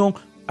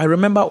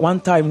one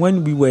time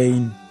when we were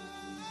in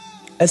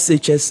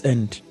SHS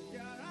and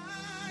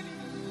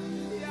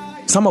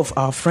some of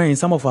our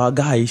friends, some of our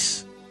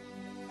guys,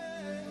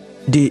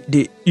 they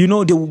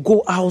will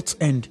go out,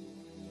 and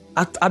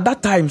at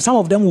that time, some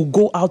of them will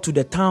go out to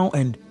the town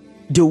and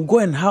they will go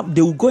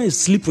and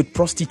sleep with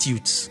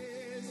prostitutes.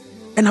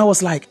 And I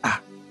was like,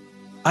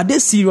 are they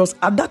serious?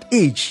 At that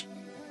age,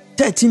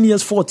 13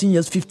 years, 14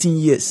 years, 15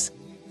 years,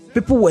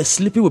 people were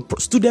sleeping with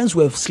students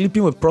were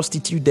sleeping with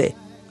prostitutes there.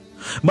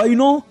 But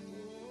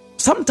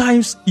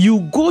sometimes you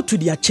go to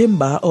their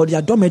chamber or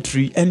their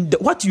dormitory, and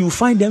what you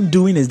find them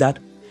doing is that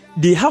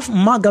they have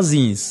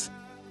magazines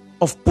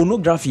of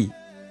pornography,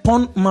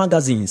 porn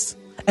magazines,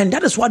 and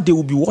that is what they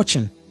will be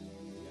watching.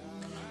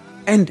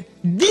 And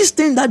this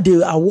thing that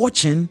they are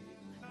watching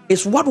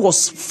is what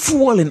was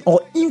fueling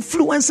or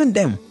influencing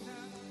them,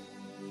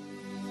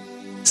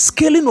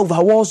 scaling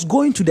over walls,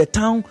 going to the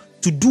town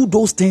to do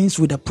those things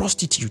with the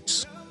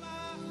prostitutes.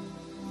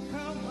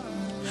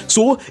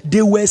 So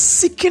they were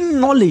seeking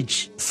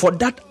knowledge for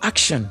that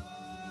action.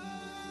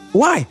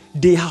 Why?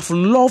 They have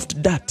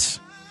loved that.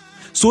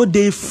 So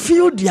they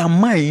fill their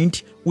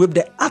mind with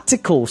the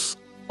articles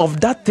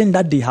of that thing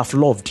that they have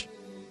loved.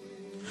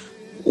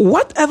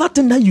 Whatever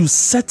thing that you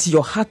set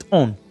your heart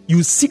on,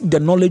 you seek the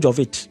knowledge of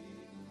it.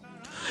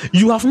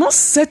 You have not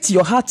set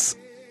your heart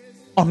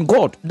on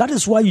God. That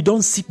is why you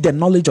don't seek the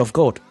knowledge of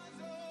God.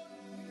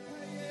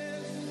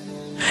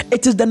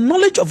 It is the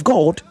knowledge of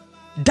God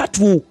that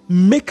will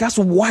make us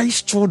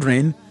wise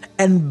children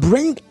and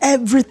bring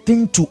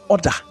everything to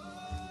order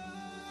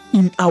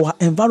in our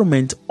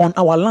environment, on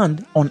our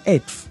land, on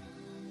earth.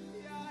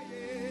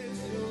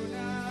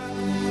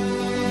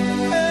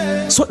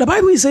 So the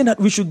Bible is saying that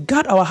we should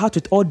guard our heart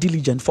with all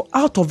diligence, for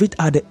out of it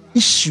are the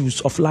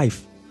issues of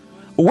life.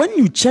 When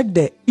you check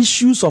the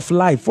issues of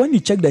life, when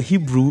you check the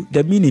Hebrew,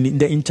 the meaning in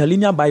the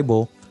interlinear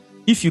Bible,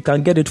 if you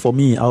can get it for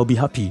me, I'll be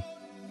happy.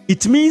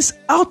 It means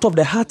out of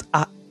the heart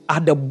are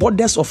the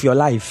borders of your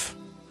life.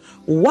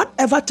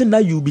 Whatever thing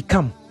that you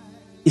become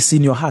is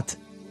in your heart.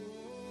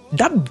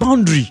 That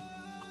boundary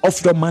of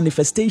your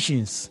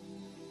manifestations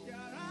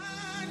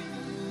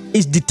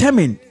is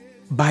determined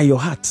by your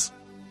heart.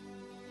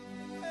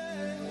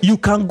 You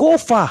can go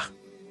far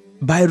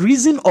by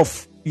reason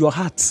of your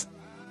heart.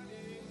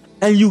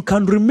 And you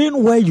can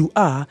remain where you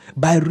are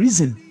by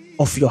reason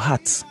of your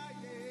heart.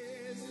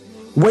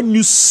 When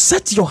you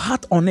set your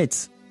heart on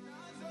it.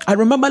 I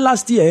remember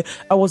last year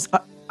I was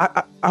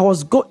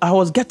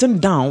getting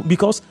down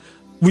because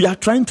we are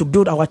trying to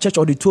build our church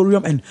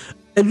auditorium, and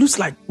it looks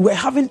like we're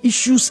having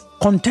issues,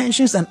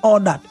 contentions and all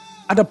that.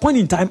 At a point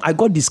in time, I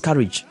got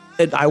discouraged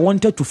and I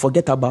wanted to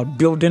forget about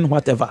building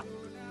whatever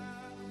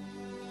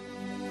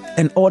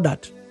and all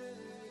that.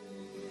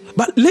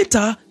 But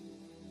later,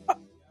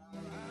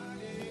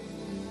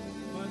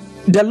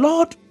 the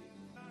Lord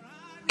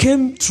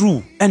came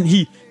through and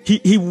he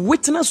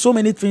witnessed so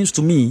many things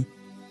to me,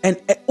 and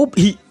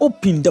he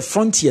opened the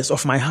frontiers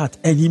of my heart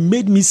and he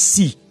made me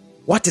see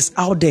what is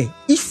out there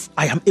if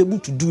I am able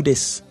to do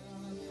this.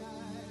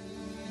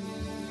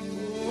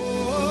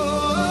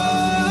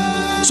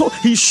 So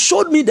he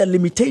showed me the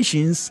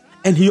limitations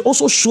and he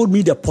also showed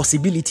me the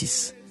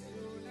possibilities.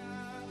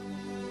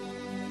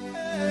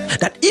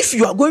 That if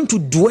you are going to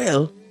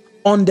dwell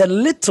on the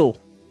little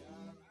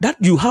that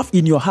you have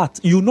in your heart,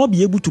 you will not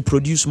be able to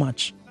produce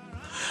much.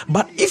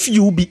 But if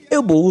you will be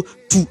able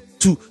to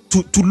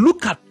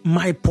look at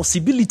my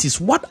possibilities,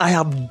 what I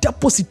have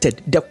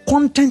deposited, the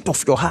content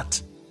of your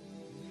heart,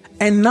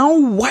 and now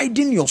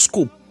widen your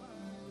scope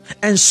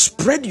and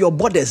spread your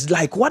borders,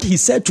 like what he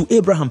said to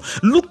Abraham: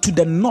 look to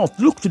the north,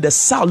 look to the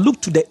south,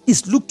 look to the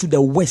east, look to the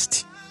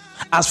west.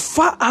 As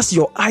far as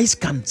your eyes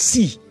can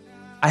see,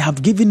 I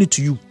have given it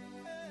to you.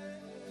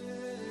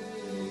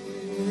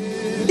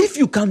 If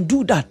you can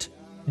do that,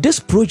 this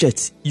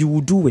project, you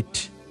will do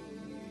it.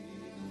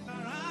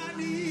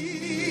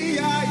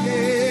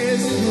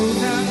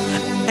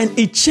 And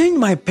it changed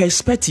my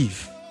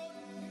perspective.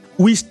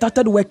 We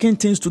started working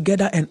things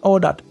together and all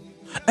that.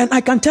 And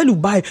I can tell you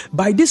by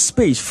this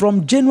space,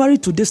 from January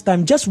to this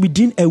time, just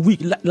within a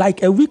week,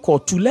 like a week or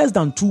two, less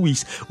than 2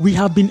 weeks, we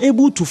have been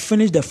able to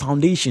finish the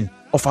foundation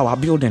of our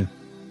building.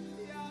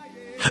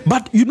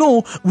 But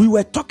we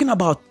were talking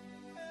about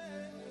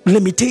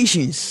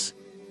limitations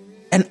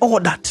and all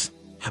that.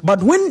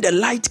 But when the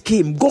light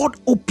came, God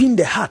opened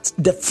the heart,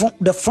 the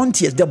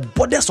frontiers, the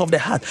borders of the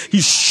heart. He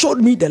showed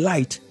me the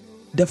light.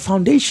 The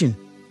foundation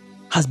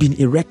has been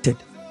erected.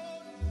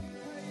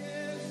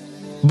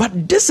 But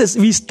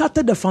we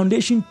started the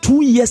foundation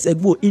 2 years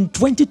ago in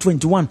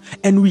 2021,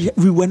 and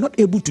we were not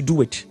able to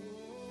do it.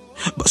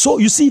 So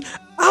you see,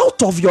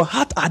 out of your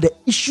heart are the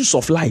issues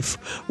of life.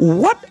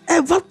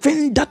 Whatever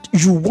thing that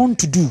you want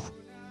to do,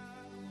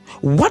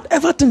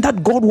 whatever thing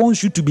that God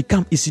wants you to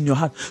become is in your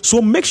heart.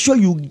 So make sure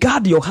you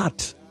guard your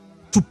heart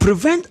to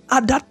prevent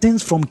other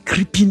things from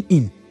creeping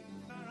in.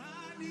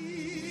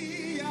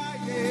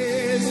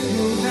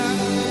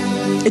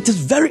 It is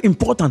very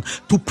important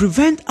to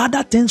prevent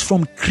other things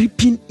from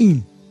creeping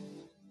in.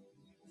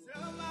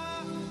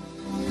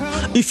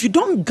 If you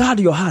don't guard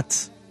your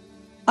heart,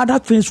 other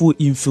things will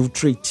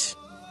infiltrate.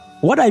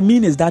 What I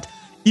mean is that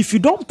if you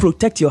don't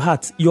protect your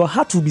heart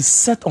will be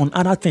set on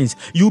other things.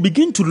 You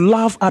begin to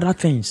love other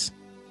things.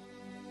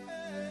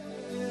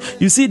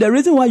 You see, the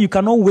reason why you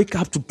cannot wake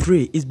up to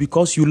pray is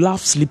because you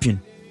love sleeping.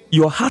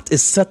 Your heart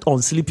is set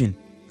on sleeping.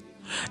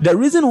 The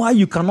reason why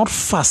you cannot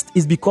fast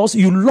is because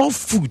you love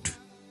food.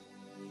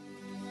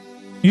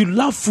 You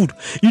love food.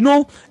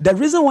 The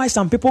reason why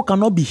some people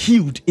cannot be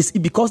healed is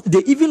because they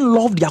even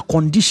love their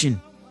condition.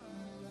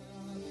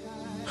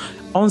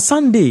 On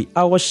Sunday,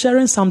 I was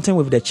sharing something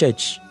with the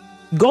church.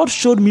 God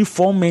showed me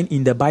 4 men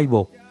in the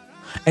Bible,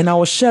 and I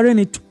was sharing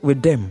it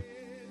with them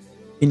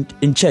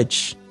in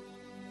church.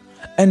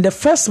 And the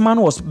first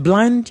man was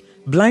blind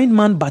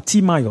man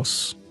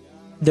Bartimaeus.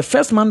 The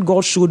first man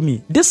God showed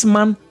me. This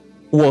man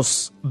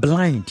was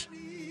blind.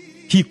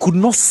 He could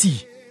not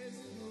see.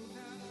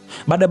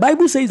 But the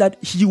Bible says that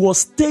he was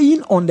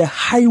staying on the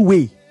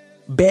highway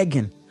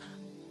begging.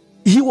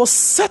 He was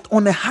set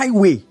on a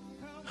highway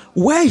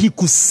where he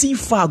could see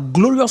far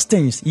glorious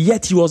things,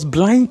 yet he was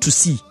blind to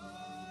see.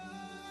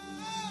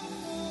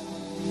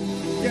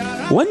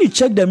 When you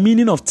check the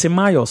meaning of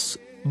Timaeus,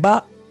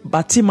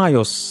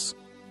 Bartimaeus,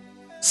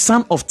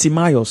 son of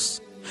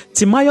Timaeus,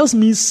 Timaeus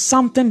means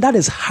something that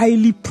is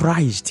highly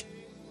prized.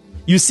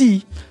 You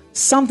see,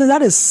 something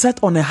that is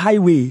set on a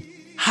highway,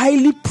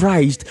 highly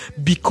prized,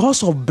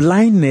 because of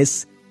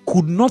blindness,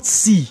 could not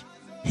see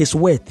his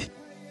worth.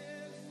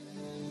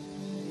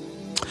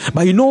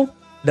 But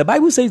the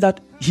Bible says that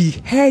he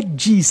heard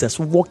Jesus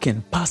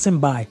walking, passing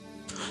by,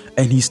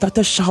 and he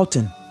started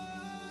shouting,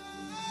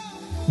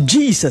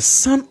 "Jesus,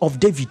 son of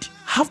David,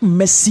 have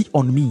mercy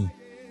on me."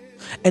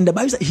 And the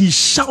Bible says he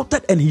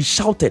shouted and he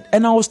shouted.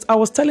 And I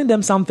was telling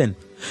them something.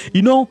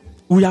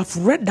 We have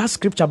read that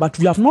scripture, but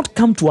we have not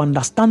come to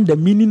understand the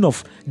meaning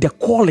of the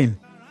calling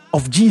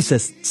of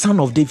Jesus,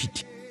 son of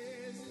David.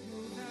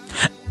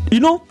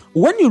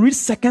 When you read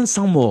 2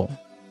 Samuel,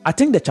 I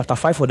think the chapter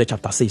 5 or the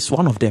chapter 6,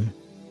 one of them,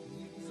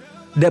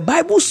 the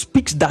Bible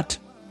speaks that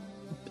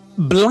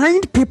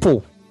blind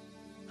people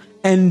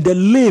and the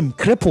lame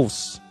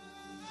cripples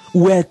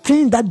were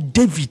things that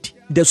David,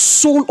 the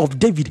soul of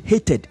David,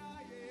 hated.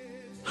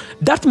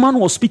 That man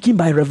was speaking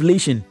by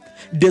revelation.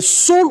 The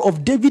soul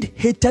of David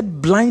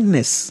hated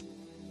blindness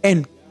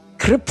and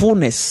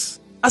crippleness.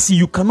 As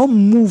you cannot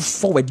move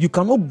forward, you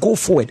cannot go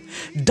forward.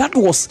 That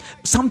was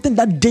something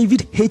that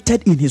David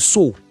hated in his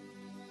soul.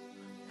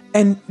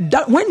 And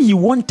that when he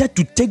wanted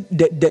to take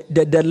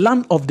the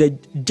land of the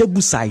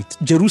Jebusite,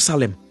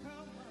 Jerusalem,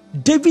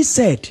 David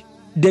said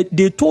that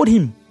they told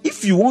him,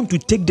 if you want to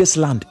take this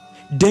land,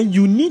 then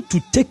you need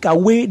to take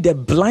away the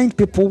blind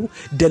people,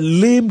 the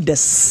lame, the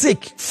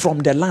sick from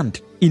the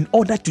land in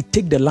order to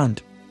take the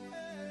land.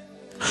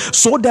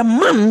 So the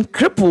man,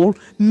 crippled,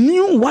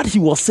 knew what he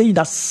was saying,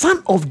 that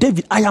son of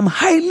David, I am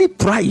highly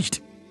prized.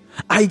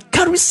 I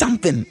carry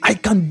something. I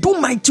can do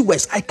mighty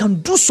works. I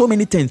can do so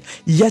many things.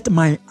 Yet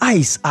my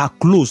eyes are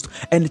closed.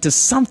 And it is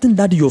something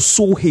that your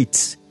soul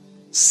hates.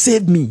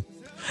 Save me.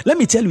 Let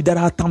me tell you, there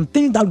are some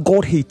things that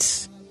God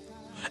hates.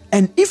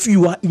 And if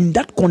you are in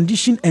that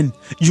condition and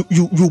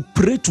you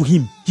pray to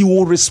him, he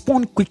will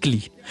respond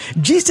quickly.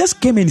 Jesus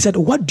came and he said,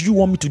 what do you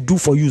want me to do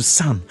for you,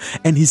 son?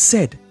 And he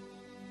said,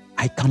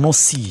 I cannot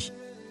see.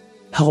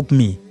 Help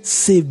me.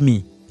 Save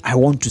me. I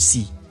want to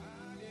see.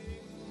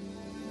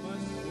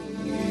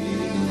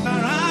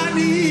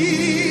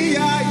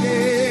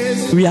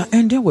 We are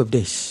ending with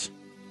this.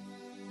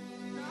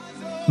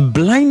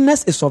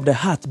 Blindness is of the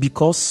heart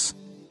because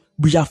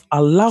we have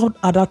allowed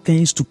other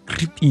things to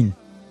creep in.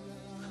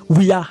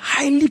 We are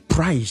highly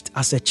prized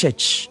as a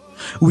church.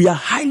 We are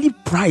highly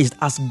prized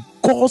as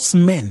God's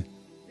men.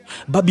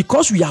 But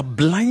because we are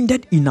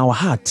blinded in our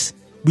hearts,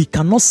 we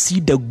cannot see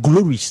the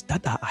glories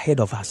that are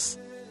ahead of us.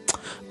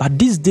 But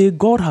this day,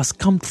 God has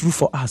come through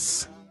for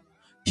us.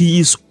 He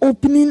is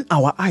opening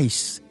our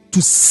eyes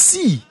to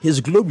see his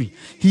glory.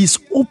 He is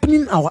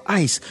opening our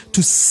eyes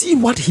to see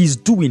what he's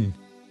doing.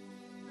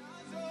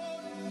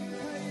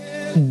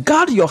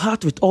 Guard your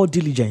heart with all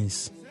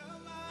diligence,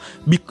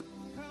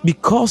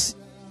 because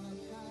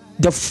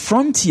the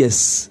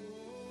frontiers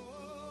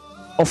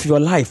of your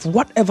life,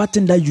 whatever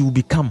thing that you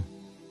become,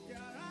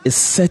 is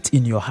set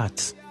in your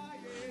heart.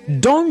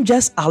 Don't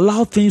just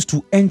allow things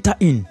to enter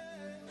in,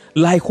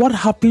 like what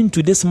happened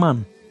to this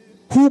man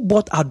who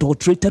bought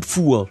adulterated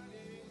fuel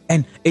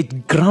and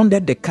it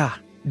grounded the car.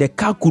 The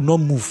car could not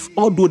move.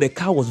 Although the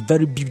car was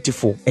very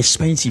beautiful,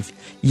 expensive,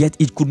 yet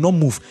it could not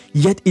move.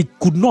 Yet it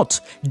could not.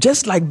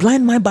 Just like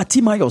blind man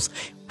Bartimaeus,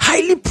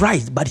 highly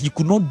prized, but he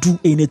could not do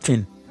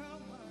anything.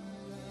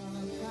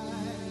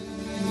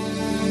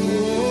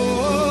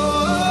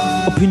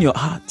 Open your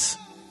heart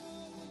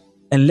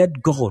and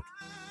let God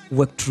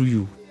work through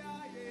you.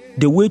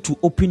 The way to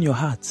open your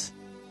heart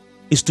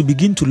is to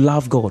begin to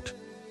love God.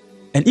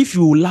 And if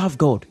you will love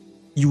God,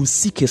 you will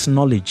seek his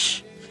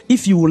knowledge.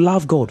 If you will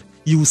love God,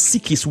 you will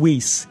seek his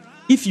ways.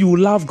 If you will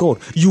love God,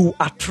 you will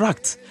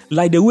attract,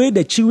 like the way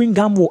the chewing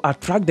gum will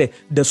attract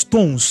the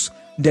stones,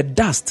 the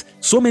dust,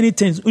 so many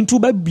things. The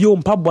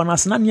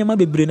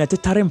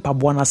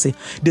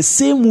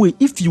same way,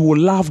 if you will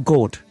love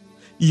God,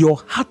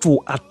 your heart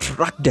will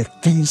attract the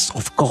things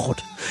of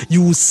God.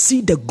 You will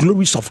see the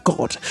glories of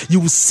God. You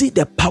will see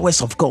the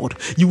powers of God.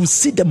 You will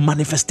see the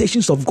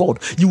manifestations of God.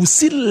 You will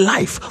see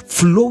life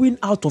flowing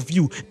out of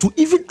you to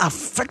even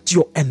affect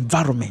your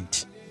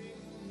environment.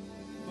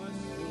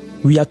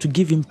 We are to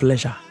give him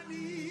pleasure.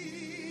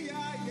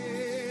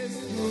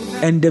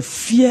 And the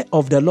fear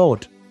of the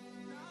Lord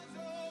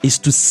is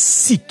to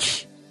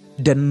seek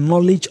the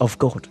knowledge of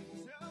God.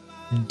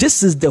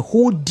 This is the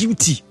whole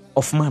duty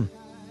of man.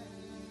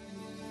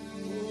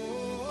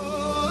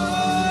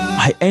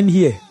 I end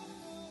here.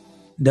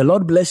 The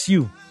Lord bless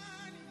you.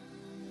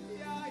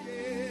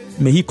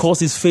 May he cause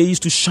his face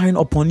to shine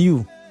upon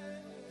you.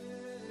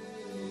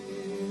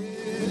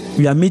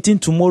 We are meeting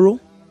tomorrow,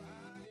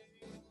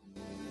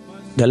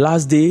 the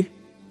last day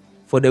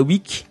for the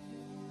week.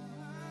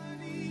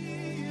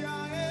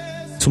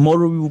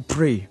 Tomorrow we will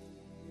pray.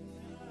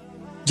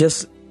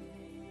 Just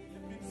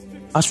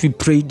as we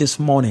prayed this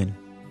morning,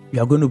 we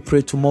are going to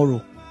pray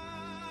tomorrow.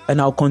 And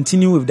I'll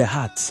continue with the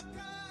heart.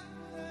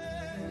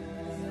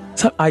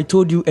 So I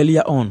told you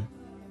earlier on,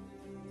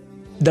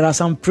 there are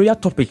some prayer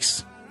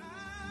topics.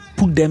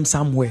 Put them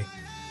somewhere.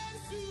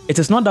 It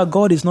is not that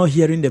God is not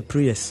hearing the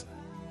prayers.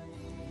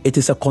 It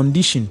is a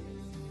condition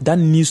that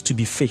needs to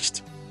be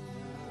fixed.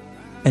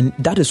 And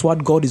that is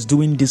what God is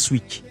doing this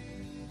week.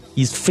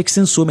 He's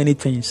fixing so many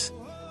things.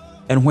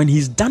 And when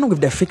he's done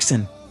with the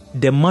fixing,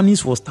 the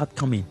monies will start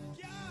coming.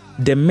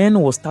 The men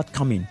will start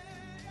coming.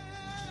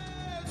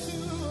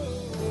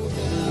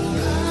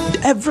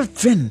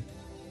 Everything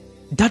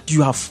that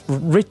you have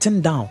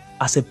written down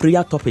as a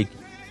prayer topic,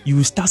 you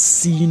will start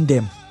seeing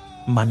them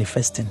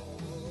manifesting.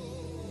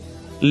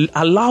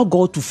 Allow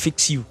God to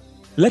fix you.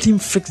 Let him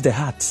fix the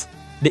heart.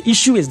 The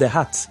issue is the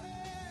heart.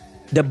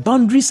 The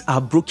boundaries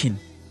are broken.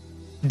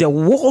 The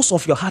walls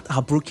of your heart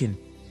are broken.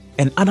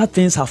 And other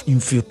things have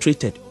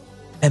infiltrated.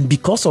 And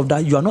because of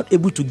that, you are not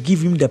able to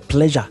give him the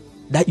pleasure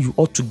that you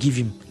ought to give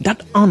him.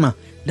 That honor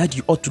that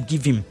you ought to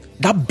give him.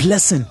 That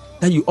blessing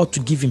that you ought to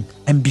give him.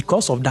 And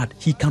because of that,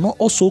 he cannot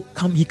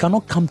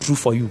come through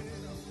for you.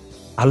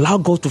 Allow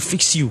God to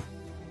fix you.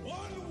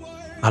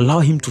 Allow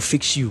him to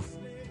fix you.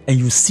 and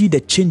you see the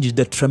changes,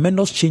 the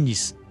tremendous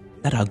changes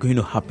that are going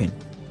to happen.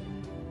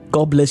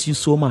 God bless you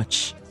so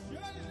much.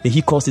 May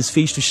He cause His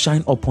face to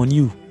shine upon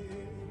you.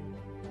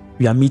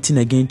 We are meeting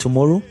again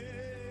tomorrow.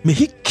 May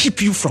He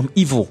keep you from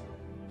evil.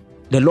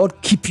 The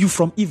Lord keep you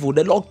from evil.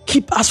 The Lord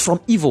keep us from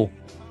evil.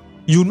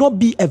 You will not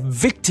be a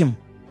victim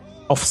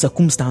of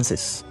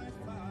circumstances.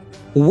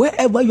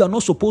 Wherever you are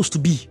not supposed to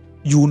be,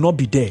 you will not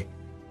be there.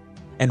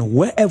 And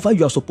wherever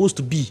you are supposed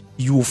to be,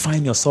 you will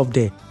find yourself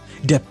there.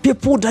 The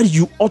people that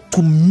you ought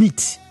to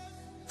meet,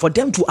 for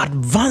them to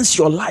advance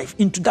your life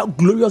into that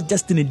glorious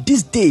destiny,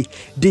 this day,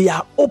 they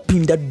are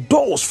open. The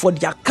doors for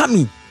their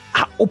coming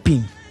are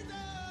open.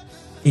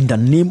 In the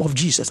name of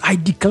Jesus, I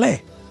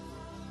declare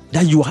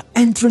that you are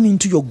entering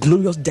into your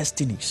glorious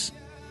destinies.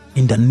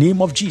 In the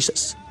name of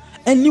Jesus.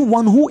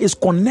 Anyone who is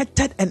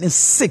connected and is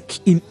sick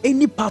in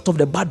any part of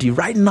the body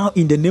right now,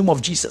 in the name of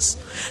Jesus,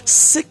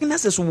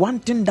 sickness is one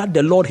thing that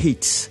the Lord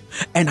hates.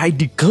 And I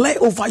declare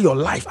over your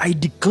life, I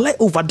declare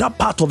over that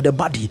part of the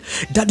body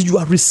that you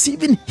are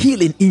receiving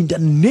healing in the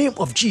name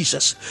of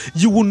Jesus.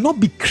 You will not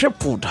be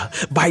crippled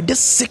by this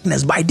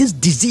sickness, by this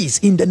disease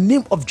in the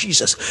name of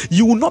Jesus.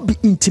 You will not be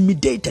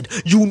intimidated.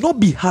 You will not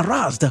be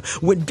harassed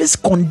with this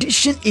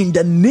condition in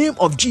the name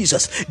of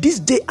Jesus. This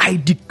day I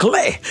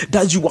declare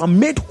that you are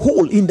made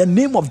whole in the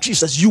name of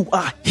Jesus. You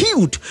are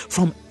healed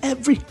from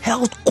every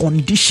health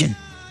condition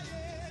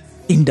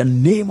in the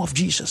name of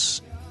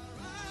Jesus.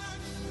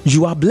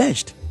 You are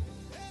blessed.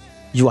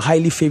 You are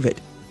highly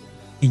favored.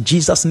 In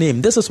Jesus'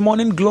 name. This is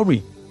Morning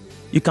Glory.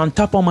 You can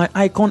tap on my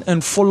icon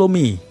and follow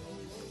me.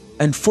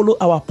 And follow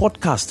our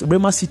podcast,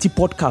 Rhema City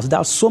Podcast. There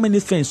are so many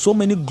things, so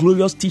many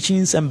glorious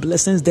teachings and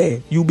blessings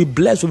there. You'll be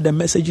blessed with the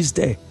messages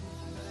there.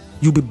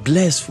 You'll be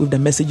blessed with the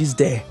messages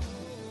there.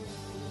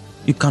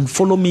 You can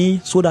follow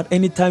me so that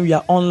anytime you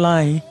are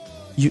online,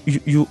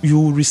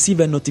 you receive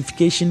a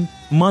notification.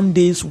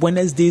 Mondays,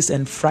 Wednesdays,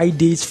 and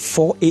Fridays,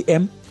 4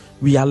 a.m.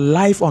 We are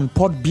live on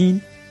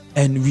Podbean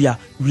and we are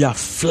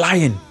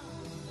flying.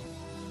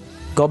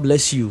 God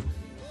bless you.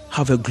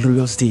 Have a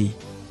glorious day.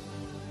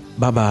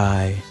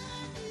 Bye-bye.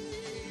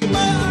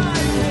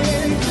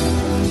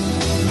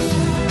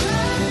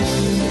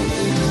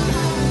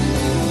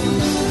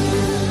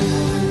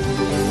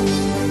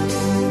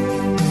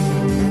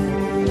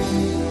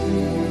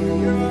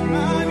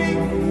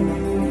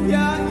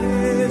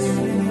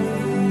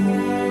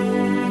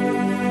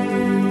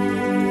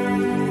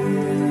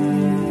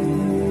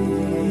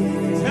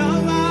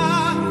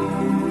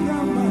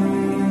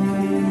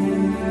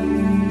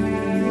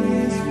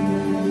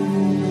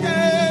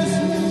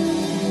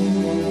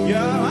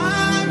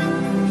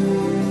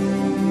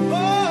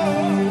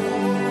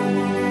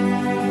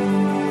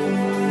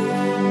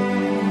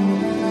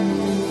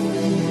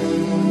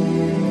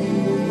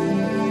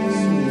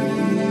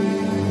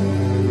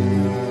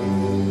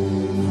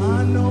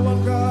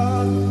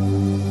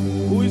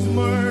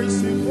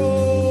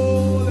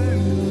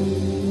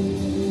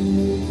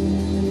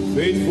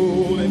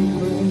 Faithful and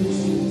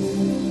gracious,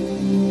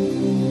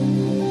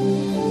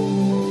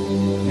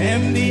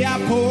 and the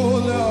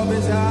apple of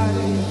His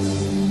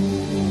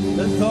eyes,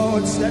 the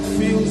thoughts that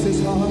fills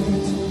His heart,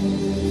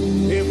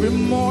 every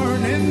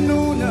morning,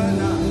 noon and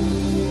night.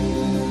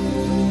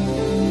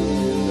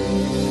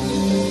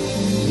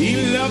 He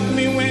loved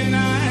me when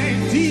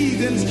I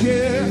didn't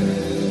care.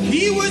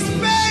 He was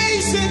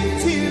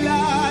patient till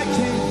I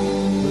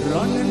came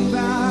running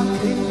back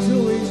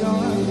into His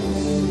arms.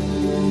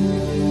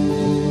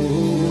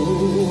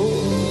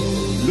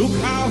 Look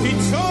how He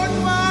turned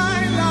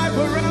my life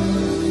around,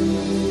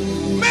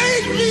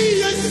 made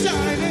me a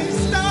shining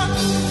star.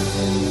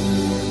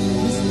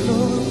 His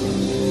love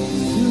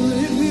to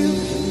reveal.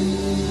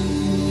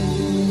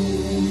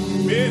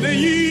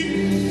 Benedict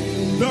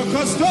the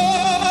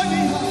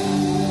custodian,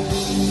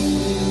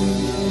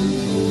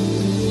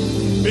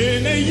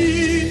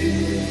 Benedict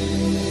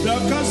the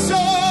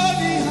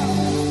custodian,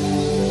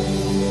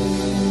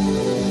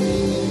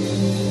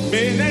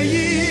 Benedict.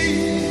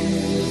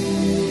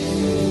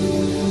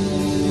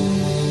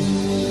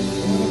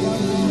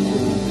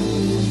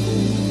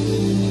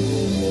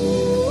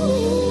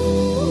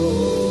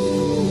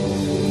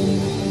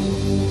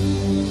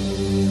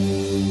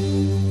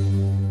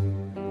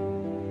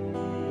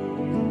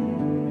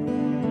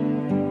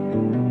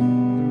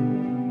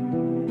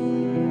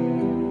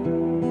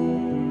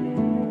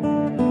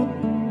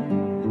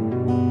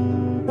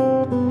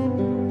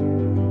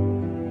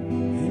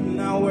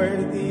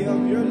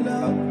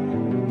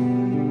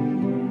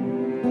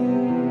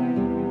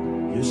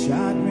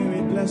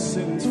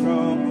 Blessings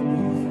from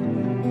above.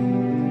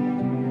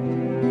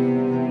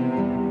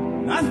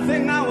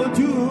 Nothing I will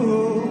do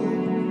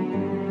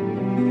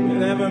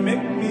will ever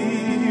make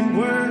me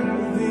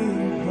worthy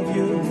of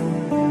you.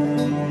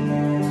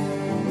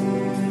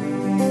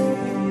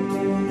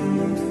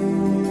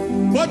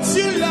 But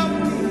you love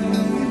me,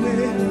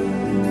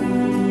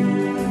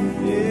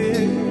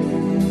 yeah.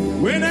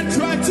 When I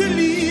tried to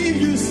leave,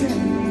 you said,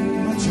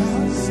 my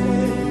child,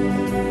 stay.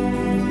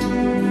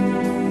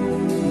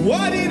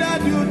 What did I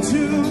do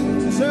to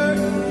deserve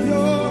your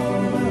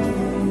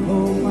love?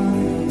 Oh my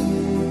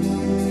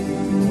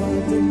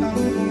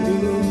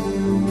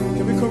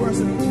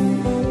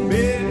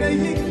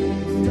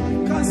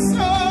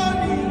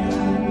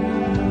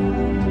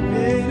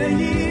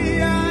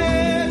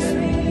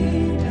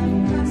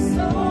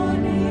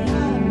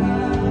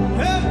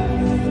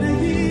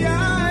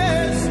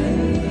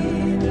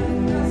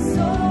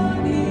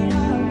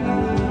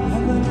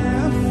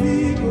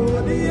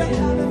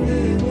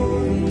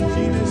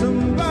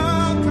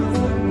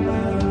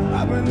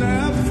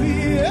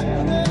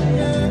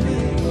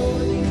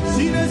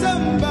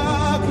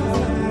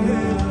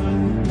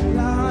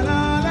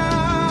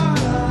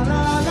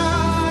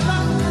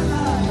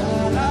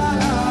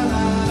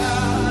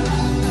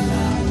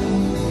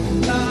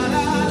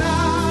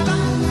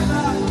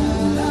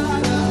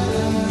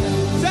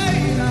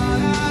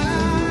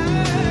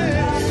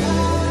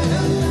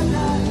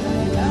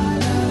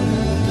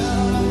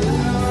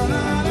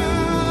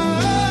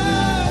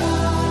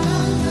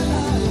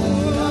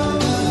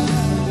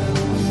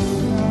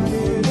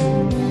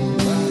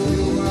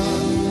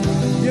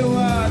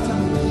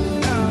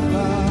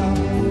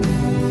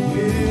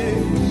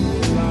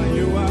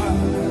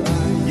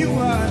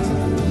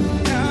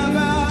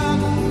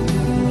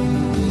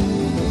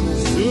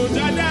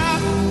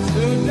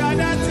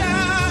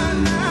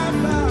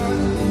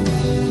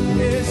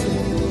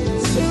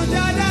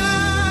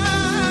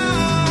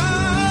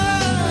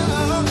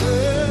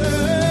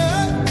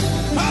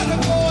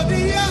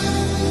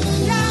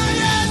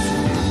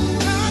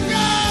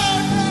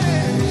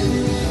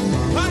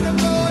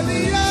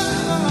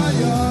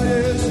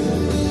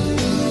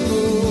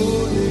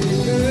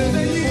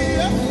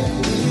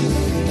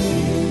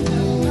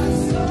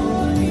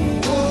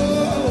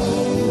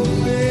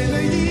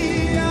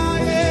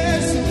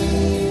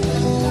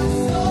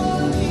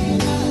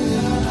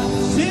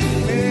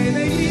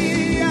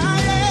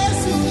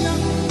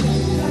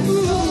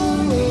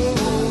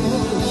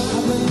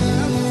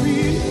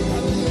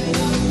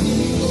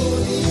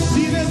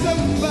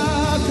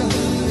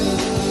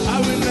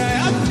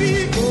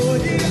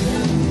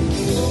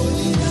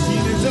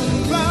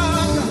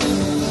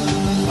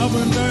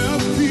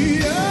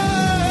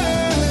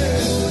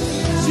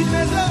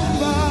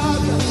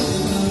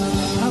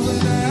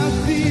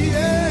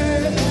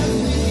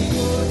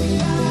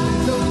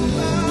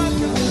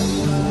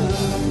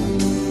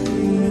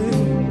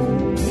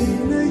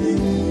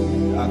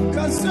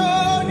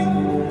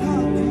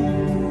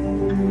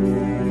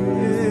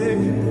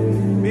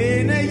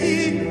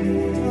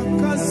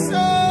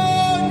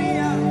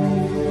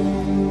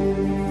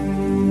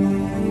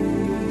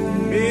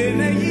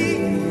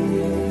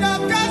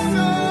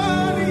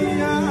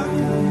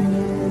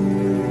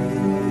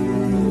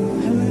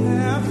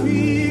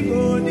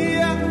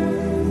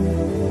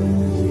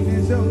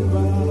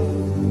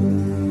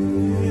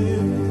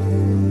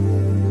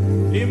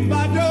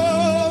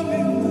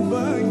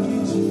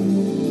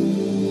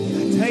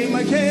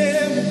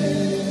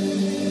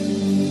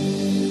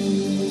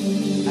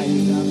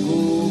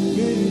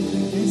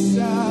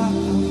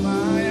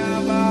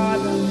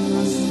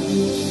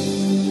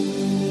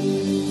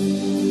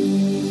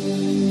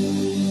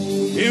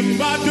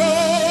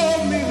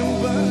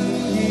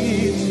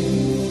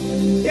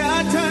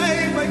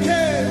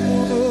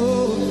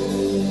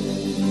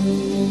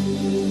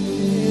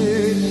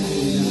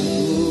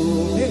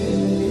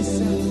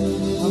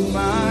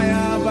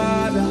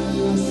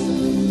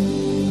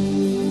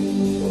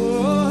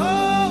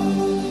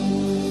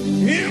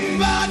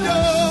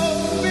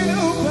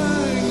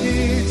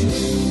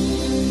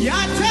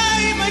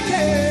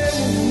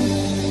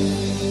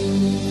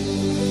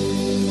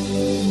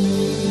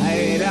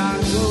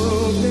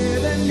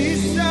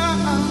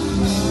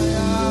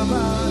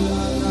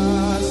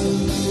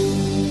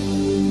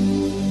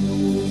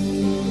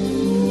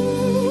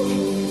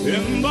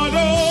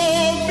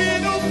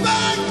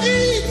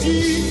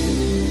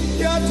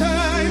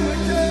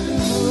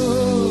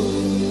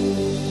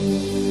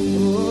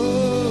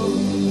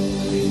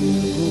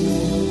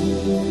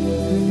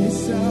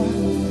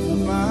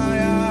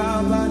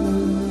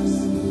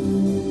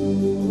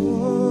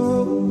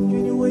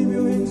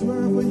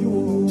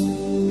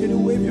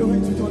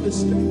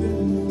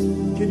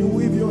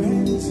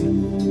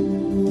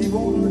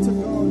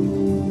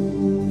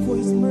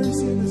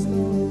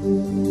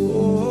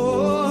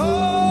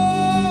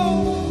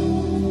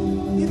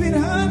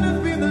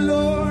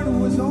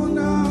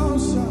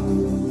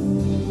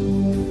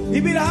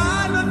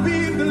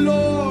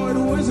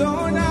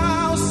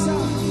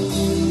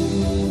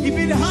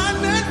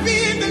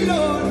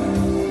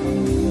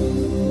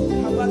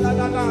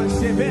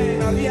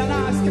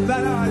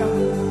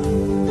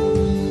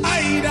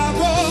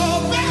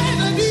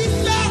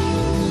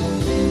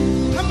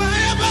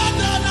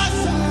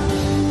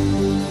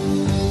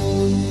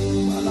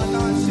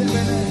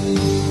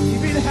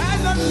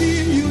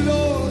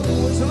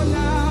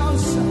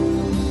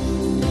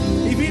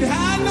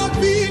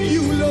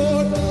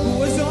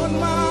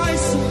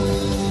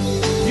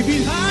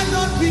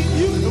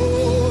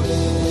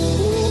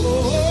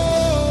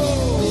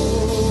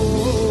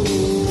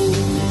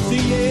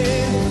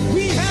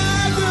We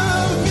have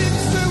the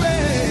victory.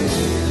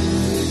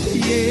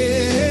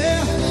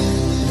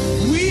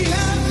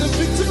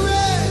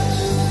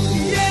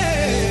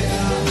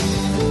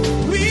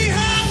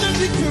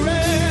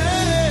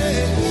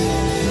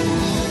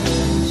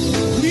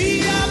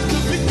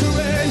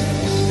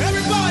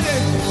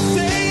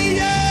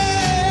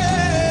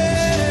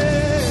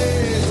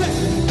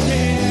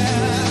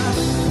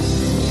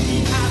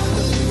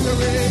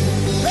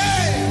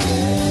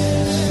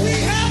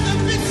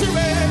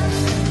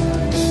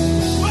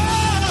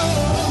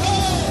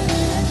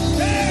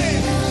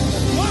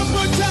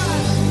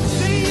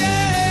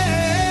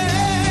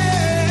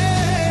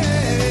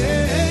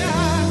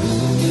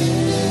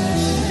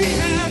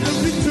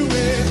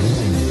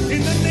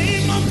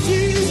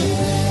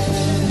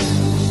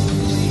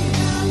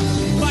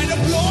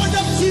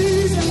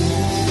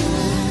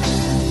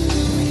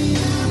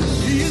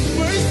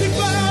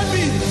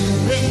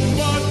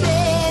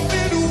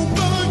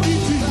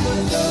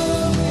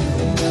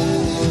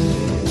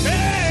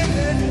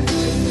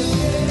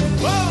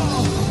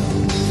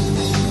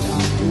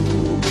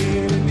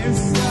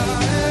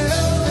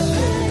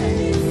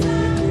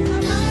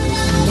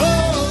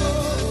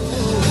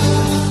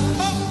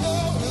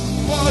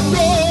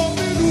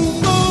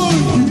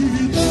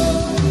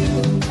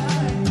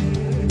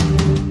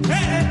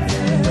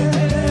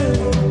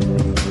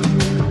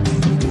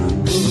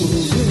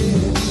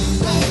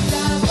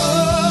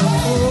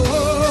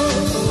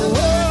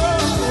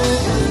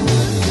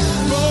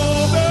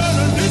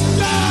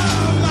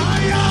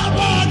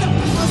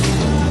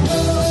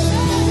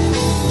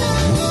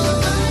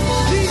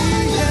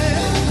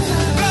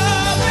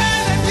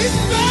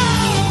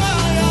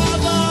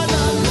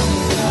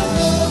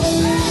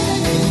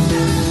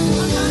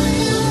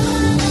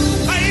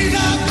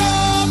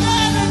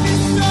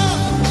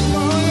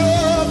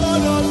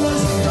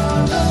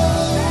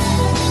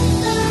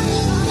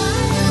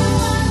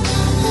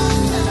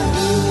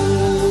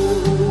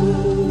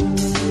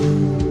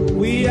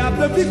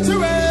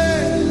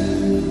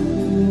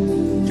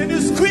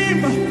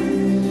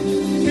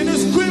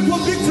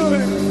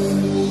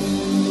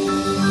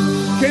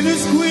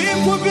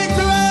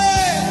 victory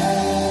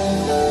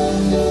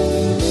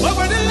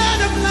over the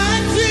land of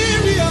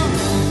Nigeria.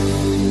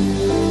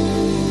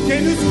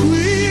 Can you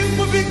scream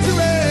for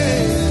victory?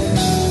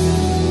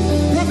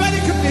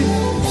 Prophetically,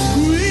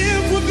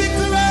 scream for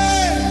victory.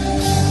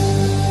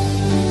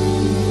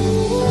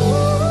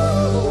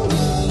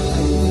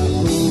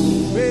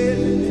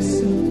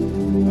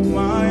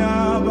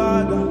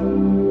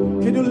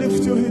 Can you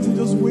lift your hands and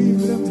just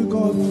wave them to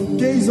God?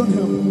 Gaze on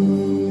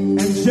Him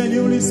and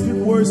genuinely speak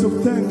words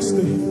of thanks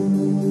to Him.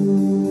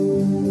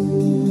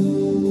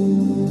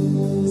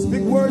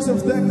 Speak words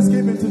of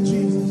thanksgiving to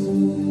Jesus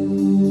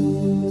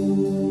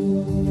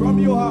from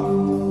your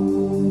heart.